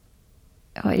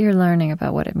learning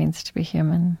about what it means to be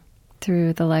human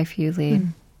through the life you lead.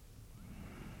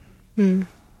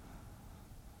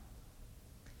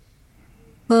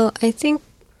 Well, I think,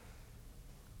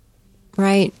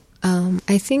 I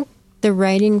think the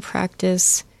writing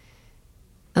practice,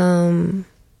 going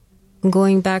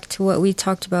back to what we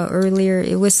talked about earlier,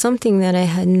 it was something that I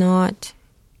had not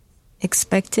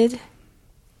expected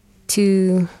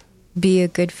to be a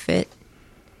good fit.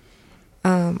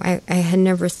 I had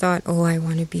never thought, I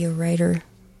want to be a writer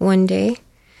one day.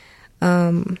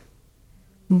 But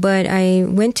I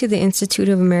went to the Institute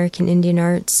of American Indian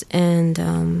Arts,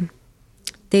 and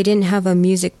they didn't have a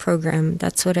music program.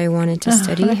 That's what I wanted to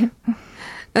study.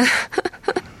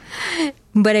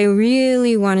 But I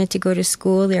really wanted to go to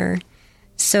school there.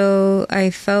 So I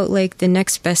felt like the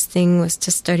next best thing was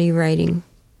to study writing.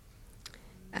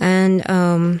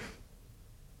 And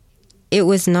it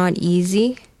was not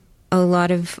easy. A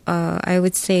lot of, I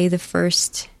would say the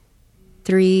first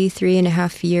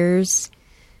 3.5 years,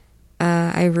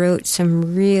 I wrote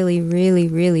some really, really,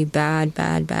 really bad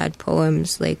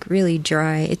poems, like really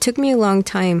dry. It took me a long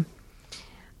time.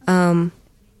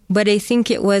 But I think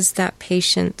it was that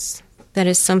patience. That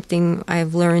is something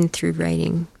I've learned through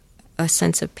writing, a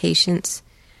sense of patience,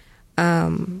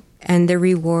 and the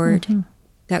reward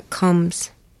that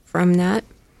comes from that.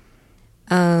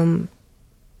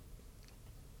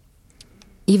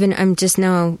 Even I'm just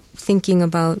now thinking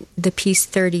about the piece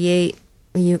 38.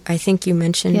 I think you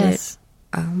mentioned it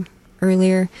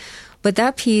earlier. But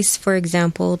that piece, for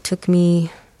example, took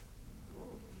me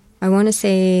I want to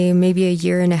say maybe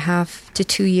 1.5 to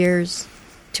 2 years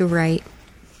to write.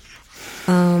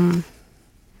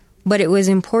 But it was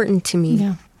important to me.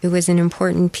 Yeah. It was an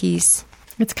important piece.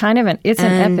 It's kind of an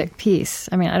epic piece.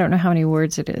 I mean, I don't know how many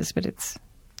words it is, but it's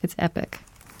epic.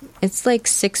 It's like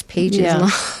 6 pages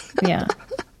long. Yeah.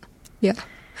 Yeah.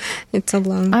 It's a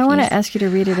long piece. I want to ask you to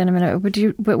read it in a minute. Would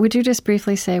you just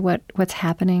briefly say what's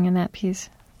happening in that piece?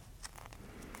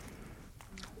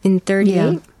 In 38?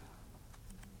 Yeah.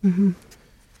 Mm-hmm.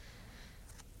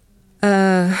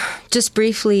 Just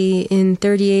briefly, in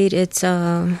 38, it's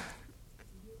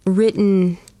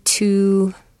written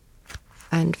to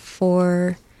and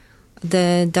for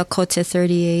the Dakota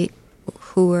 38,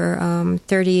 who were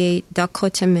 38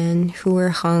 Dakota men who were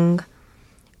hung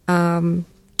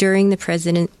during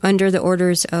under the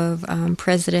orders of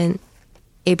President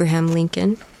Abraham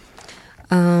Lincoln,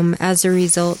 as a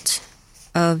result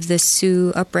of the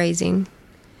Sioux uprising,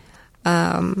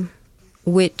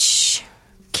 which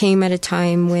came at a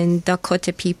time when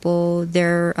Dakota people,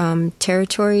 their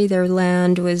territory, their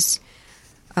land was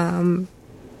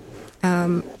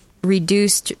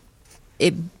reduced.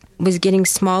 It was getting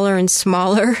smaller and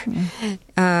smaller,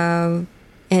 and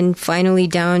finally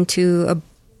down to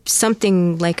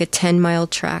something like a 10-mile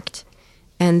tract.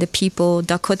 And the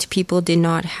Dakota people did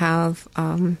not have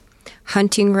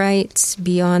hunting rights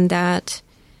beyond that.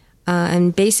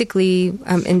 And basically,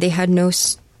 and they had no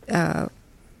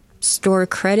store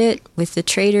credit with the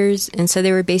traders, and so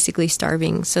they were basically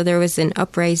starving. So there was an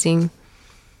uprising,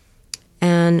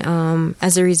 and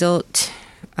as a result,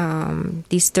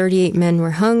 these 38 men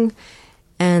were hung,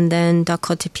 and then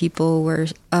Dakota people were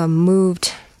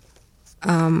moved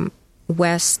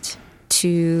west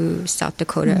to South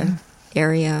Dakota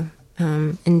area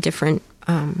in different.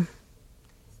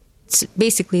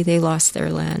 Basically, they lost their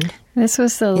land. This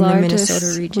was the largest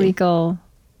Minnesota region. Legal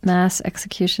mass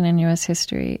execution in U.S.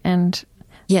 history, and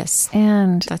yes,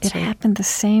 and that's it right. happened the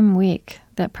same week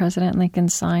that President Lincoln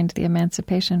signed the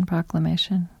Emancipation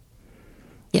Proclamation.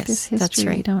 Yes, this history that's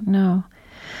right. We don't know,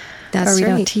 that's or we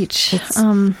right. don't teach.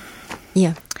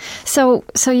 Yeah. So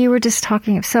you were just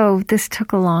talking. So this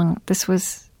took a long. This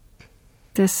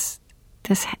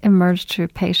emerged through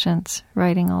patience,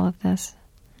 writing all of this.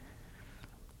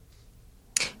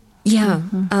 Yeah,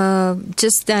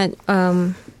 just that.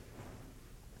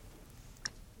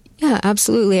 Yeah,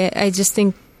 absolutely. I just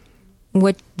think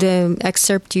what the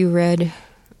excerpt you read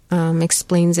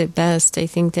explains it best. I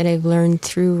think that I've learned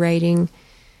through writing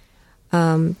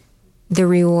the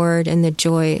reward and the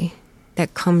joy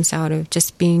that comes out of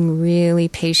just being really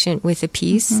patient with a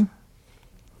piece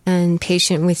and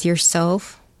patient with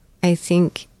yourself. I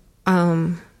think, at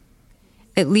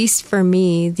least for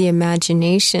me, the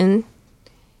imagination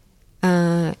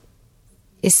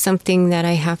is something that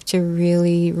I have to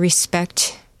really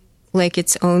respect, like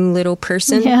its own little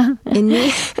person in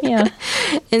me. Yeah.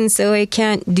 And so I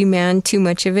can't demand too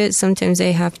much of it. Sometimes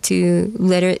I have to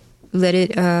let it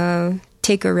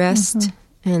take a rest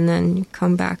and then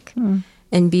come back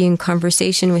and be in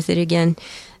conversation with it again.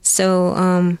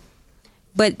 So,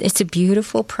 but it's a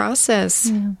beautiful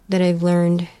process that I've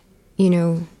learned,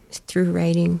 through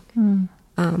writing.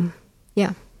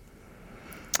 Yeah.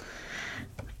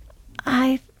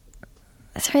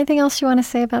 Is there anything else you want to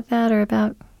say about that, or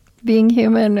about being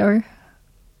human, or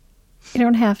you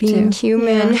don't have being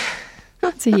human? Yeah.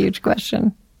 It's a huge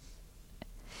question.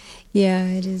 Yeah,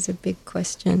 it is a big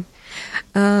question.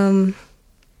 I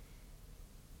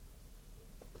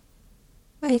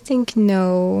think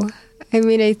no. I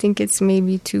mean, I think it's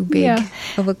maybe too big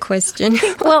of a question.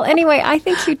 Well, anyway, I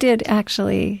think you did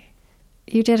actually.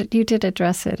 You did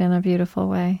address it in a beautiful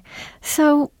way.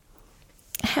 So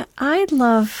I'd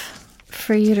love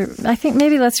for you to, I think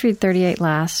maybe let's read 38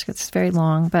 last. It's very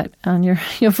long, but your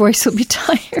voice will be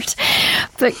tired.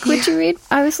 But could you read?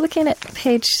 I was looking at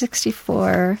page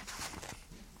 64,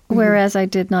 whereas I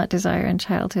did not desire in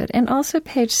childhood, and also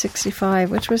page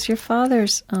 65, which was your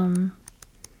father's,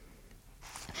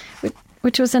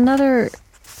 which was another,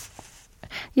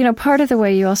 part of the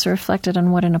way you also reflected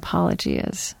on what an apology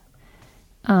is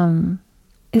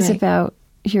about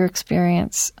your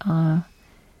experience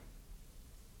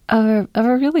of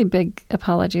a really big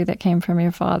apology that came from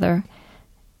your father.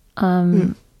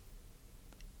 And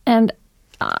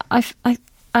I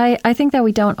think that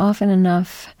we don't often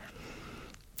enough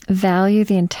value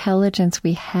the intelligence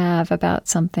we have about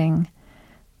something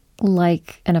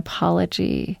like an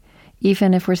apology,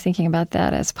 even if we're thinking about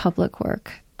that as public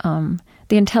work.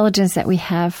 The intelligence that we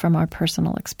have from our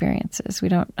personal experiences. We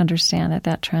don't understand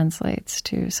that translates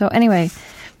to. So anyway,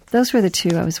 those were the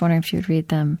two. I was wondering if you'd read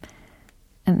them.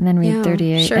 and then read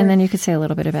 38. Sure. And then you could say a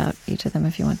little bit about each of them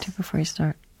if you want to before you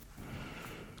start.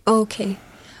 Okay.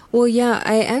 Well, yeah,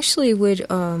 I actually would,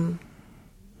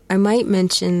 I might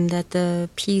mention that the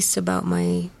piece about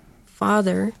my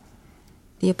father,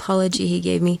 the apology he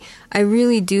gave me, I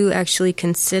really do actually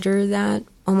consider that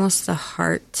almost the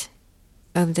heart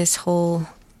of this whole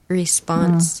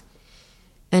response.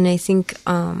 And I think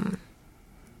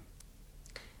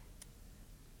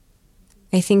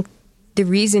the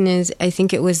reason is I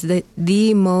think it was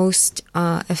the most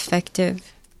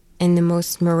effective and the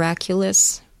most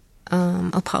miraculous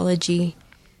apology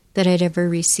that I'd ever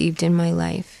received in my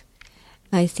life.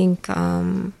 I think,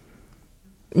 now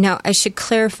I should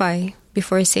clarify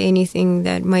before I say anything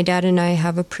that my dad and I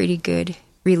have a pretty good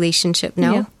relationship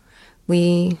now. Yeah.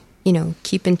 We,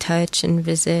 keep in touch and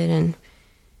visit and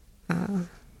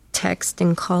text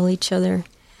and call each other.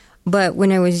 But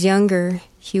when I was younger,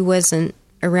 he wasn't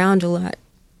around a lot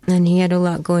and he had a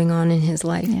lot going on in his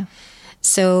life. Yeah.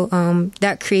 So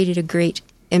that created a great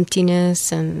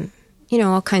emptiness and,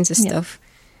 all kinds of stuff.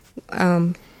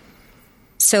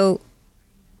 So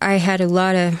I had a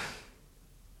lot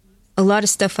of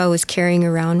stuff I was carrying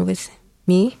around with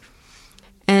me.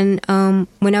 And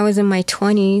when I was in my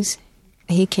 20s,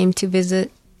 he came to visit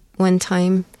one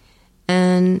time,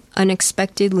 and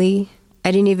unexpectedly,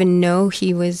 I didn't even know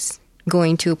he was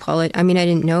going to apologize. I mean, I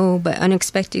didn't know, but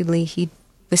unexpectedly, he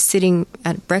was sitting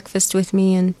at breakfast with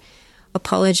me and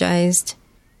apologized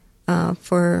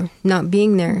for not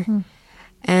being there. Mm-hmm.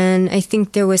 And I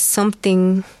think there was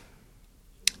something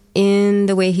in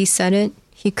the way he said it.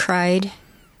 He cried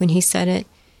when he said it,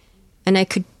 and I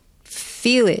could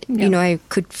feel it. Yep. I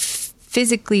could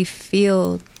physically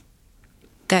feel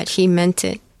that he meant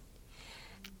it.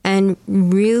 And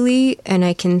really, and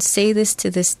I can say this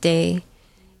to this day,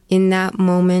 in that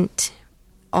moment,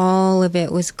 all of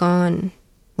it was gone.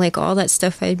 Like all that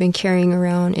stuff I'd been carrying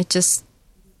around, it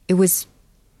was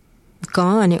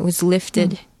gone. It was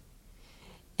lifted.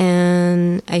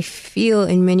 And I feel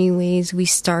in many ways we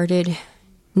started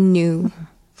new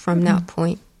from that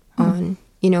point on.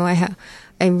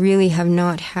 I really have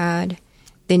not had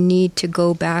the need to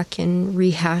go back and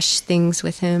rehash things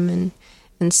with him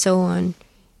and so on.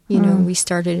 We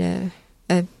started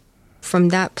from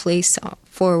that place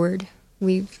forward,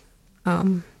 we've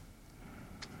known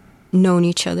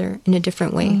each other in a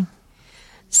different way.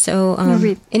 So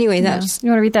anyway, that's... You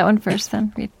want to read that one first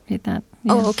then? Read that.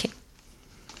 Yeah. Oh, okay.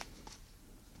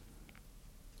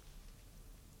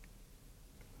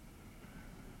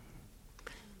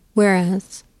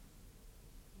 Whereas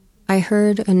I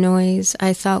heard a noise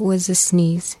I thought was a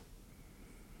sneeze.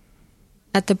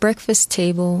 At the breakfast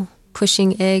table,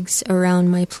 pushing eggs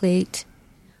around my plate,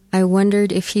 I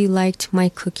wondered if he liked my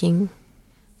cooking,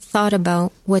 thought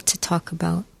about what to talk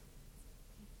about.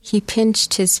 He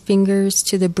pinched his fingers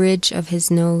to the bridge of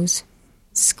his nose,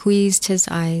 squeezed his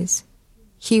eyes.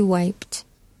 He wiped.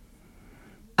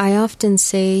 I often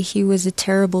say he was a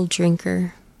terrible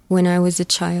drinker when I was a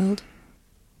child.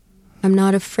 I'm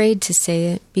not afraid to say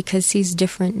it because he's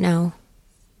different now.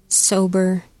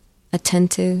 Sober,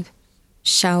 attentive,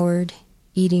 showered,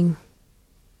 eating.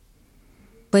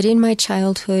 But in my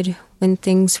childhood, when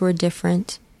things were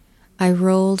different, I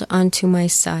rolled onto my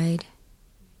side,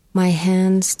 my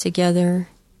hands together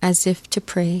as if to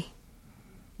pray,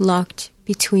 locked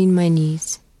between my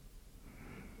knees.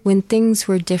 When things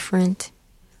were different,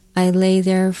 I lay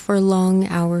there for long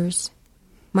hours,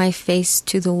 my face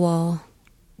to the wall,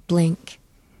 blank.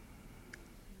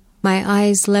 My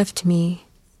eyes left me,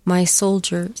 my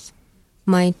soldiers,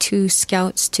 my 2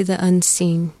 scouts to the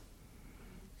unseen.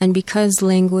 And because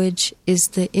language is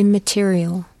the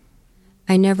immaterial,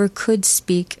 I never could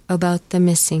speak about the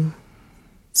missing.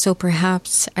 So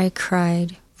perhaps I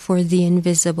cried for the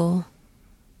invisible,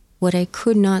 what I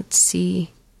could not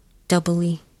see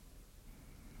doubly.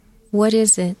 What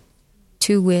is it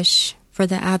to wish for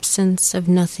the absence of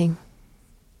nothing?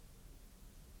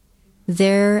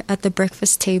 There at the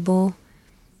breakfast table,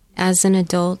 as an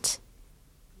adult,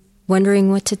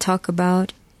 wondering what to talk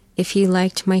about, if he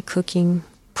liked my cooking,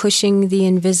 pushing the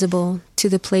invisible to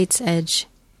the plate's edge,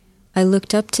 I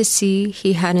looked up to see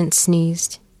he hadn't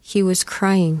sneezed. He was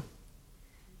crying.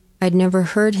 I'd never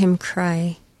heard him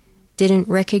cry, didn't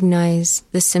recognize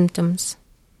the symptoms.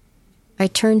 I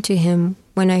turned to him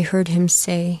when I heard him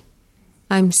say,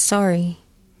 "I'm sorry.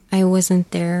 I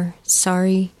wasn't there.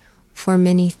 Sorry for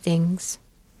many things."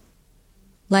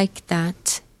 Like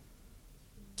that,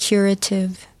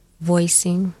 curative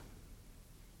voicing,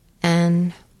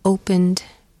 an opened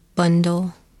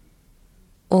bundle,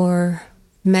 or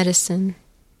medicine,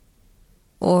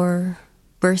 or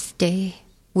birthday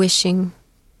wishing,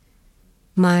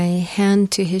 my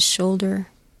hand to his shoulder.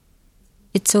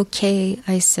 "It's okay,"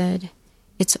 I said.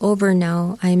 "It's over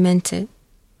now," I meant it.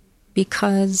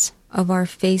 Because of our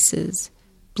faces,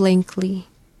 blankly.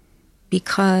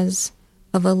 Because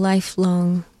of a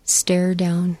lifelong stare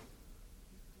down.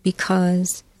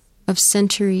 Because of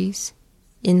centuries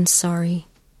in sorry.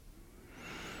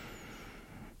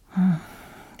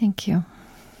 Thank you.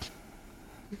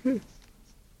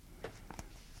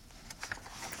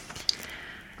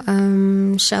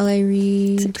 Shall I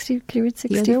read? Can you read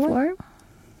 64?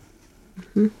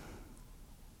 Mm-hmm.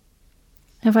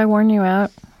 Have I worn you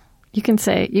out? You can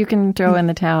throw in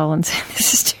the towel and say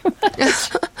this is too much.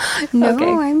 No,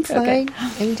 Okay. I'm fine.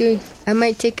 Okay. I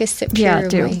might take a sip here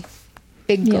of my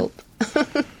big gulp.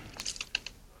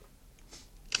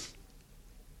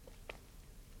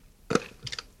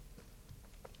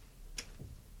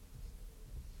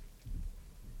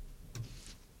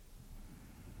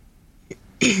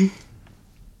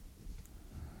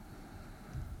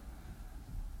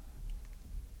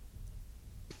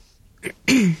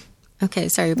 Okay,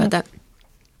 sorry about that.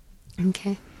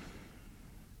 Okay.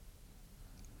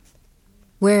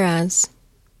 Whereas,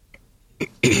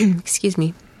 excuse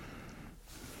me.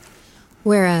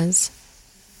 Whereas,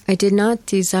 I did not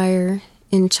desire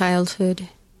in childhood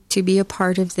to be a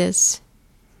part of this,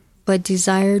 but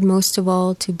desired most of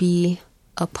all to be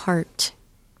a part,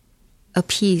 a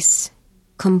piece,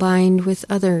 combined with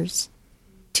others,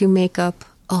 to make up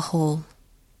a whole.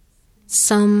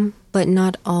 Some, but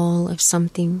not all, of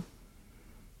something.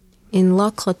 In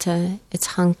Lakota, it's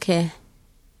hanke,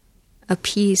 a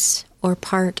piece or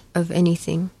part of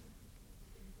anything.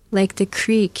 Like the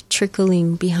creek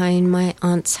trickling behind my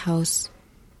aunt's house,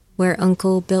 where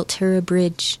Uncle built her a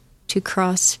bridge to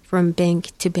cross from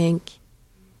bank to bank,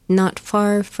 not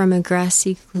far from a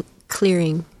grassy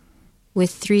clearing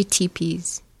with 3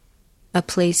 teepees, a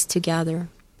place to gather.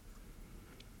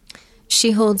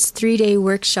 She holds 3-day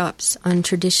workshops on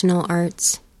traditional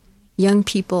arts. Young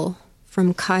people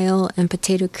from Kyle and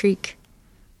Potato Creek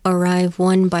arrive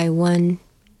one by one,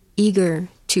 eager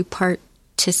to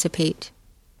participate.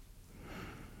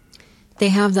 They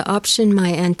have the option, my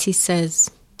auntie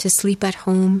says, to sleep at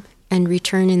home and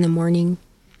return in the morning,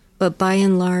 but by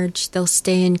and large they'll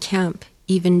stay in camp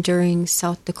even during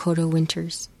South Dakota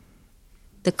winters.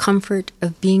 The comfort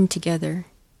of being together.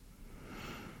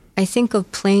 I think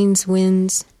of plains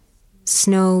winds,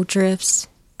 snow drifts,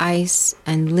 ice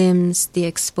and limbs, the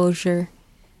exposure,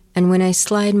 and when I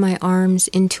slide my arms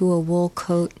into a wool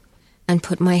coat and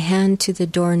put my hand to the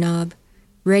doorknob,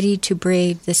 ready to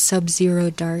brave the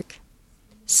sub-zero dark.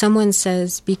 Someone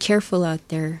says, be careful out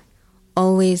there.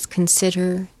 Always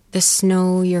consider the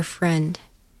snow your friend.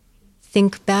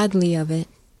 Think badly of it.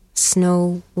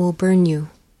 Snow will burn you.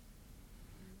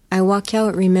 I walk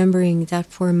out remembering that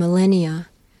for millennia,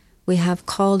 we have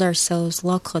called ourselves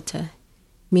Lakota,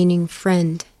 meaning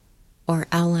friend or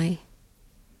ally.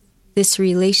 This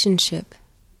relationship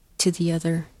to the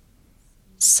other.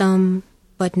 Some,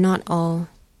 but not all.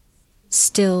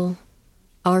 Still,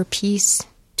 our piece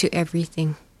to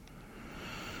everything.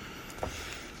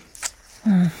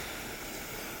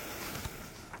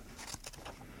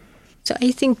 So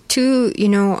I think too,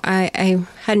 I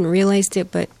hadn't realized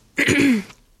it, but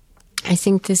I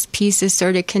think this piece is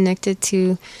sort of connected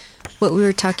to what we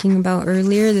were talking about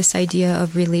earlier, this idea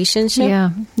of relationship.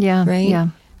 Yeah. Right? Yeah.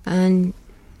 And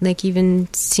like even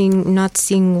not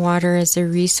seeing water as a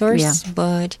resource,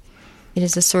 but it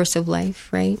is a source of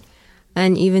life, right?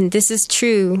 And even this is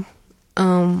true.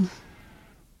 One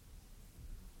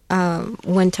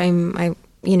time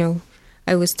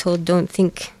I was told, don't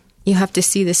think you have to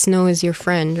see the snow as your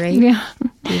friend, right? Yeah.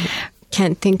 You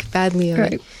can't think badly of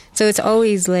it. So it's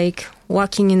always like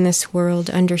walking in this world,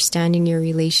 understanding your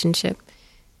relationship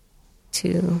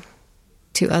to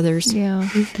others. Yeah.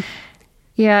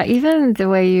 Yeah, even the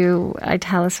way you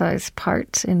italicize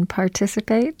parts in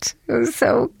participate, it was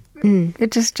so,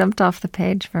 it just jumped off the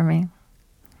page for me.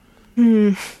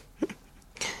 Yeah.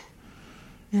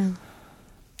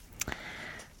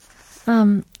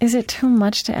 Is it too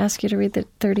much to ask you to read the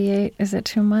 38? Is it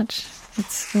too much?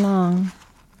 It's long.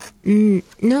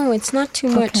 No, it's not too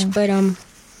much, but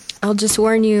I'll just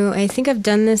warn you, I think I've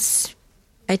done this,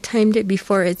 I timed it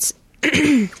before, it's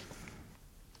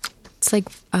it's like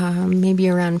maybe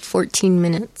around 14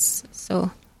 minutes,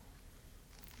 so.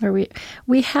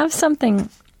 We have something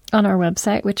on our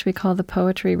website, which we call the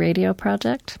Poetry Radio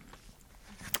Project,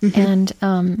 and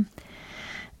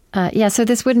so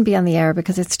this wouldn't be on the air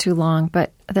because it's too long,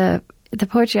 but the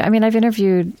poetry, I mean, I've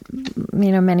interviewed,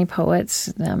 many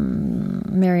poets,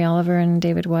 Mary Oliver and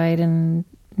David White and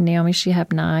Naomi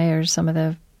Shihab Nye are some of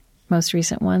the most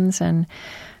recent ones. And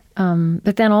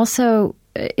but then also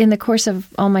in the course of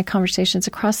all my conversations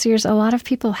across the years, a lot of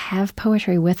people have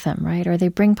poetry with them, right? Or they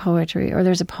bring poetry, or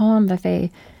there's a poem that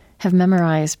they have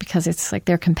memorized because it's like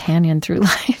their companion through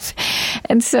life.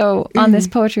 And so on this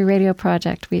poetry radio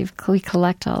project, we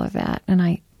collect all of that. And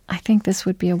I think this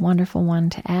would be a wonderful one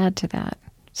to add to that.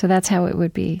 So that's how it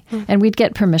would be. And we'd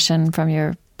get permission from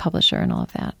your publisher and all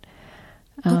of that.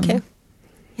 Okay.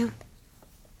 Yeah.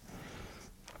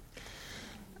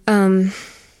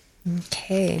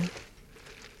 Okay.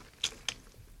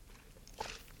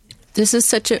 This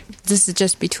is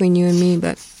just between you and me,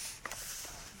 but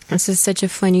this is such a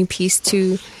funny piece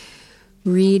to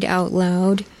read out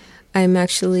loud. I'm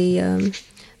actually a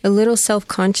little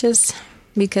self-conscious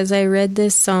because I read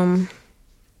this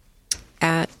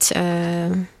at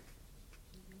a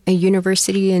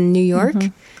university in New York,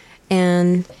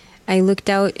 and I looked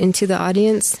out into the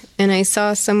audience and I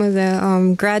saw some of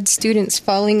the grad students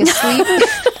falling asleep.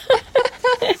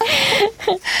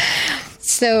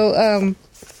 So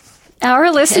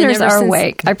our listeners are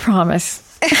awake, I promise.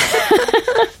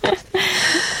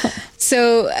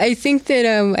 So I think that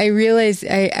I realized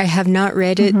I have not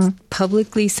read it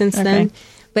publicly since then,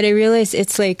 but I realized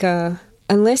it's like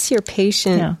unless you're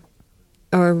patient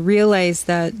or realize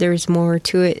that there's more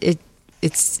to it,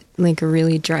 it's like a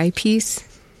really dry piece,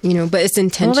 you know, but it's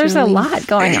intentional. Well, there's a lot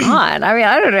going on. I mean,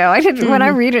 I don't know. When I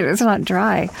read it, it's not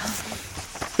dry.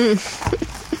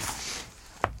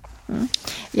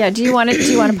 Yeah. Do you want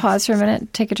to pause for a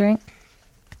minute? Take a drink.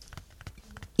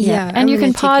 Yeah. And you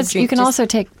can pause. You can also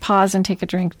pause and take a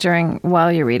drink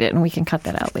while you read it, and we can cut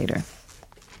that out later.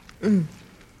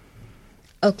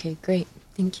 Okay, great.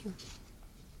 Thank you.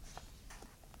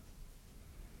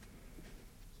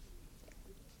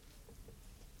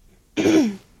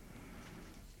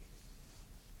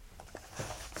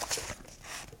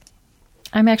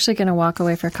 I'm actually going to walk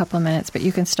away for a couple of minutes, but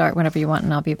you can start whenever you want,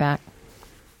 and I'll be back.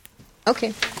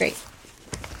 Okay, great.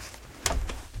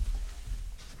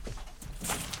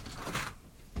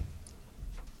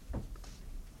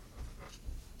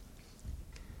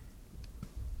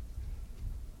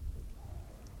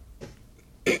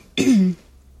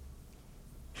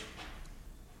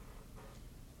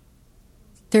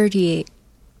 $38.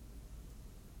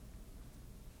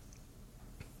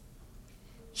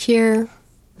 Here,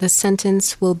 the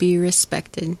sentence will be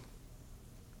respected.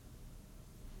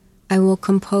 I will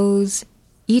compose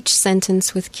each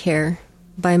sentence with care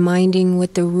by minding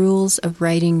what the rules of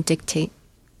writing dictate.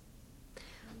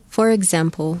 For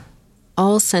example,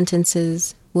 all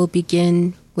sentences will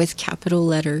begin with capital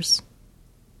letters.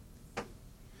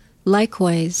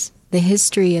 Likewise, the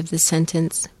history of the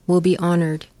sentence will be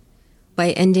honored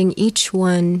by ending each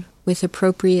one with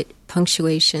appropriate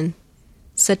punctuation,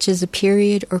 such as a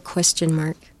period or question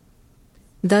mark,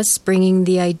 thus bringing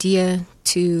the idea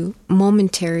to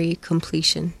momentary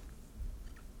completion.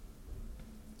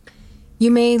 You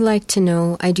may like to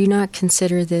know I do not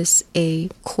consider this a,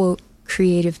 quote,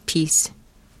 creative piece.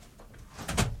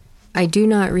 I do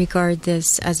not regard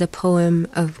this as a poem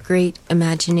of great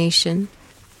imagination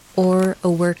or a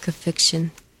work of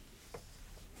fiction.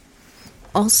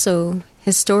 Also,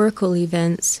 historical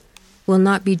events will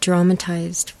not be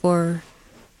dramatized for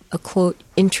a, quote,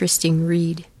 interesting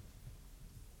read.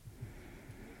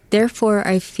 Therefore,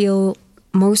 I feel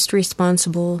most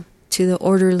responsible to the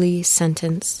orderly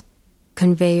sentence,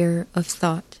 conveyor of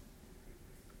thought.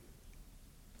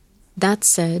 That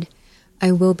said,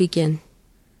 I will begin.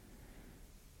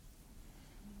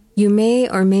 You may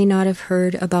or may not have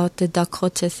heard about the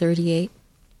Dakota 38.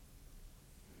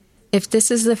 If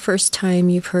this is the first time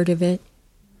you've heard of it,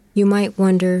 you might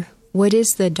wonder, what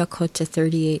is the Dakota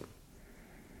 38?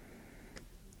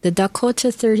 The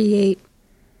Dakota 38...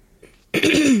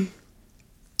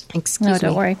 Excuse me. No,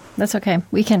 don't worry. That's okay.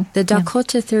 We can. The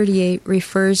Dakota 38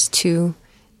 refers to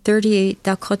 38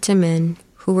 Dakota men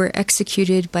who were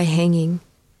executed by hanging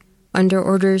under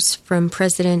orders from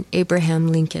President Abraham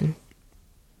Lincoln.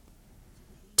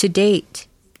 To date,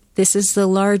 this is the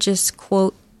largest,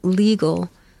 quote, legal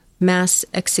mass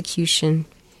execution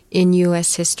in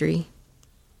U.S. history.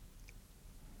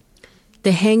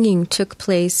 The hanging took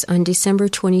place on December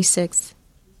 26,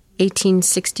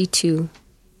 1862,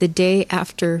 the day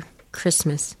after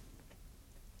Christmas.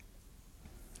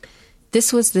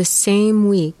 This was the same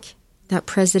week that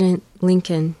President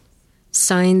Lincoln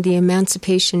signed the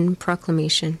Emancipation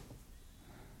Proclamation.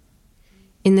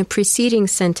 In the preceding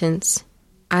sentence,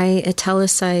 I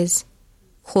italicize,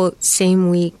 quote, same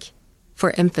week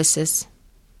for emphasis.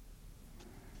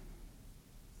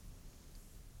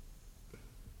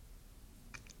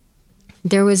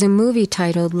 There was a movie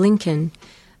titled Lincoln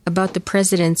about the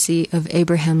presidency of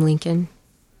Abraham Lincoln.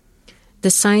 The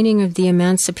signing of the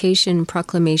Emancipation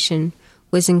Proclamation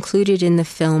was included in the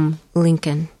film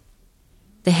Lincoln.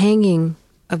 The hanging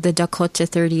of the Dakota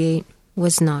 38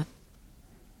 was not.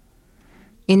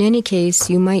 In any case,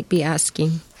 you might be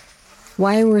asking,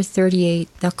 why were 38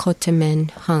 Dakota men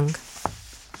hung?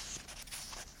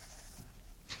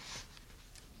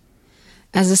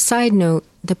 As a side note,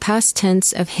 the past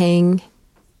tense of hang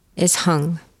is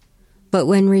hung, but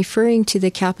when referring to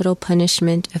the capital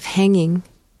punishment of hanging,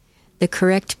 the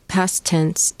correct past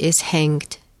tense is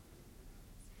hanged.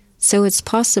 So it's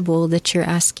possible that you're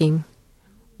asking,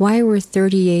 why were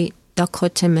 38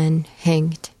 Dakota men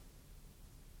hanged?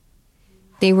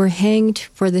 They were hanged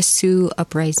for the Sioux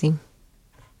Uprising.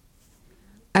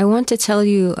 I want to tell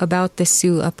you about the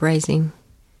Sioux Uprising,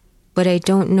 but I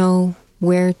don't know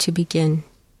where to begin.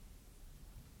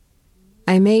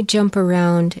 I may jump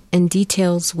around and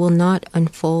details will not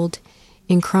unfold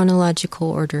in chronological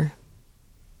order.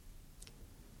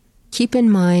 Keep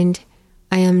in mind,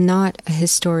 I am not a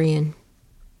historian,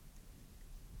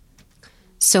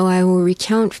 so I will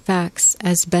recount facts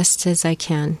as best as I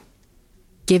can,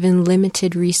 given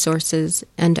limited resources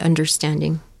and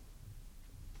understanding.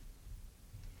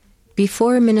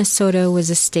 Before Minnesota was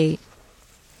a state,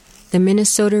 the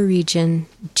Minnesota region,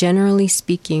 generally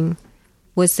speaking,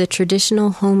 was the traditional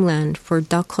homeland for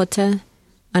Dakota,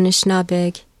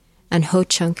 Anishinaabe, and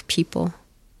Ho-Chunk people.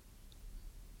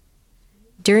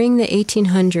 During the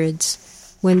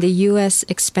 1800s, when the U.S.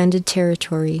 expanded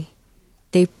territory,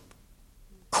 they,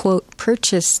 quote,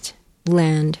 purchased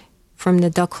land from the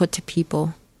Dakota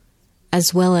people,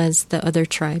 as well as the other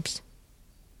tribes.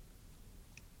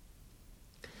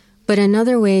 But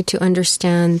another way to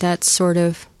understand that sort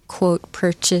of, quote,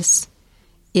 purchase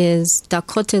is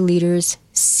Dakota leaders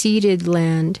ceded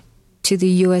land to the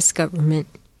U.S. government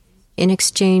in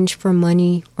exchange for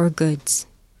money or goods,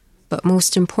 but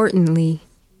most importantly,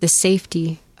 the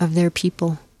safety of their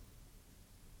people.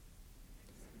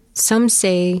 Some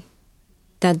say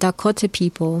that Dakota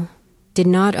people did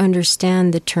not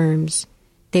understand the terms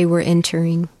they were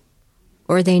entering,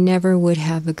 or they never would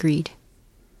have agreed.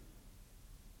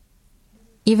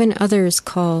 Even others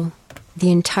call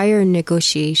the entire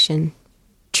negotiation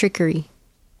trickery.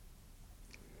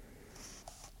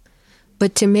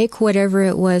 But to make whatever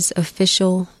it was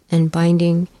official and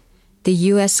binding, the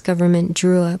U.S. government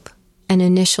drew up an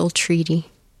initial treaty.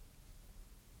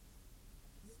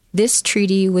 This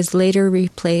treaty was later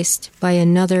replaced by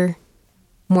another,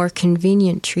 more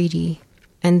convenient treaty,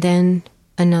 and then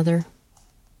another.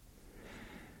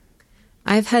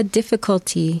 I've had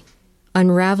difficulty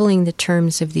unraveling the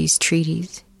terms of these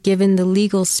treaties, given the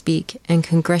legal speak and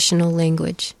congressional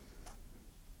language.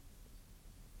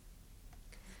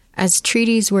 As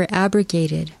treaties were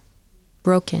abrogated,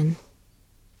 broken,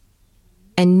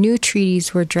 and new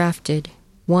treaties were drafted,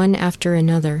 one after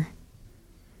another,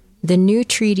 the new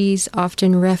treaties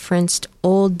often referenced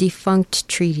old defunct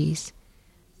treaties,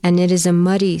 and it is a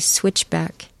muddy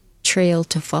switchback trail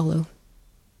to follow.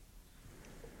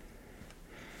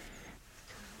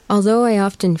 Although I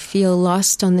often feel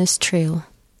lost on this trail,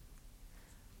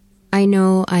 I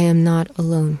know I am not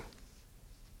alone.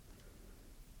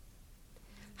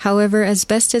 However, as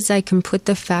best as I can put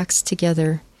the facts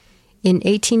together, in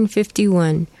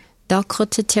 1851,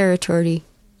 Dakota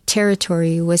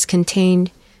territory was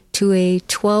contained to a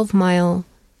 12-mile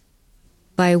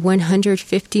by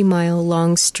 150-mile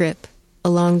long strip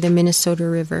along the Minnesota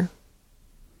River.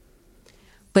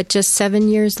 But just 7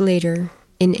 years later,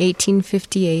 in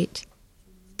 1858,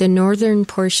 the northern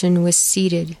portion was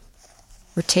ceded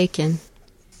or taken,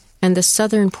 and the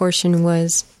southern portion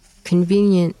was I'm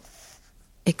going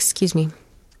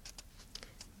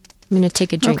to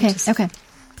take a drink. Okay.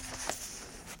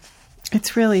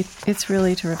 It's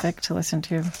really terrific to listen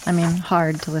to. I mean,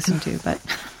 hard to listen to, but...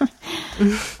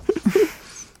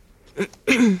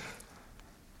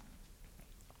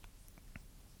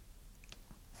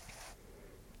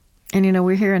 And,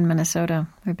 we're here in Minnesota.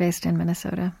 We're based in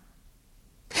Minnesota.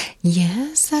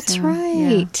 Yes, that's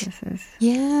right. Yeah,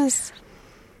 yes.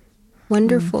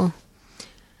 Wonderful.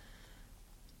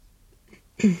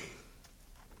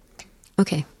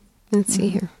 Okay, let's see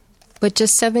here. But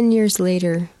just 7 years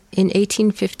later, in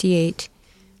 1858,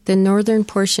 the northern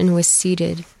portion was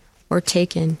ceded or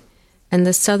taken, and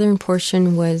the southern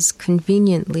portion was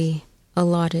conveniently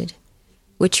allotted,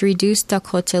 which reduced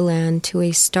Dakota land to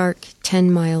a stark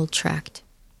 10-mile tract.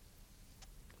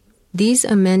 These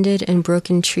amended and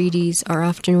broken treaties are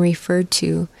often referred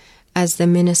to as the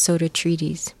Minnesota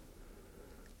Treaties.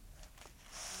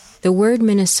 The word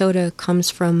Minnesota comes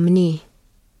from Mni,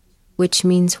 which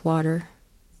means water,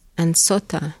 and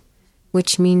sota,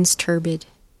 which means turbid.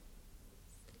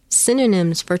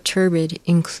 Synonyms for turbid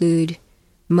include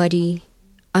muddy,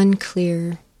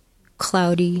 unclear,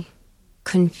 cloudy,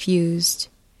 confused,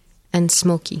 and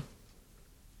smoky.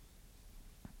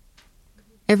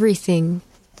 Everything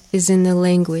is in the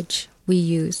language we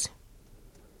use.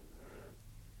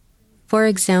 For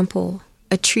example,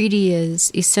 a treaty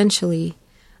is essentially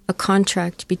a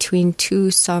contract between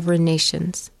two sovereign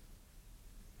nations.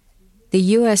 The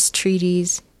U.S.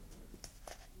 treaties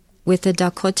with the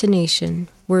Dakota Nation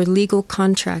were legal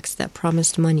contracts that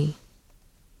promised money.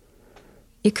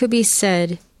 It could be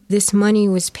said this money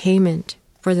was payment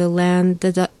for the land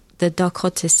the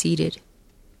Dakota ceded,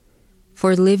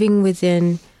 for living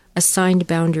within assigned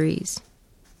boundaries,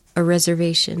 a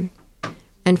reservation,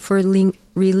 and for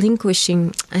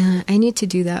relinquishing... I need to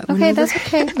do that. Okay, that's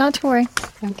okay. Not to worry.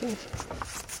 Okay.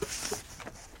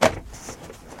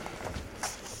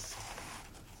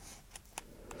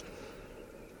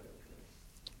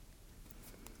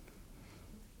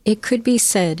 It could be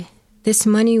said this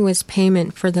money was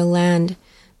payment for the land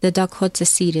the Dakota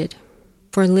ceded,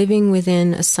 for living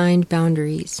within assigned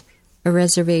boundaries, a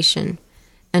reservation,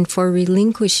 and for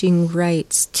relinquishing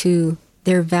rights to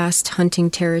their vast hunting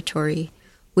territory,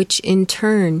 which in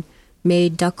turn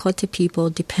made Dakota people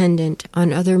dependent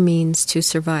on other means to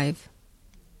survive.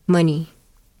 Money.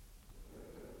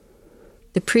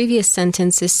 The previous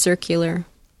sentence is circular,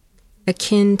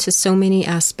 akin to so many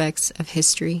aspects of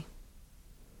history.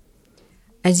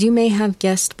 As you may have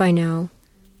guessed by now,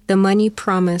 the money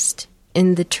promised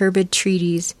in the turbid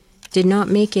treaties did not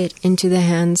make it into the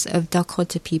hands of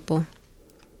Dakota people.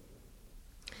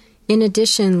 In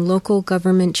addition, local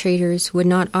government traders would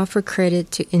not offer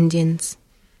credit to Indians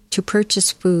to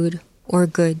purchase food or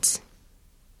goods.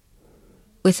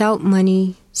 Without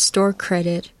money, store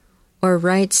credit, or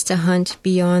rights to hunt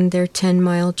beyond their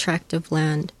 10-mile tract of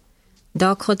land,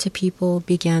 Dakota people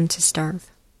began to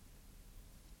starve.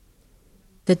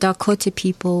 The Dakota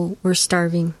people were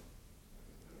starving.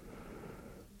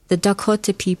 The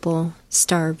Dakota people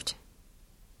starved.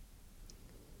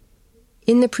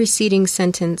 In the preceding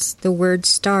sentence, the word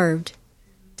starved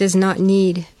does not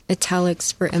need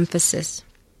italics for emphasis.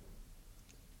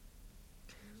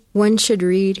 One should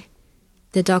read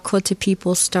the Dakota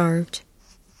people starved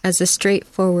as a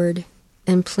straightforward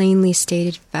and plainly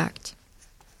stated fact.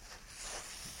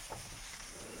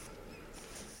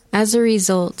 As a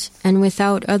result, and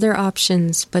without other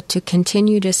options but to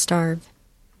continue to starve,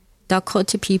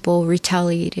 Dakota people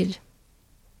retaliated.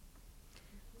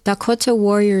 Dakota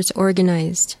warriors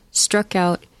organized, struck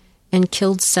out, and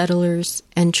killed settlers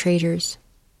and traders.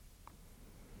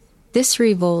 This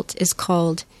revolt is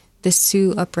called the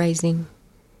Sioux Uprising.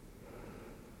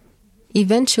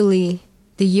 Eventually,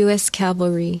 the U.S.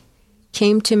 cavalry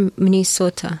came to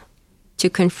Minnesota to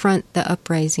confront the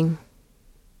uprising.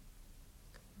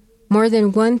 More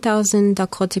than 1,000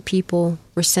 Dakota people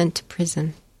were sent to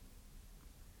prison.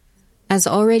 As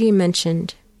already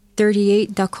mentioned,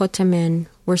 38 Dakota men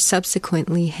were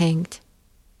subsequently hanged.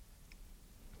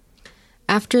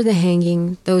 After the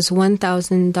hanging, those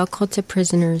 1,000 Dakota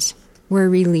prisoners were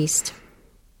released.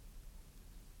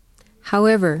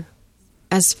 However,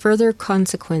 as further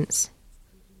consequence,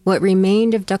 what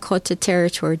remained of Dakota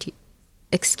territory,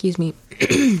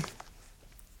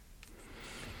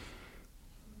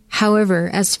 However,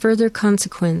 as further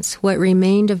consequence, what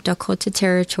remained of Dakota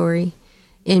territory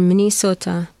in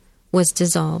Minnesota was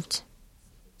dissolved,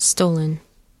 stolen.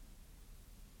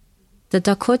 The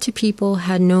Dakota people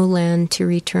had no land to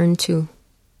return to.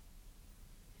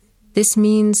 This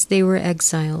means they were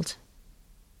exiled.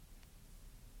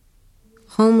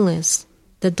 Homeless,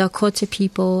 the Dakota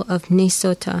people of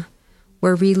Minnesota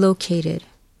were relocated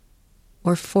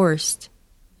or forced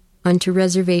onto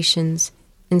reservations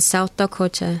in South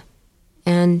Dakota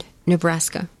and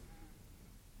Nebraska.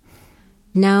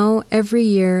 Now, every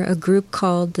year, a group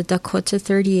called the Dakota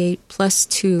 38 plus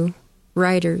 2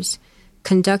 riders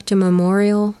conduct a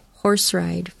memorial horse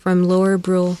ride from Lower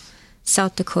Brule,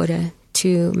 South Dakota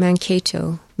to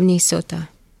Mankato, Minnesota.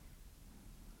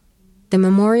 The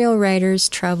memorial riders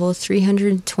travel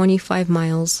 325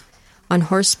 miles on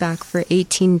horseback for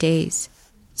 18 days,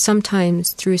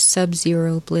 sometimes through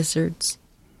sub-zero blizzards.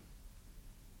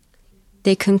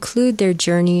 They conclude their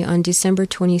journey on December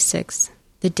 26th,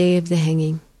 the day of the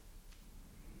hanging.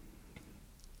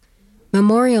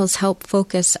 Memorials help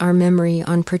focus our memory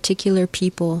on particular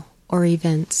people or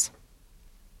events.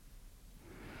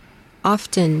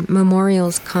 Often,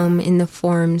 memorials come in the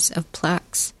forms of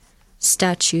plaques,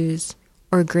 statues,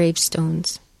 or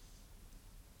gravestones.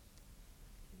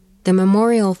 The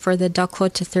memorial for the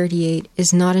Dakota 38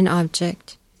 is not an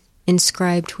object.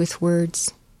 inscribed with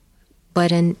words,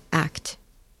 but an act.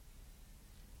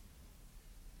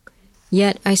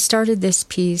 Yet I started this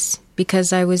piece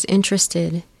because I was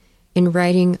interested in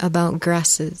writing about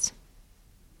grasses.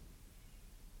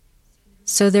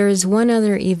 So there is one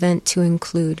other event to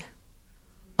include,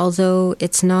 although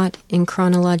it's not in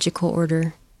chronological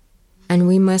order, and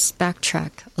we must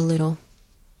backtrack a little.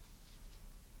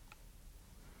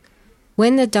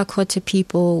 When the Dakota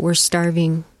people were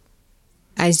starving,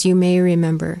 as you may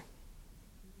remember,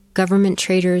 government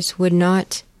traders would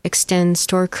not extend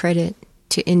store credit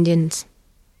to Indians.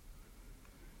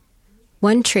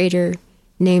 One trader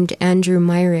named Andrew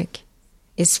Myrick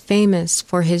is famous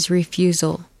for his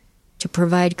refusal to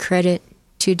provide credit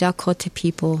to Dakota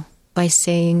people by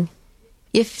saying,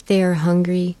 "If they are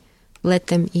hungry, let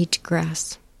them eat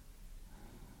grass."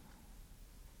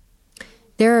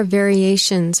 There are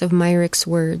variations of Myrick's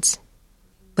words,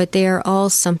 but they are all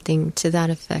something to that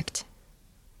effect.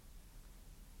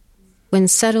 When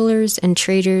settlers and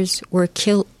traders were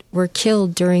killed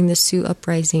during the Sioux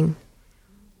Uprising,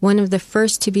 one of the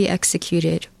first to be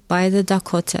executed by the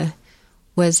Dakota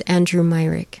was Andrew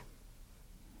Myrick.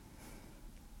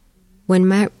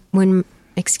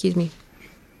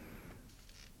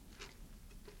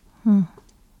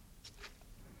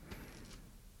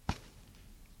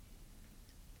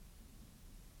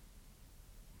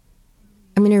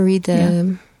 I'm going to read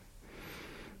the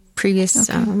previous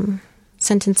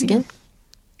sentence again.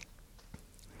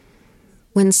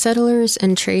 When settlers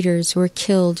and traders were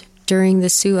killed during the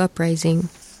Sioux Uprising,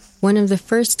 one of the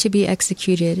first to be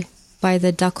executed by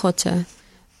the Dakota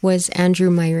was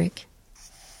Andrew Myrick.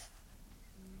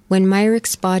 When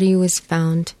Myrick's body was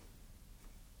found,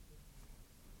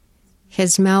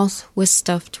 his mouth was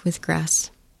stuffed with grass.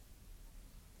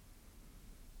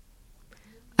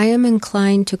 I am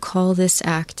inclined to call this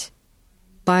act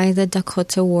by the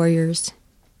Dakota warriors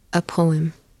a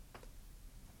poem.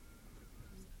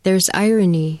 There's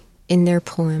irony in their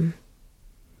poem.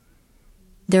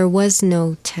 There was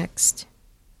no text.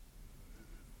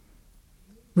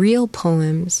 Real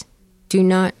poems do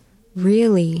not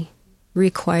really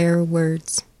require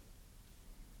words.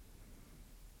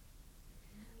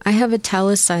 I have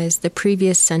italicized the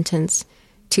previous sentence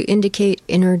to indicate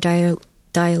inner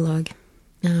dialogue.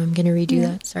 I'm going to redo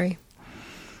that, sorry.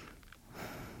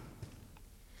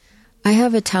 I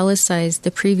have italicized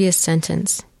the previous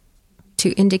sentence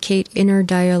to indicate inner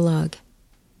dialogue,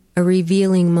 a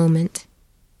revealing moment.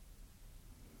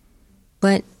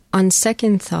 But on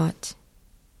second thought,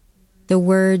 the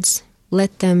words,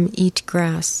 "let them eat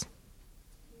grass,"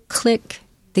 click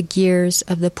the gears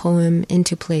of the poem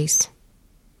into place.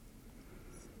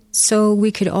 So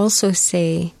we could also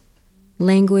say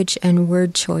language and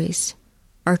word choice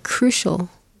are crucial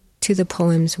to the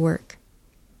poem's work.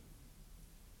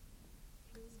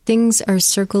 Things are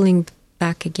circling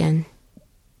back again.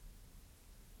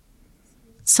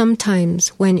 Sometimes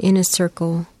when in a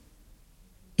circle,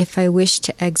 if I wish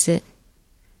to exit,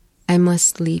 I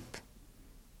must leap.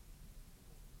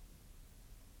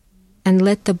 And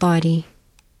let the body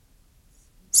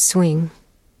swing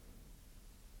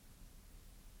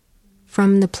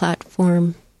from the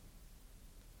platform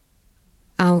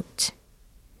out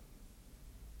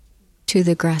to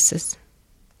the grasses.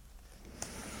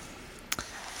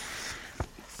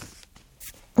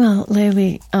 Well,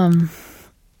 Layli,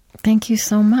 thank you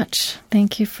so much.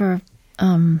 Thank you for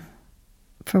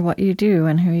what you do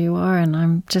and who you are, and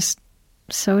I'm just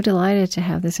so delighted to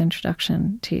have this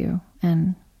introduction to you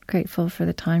and grateful for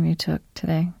the time you took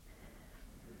today.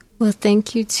 Well,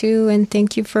 thank you too, and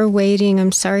thank you for waiting.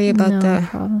 I'm sorry about the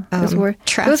problem.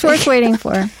 Traffic. It was worth waiting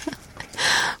for.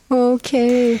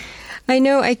 Okay. I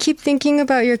know, I keep thinking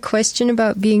about your question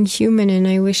about being human, and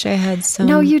I wish I had some...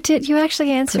 No, you did. You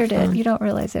actually answered it. You don't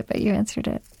realize it, but you answered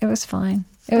it. It was fine.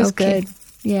 It was good.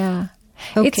 Yeah.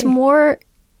 Okay. It's more,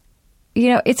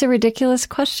 it's a ridiculous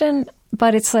question,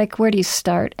 but it's like, where do you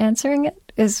start answering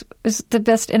it is the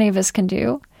best any of us can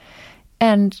do.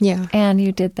 And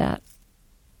you did that.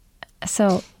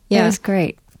 So it was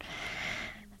great.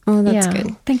 Oh, that's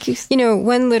good. Thank you.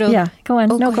 One little... Yeah, go on.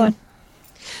 Go on.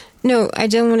 No, I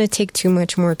don't want to take too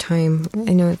much more time.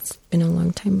 I know it's been a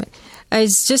long time, but I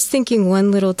was just thinking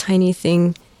one little tiny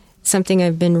thing, something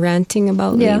I've been ranting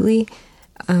about lately.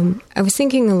 I was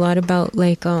thinking a lot about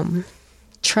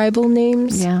tribal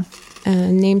names,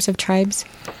 names of tribes,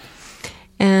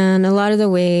 and a lot of the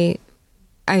way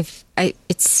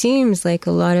it seems like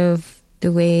a lot of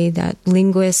the way that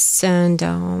linguists and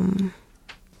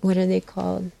what are they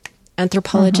called,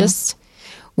 anthropologists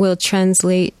will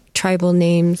translate tribal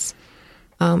names.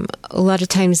 A lot of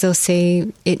times they'll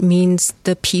say it means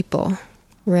the people,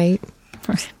 right?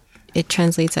 It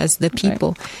translates as the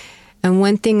people. Right. And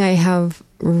one thing I have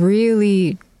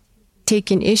really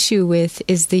taken issue with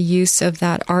is the use of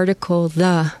that article,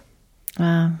 the,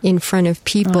 in front of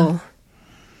people.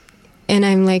 And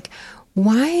I'm like,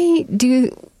 why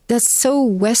that's so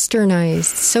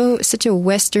westernized, such a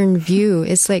Western view.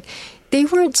 It's like, they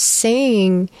weren't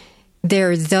saying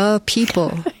they're the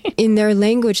people. In their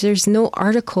language, there's no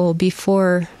article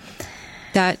before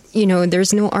that,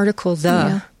 there's no article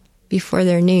before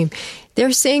their name.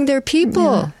 They're saying they're people.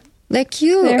 Yeah. Like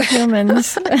you. They're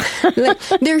humans.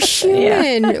 They're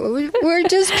human. Yeah. We're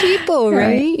just people,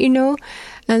 right?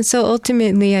 And so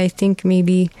ultimately, I think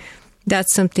maybe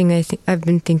that's something I've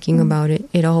been thinking about it.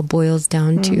 It all boils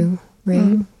down to,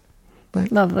 right?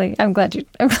 But. Lovely. I'm glad you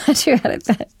added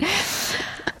that.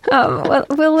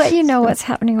 We'll let you know what's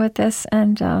happening with this,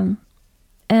 and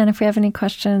if we have any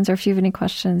questions, or if you have any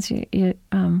questions, you'll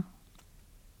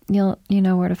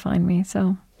know where to find me.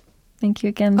 So. Thank you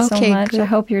again so much. Good. I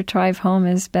hope your drive home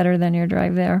is better than your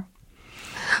drive there.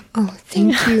 Oh,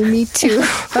 thank you. Me too.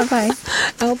 Bye-bye.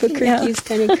 Albuquerque is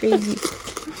kind of crazy.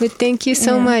 But thank you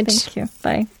so much. Thank you.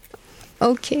 Bye.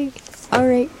 Okay. All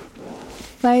right.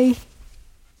 Bye.